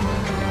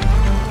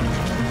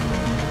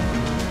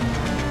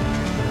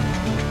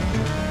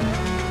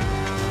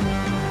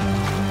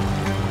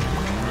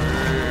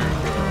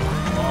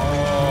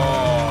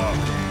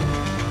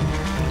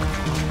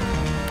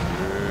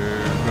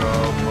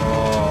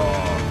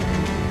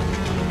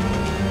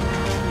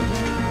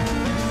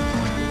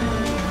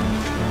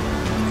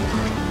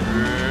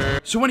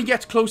 So when he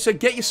gets closer,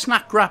 get your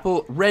snack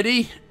grapple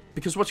ready,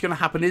 because what's going to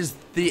happen is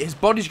his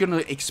body's going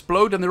to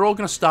explode and they're all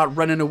going to start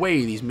running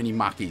away, these mini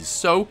Mackies.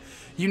 So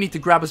you need to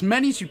grab as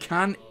many as you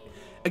can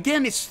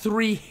Again, it's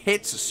 3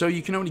 hits, so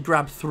you can only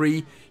grab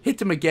 3. Hit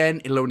them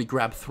again, it'll only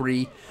grab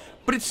 3.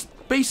 But it's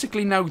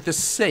basically now the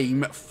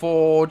same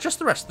for just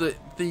the rest of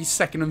the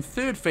second and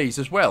third phase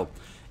as well.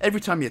 Every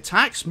time he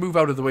attacks, move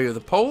out of the way of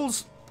the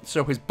poles,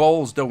 so his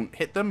balls don't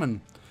hit them,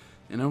 and,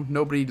 you know,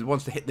 nobody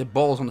wants to hit their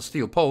balls on a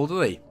steel pole, do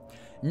they?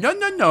 No,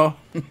 no, no.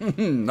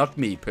 Not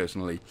me,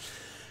 personally.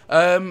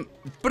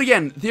 But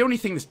again, the only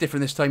thing that's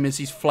different this time is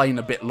he's flying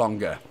a bit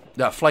longer.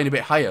 Flying a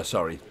bit higher,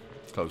 sorry.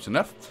 Close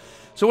enough.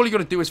 So all you got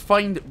to do is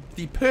find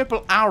the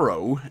purple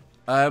arrow,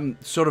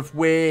 sort of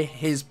where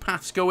his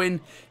paths go in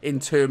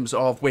terms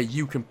of where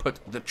you can put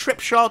the trip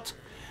shot,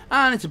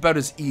 and it's about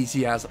as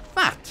easy as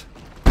that.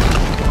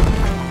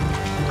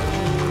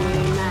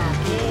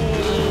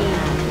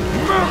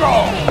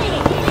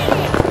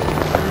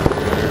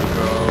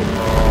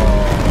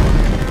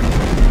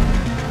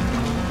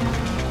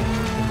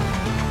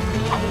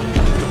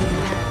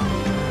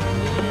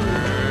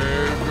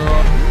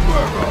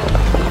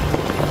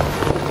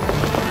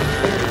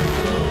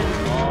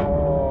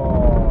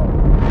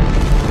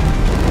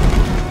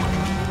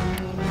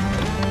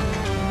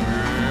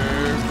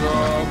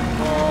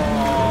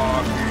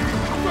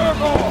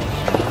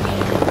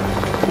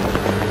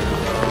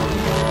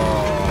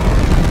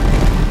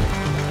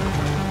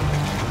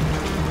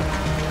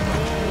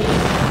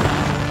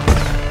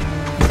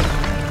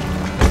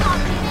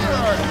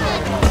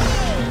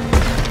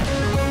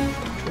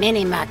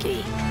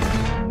 Mini-Maki.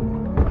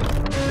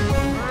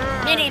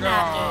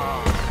 Mini-Maki.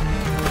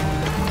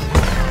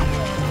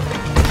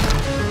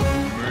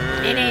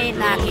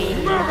 Mini-Maki.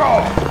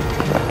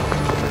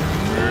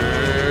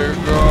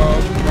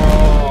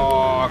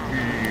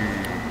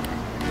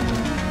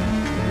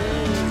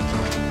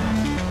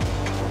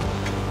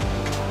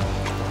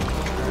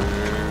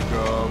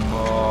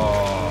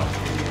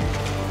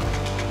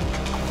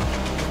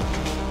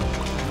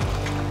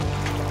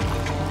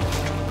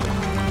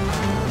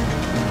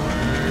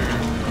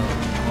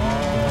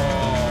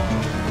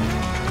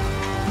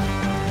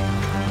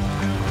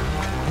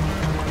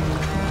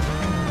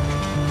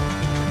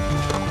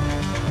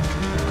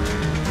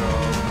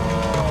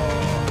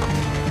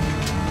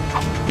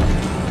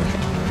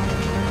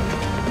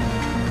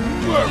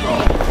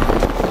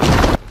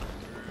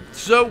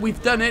 So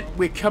we've done it,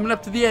 we're coming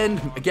up to the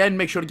end. Again,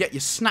 make sure to get your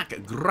snack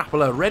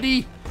grappler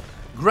ready.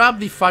 Grab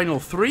the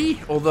final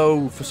 3,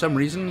 although for some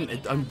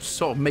reason I'm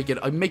sort of making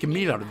a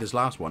meal out of this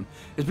last one.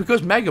 It's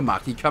because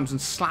Megamaki comes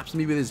and slaps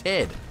me with his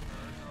head.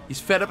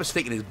 He's fed up of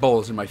sticking his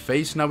balls in my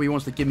face, now he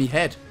wants to give me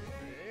head.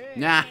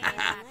 Nah,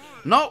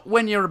 not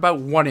when you're about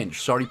 1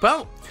 inch, sorry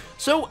pal.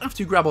 So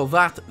after you grab all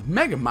that,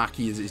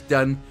 Megamaki is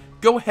done.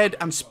 Go ahead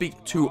and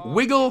speak to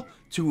Wiggle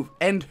to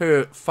end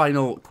her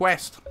final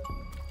quest.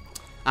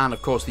 And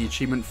of course the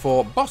achievement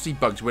for Bossy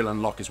Bugs will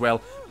unlock as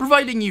well,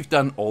 providing you've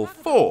done all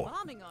 4.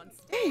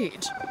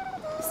 Stage.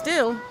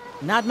 Still,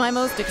 not my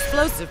most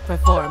explosive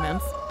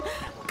performance.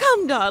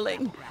 Come,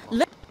 darling.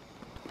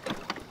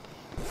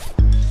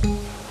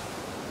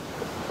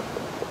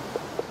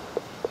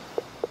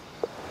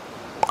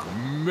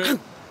 Wow.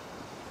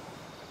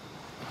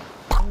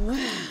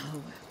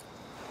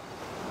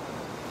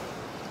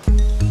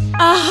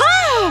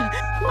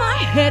 Aha! My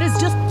head is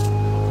just...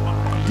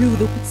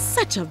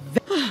 such a...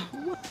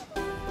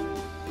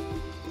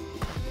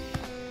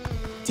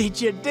 Did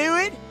you do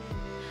it?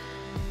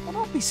 Well,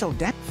 don't be so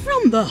damn...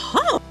 From the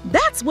heart.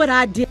 That's what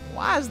I did.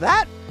 Why is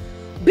that?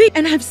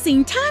 And I've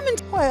seen time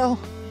and... Well...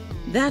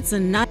 That's a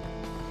not...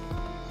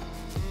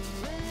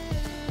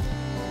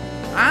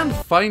 And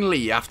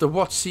finally, after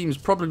what seems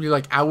probably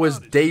like hours,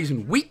 days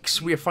and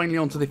weeks, we are finally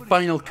on to the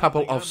final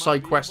couple of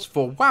side quests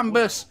for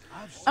Wambus.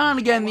 And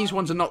again, these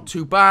ones are not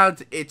too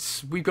bad.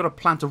 We've got to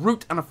plant a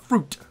root and a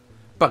fruit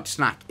bug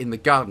snack in the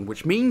garden,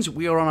 which means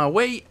we are on our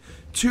way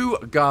to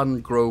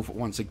Garden Grove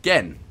once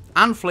again.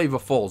 And Flavor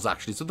Falls,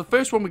 actually. So the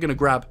first one we're going to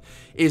grab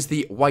is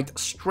the White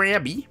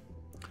Strabby.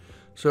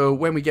 So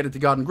when we get into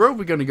Garden Grove,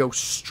 we're going to go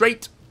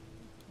straight,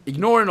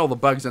 ignoring all the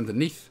bugs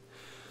underneath.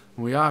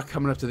 We are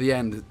coming up to the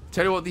end.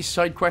 Tell you what, these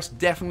side quests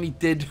definitely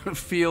did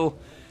feel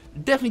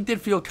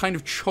kind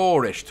of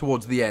chore-ish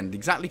towards the end.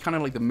 Exactly kind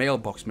of like the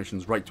mailbox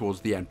missions right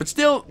towards the end. But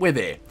still, we're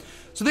there.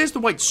 So there's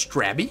the White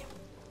Strabby.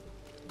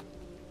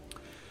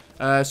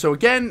 So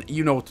again,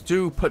 you know what to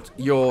do. Put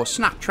your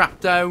snap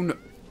trap down,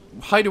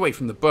 hide away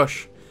from the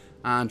bush,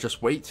 and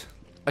just wait.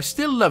 I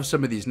still love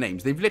some of these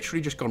names. They've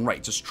literally just gone, right,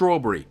 it's a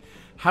strawberry.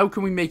 How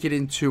can we make it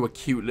into a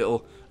cute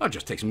little... I'll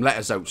just take some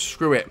letters out,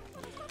 screw it.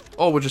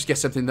 Or we'll just get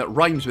something that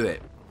rhymes with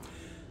it.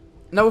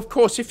 Now, of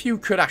course, if you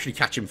could actually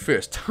catch him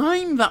first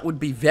time, that would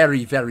be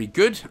very, very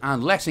good,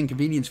 and less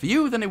inconvenience for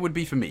you than it would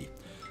be for me.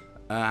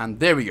 And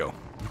there we go.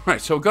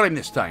 Right, so got him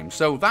this time.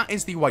 So that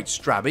is the White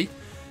Strabby.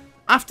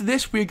 After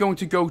this, we're going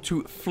to go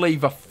to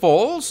Flavor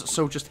Falls,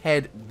 so just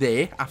head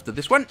there after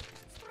this one.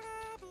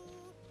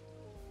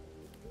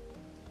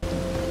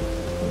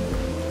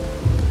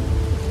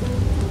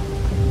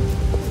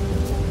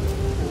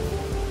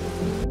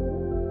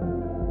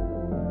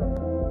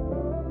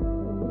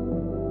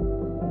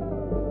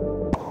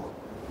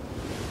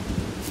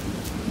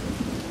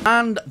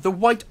 And the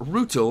white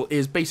rootle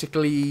is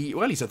basically,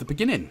 well, he's at the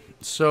beginning.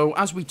 So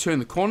as we turn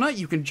the corner,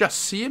 you can just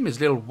see him, his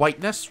little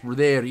whiteness.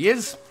 There he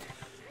is.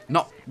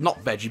 Not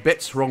veggie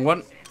bits, wrong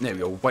one. There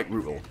we go, white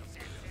rootle.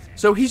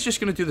 So he's just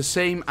going to do the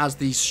same as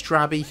the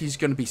Strabby. He's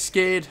going to be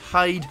scared,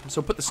 hide.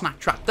 So put the snack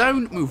trap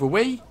down, move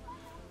away.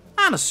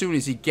 And as soon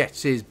as he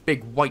gets his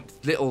big white,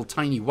 little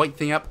tiny white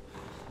thing up,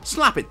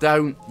 slap it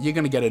down. You're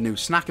going to get a new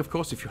snack, of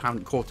course, if you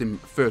haven't caught him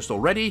first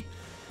already.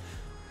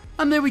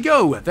 And there we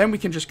go. Then we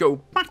can just go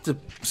back to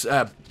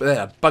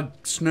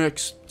Snacksburg.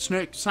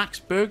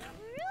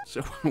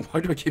 So why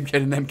do I keep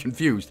getting them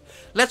confused?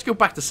 Let's go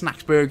back to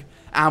Snacksburg,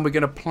 and we're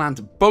going to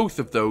plant both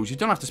of those. You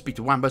don't have to speak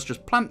to Wambus,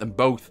 just plant them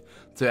both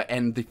to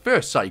end the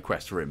first side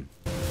quest for him.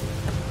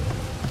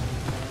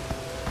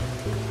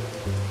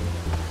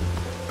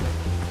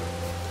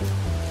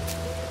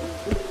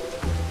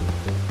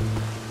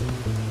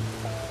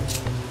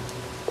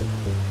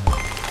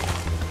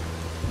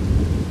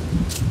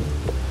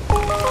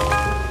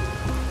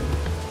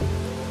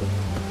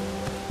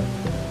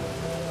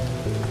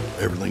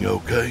 Everything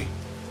okay?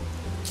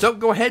 So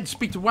go ahead,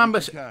 speak to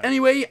Wambus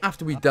anyway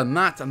after we've done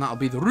that, and that'll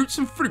be the roots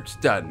and fruits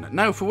done.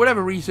 Now, for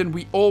whatever reason,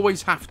 we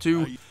always have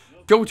to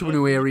go to a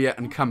new area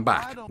and come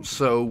back.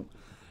 So,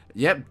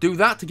 yep, do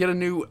that to get a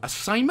new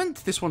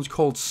assignment. This one's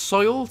called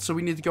Soil, so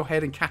we need to go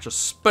ahead and catch a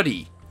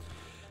Spuddy.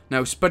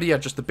 Now, Spuddy are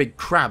just the big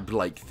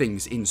crab-like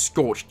things in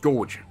Scorched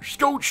Gorge.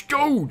 Scorched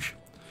Gorge!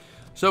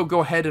 So go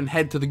ahead and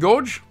head to the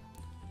Gorge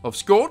of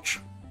Scorch,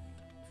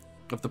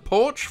 of the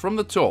Porch from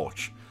the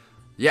Torch.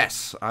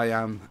 Yes, I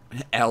am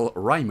El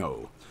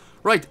Rimo.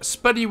 Right,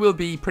 Spuddy will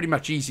be pretty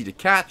much easy to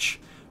catch.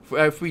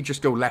 If we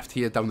just go left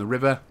here down the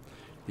river,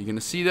 you're going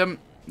to see them.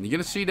 You're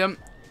going to see them.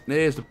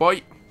 There's the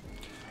boy.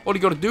 All you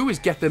got to do is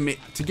get them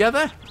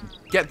together,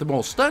 get them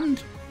all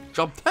stunned.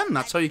 Job done.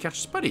 That's how you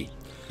catch a Spuddy.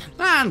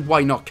 And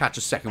why not catch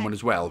a second one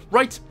as well?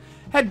 Right,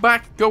 head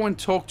back, go and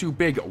talk to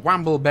Big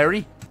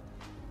Wambleberry.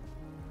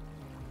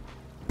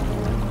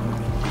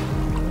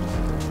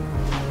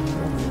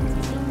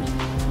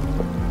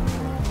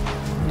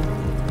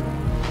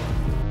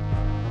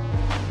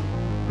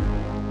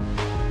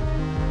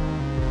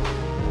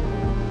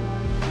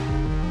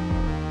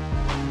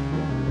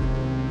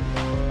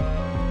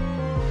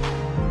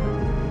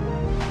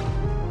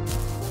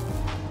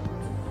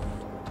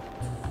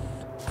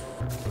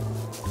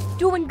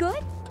 Doing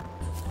good?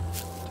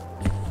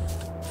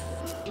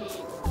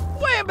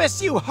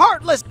 Wambus, you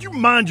heartless! You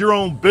mind your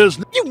own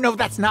business. You know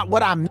that's not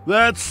what I'm...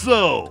 That's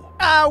so.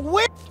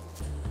 What?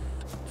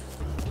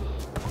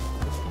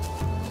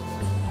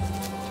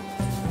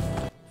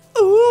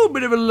 Ooh,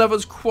 bit of a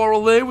lover's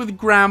quarrel there with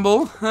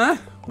Gramble, huh?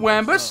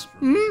 Wambus?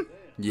 Hmm?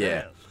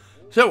 Yeah.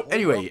 So,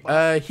 anyway,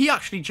 he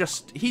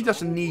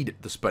doesn't need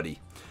the Spuddy.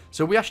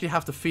 So we actually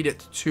have to feed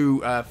it to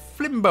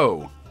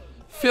Flimbo.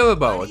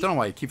 Philbo, I don't know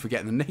why I keep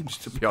forgetting the names,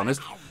 to be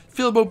honest.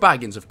 Philbo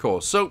Baggins, of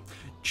course. So,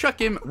 chuck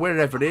him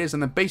wherever it is,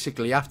 and then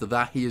basically after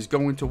that, he is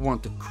going to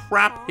want to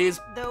crap his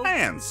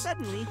pants.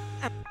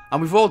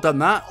 And we've all done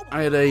that.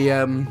 I had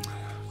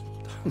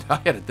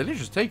a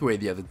delicious takeaway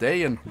the other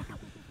day, and,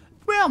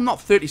 well,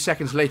 not 30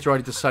 seconds later, I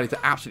decided to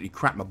absolutely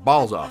crap my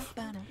balls off.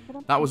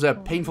 That was a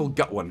painful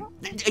gut one.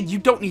 You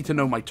don't need to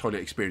know my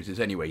toilet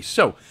experiences anyway.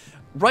 So,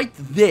 right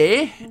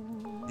there,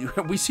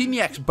 we've seen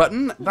the X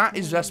button. That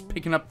is us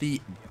picking up the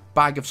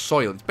bag of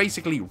soil. It's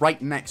basically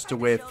right next to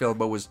where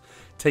Philbo was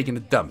taking a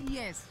dump.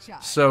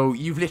 So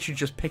you've literally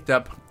just picked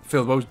up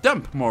Philbo's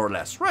dump, more or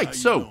less. Right,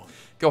 so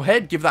go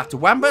ahead, give that to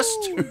Wambus.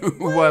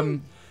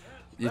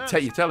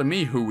 You're telling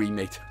me who we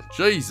mate.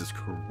 Jesus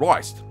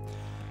Christ.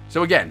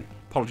 So again,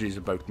 apologies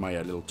about my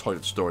little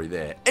toilet story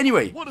there.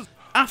 Anyway,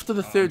 after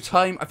the third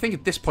time, I think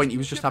at this point he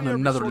was just having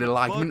another little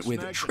argument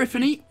with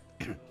Triffany.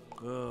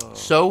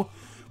 So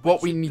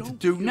what we need to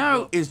do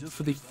now is,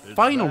 for the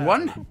final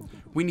one,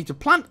 we need to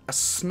plant a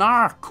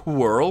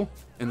Snarquirl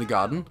in the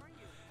garden,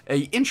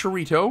 a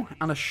Inchorito,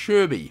 and a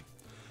Sherby.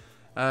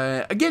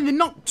 Again, they're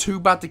not too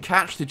bad to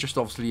catch, they're just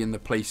obviously in the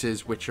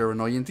places which are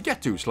annoying to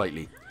get to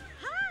slightly.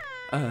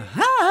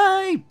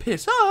 Hi!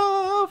 Piss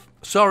off!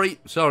 Sorry,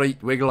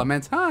 Wiggle, I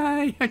meant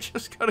hi! I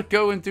just gotta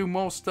go and do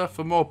more stuff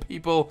for more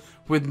people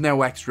with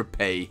no extra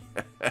pay.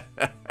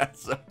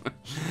 So,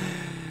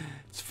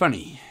 it's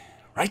funny,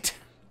 right?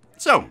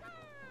 So,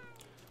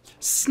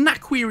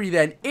 Snackquery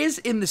then is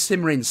in the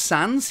Simmering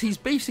Sands. He's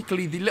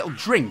basically the little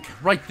drink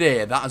right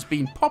there that has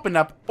been popping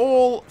up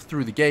all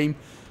through the game.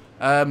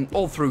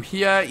 All through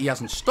here. He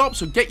hasn't stopped,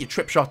 so get your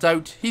trip shot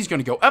out. He's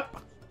going to go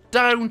up,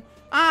 down,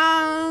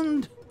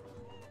 and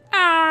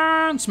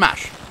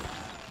smash.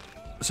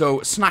 So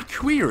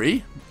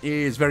Snackquery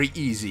is very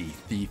easy.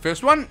 The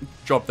first one,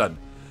 job done.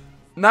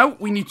 Now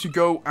we need to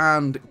go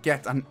and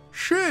get an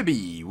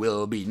Sherby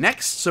will be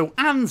next. So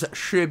Anne's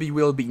Sherby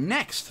will be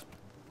next.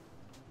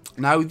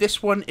 Now,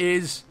 this one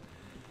is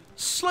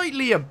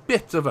slightly a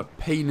bit of a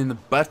pain in the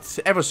butt,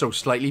 ever so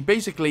slightly.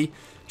 Basically,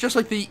 just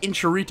like the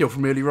Inchorito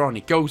from earlier on,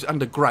 it goes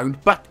underground,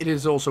 but it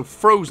is also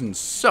frozen.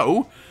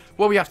 So,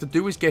 what we have to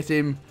do is get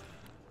him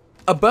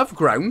above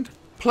ground,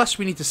 Plus,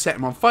 we need to set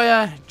him on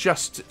fire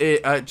just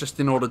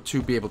in order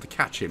to be able to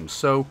catch him.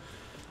 So,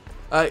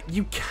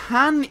 you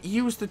can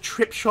use the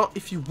trip shot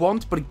if you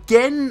want. But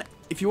again,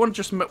 if you want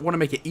to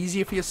make it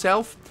easier for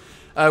yourself,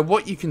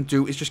 what you can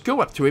do is just go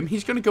up to him.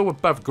 He's going to go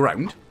above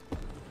ground.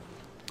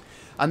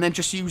 And then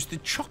just use the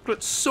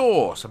chocolate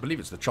sauce. I believe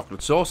it's the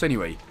chocolate sauce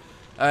anyway.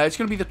 It's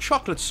going to be the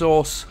chocolate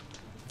sauce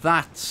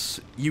that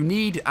you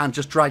need. And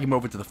just drag him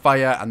over to the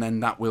fire. And then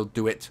that will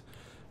do it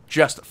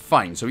just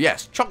fine. So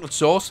yes, chocolate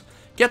sauce.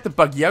 Get the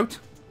buggy out.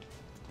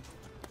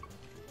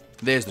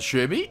 There's the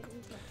Sherby.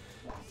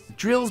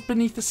 Drills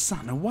beneath the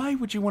sun. Now, why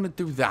would you want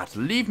to do that?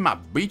 Leave my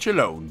beach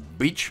alone,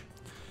 beach.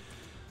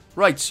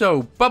 Right,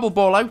 so bubble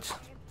ball out.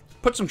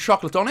 Put some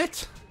chocolate on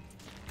it.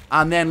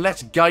 And then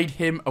let's guide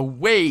him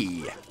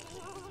away.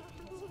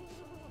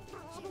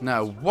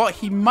 Now, what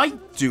he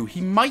might do,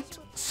 he might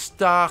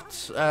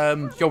start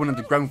going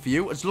underground for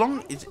you. As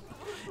long as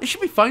it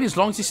should be fine as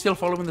long as he's still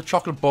following the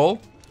chocolate ball.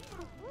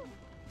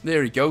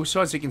 There he goes.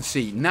 So as you can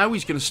see, now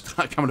he's going to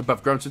start coming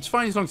above ground. So it's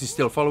fine as long as he's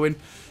still following.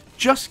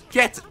 Just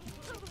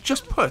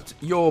put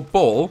your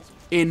ball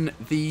in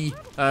the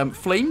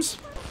flames.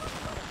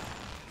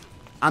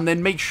 And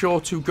then make sure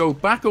to go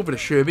back over to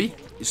Sherby.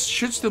 It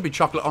should still be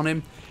chocolate on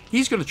him.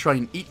 He's going to try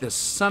and eat the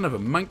son of a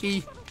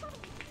monkey.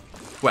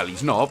 Well,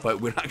 he's not, but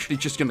we're actually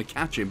just going to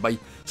catch him by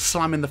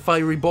slamming the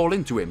fiery ball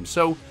into him.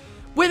 So,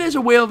 where there's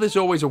a will, there's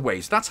always a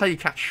way. So that's how you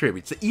catch Sherby.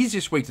 It's the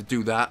easiest way to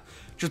do that.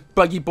 Just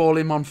buggy ball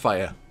him on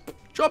fire.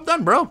 Job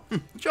done, bro.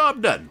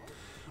 Job done.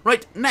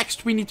 Right,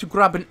 next we need to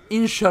grab an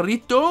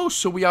Incharito.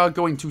 So we are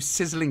going to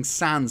Sizzling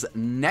Sands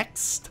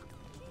next.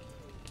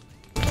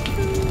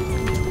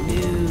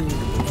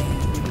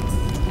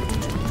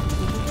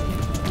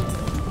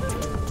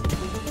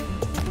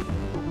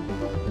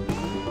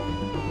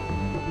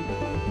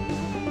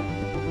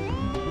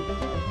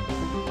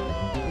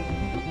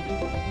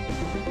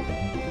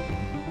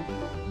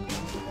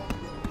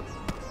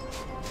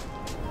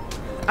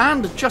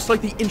 And just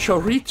like the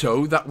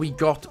Incharito that we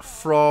got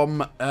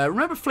from,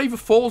 remember Flavor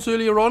Falls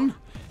earlier on?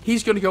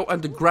 He's going to go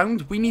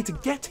underground. We need to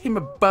get him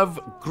above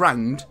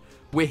ground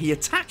where he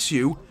attacks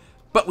you,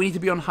 but we need to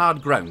be on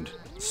hard ground.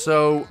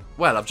 So,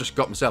 well, I've just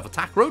got myself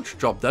attack roach.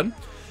 Job done.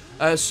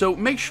 So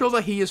make sure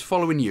that he is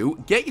following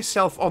you. Get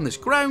yourself on this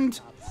ground.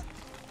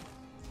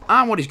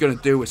 And what he's going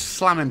to do is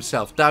slam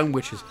himself down,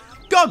 which is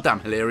goddamn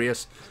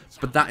hilarious.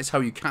 But that is how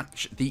you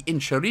catch the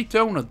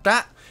Incharito. Now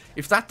that,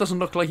 if that doesn't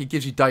look like it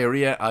gives you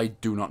diarrhea, I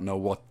do not know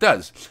what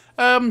does.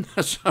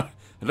 So,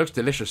 it looks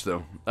delicious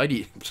though. I'd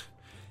eat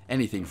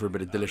anything for a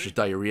bit of delicious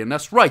diarrhea. And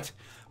that's right.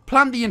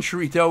 Plant the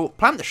Incharito,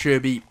 plant the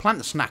Sherby, plant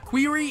the Snack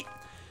Query.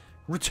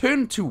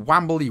 Return to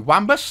Wambly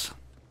Wambus.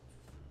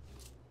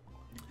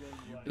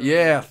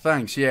 Yeah,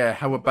 thanks. Yeah,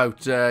 how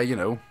about, you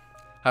know,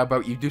 how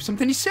about you do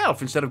something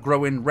yourself instead of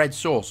growing red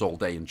sauce all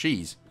day and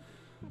cheese?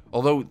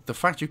 Although, the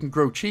fact you can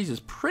grow cheese is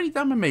pretty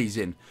damn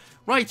amazing.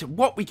 Right,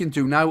 what we can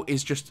do now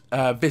is just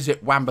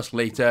visit Wambus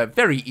later.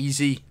 Very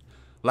easy.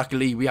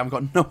 Luckily, we haven't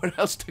got nowhere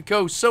else to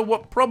go. So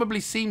what probably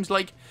seems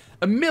like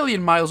a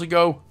million miles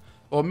ago,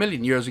 or a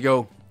million years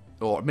ago,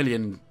 or a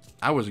million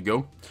hours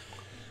ago,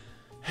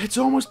 it's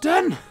almost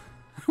done.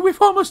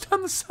 We've almost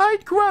done the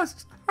side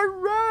quest.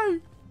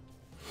 Hooray!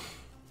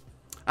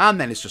 And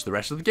then it's just the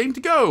rest of the game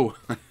to go.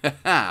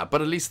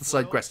 But at least the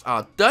side quests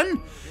are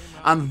done.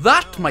 And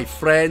that, my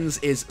friends,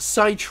 is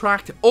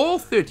Sidetracked. All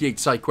 38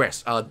 side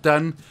quests are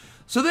done.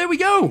 So there we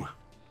go.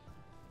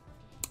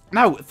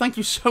 Now, thank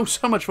you so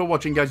much for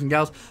watching, guys and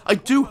gals. I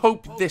do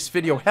hope this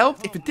video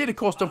helped. If it did, of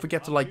course, don't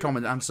forget to like,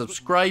 comment, and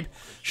subscribe.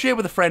 Share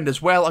with a friend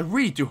as well. I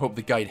really do hope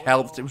the guide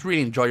helped. It was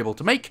really enjoyable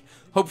to make.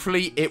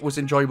 Hopefully, it was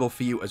enjoyable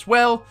for you as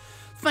well.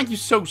 Thank you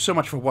so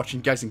much for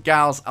watching, guys and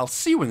gals. I'll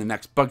see you in the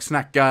next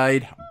Bugsnax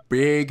guide.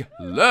 Big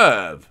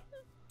love.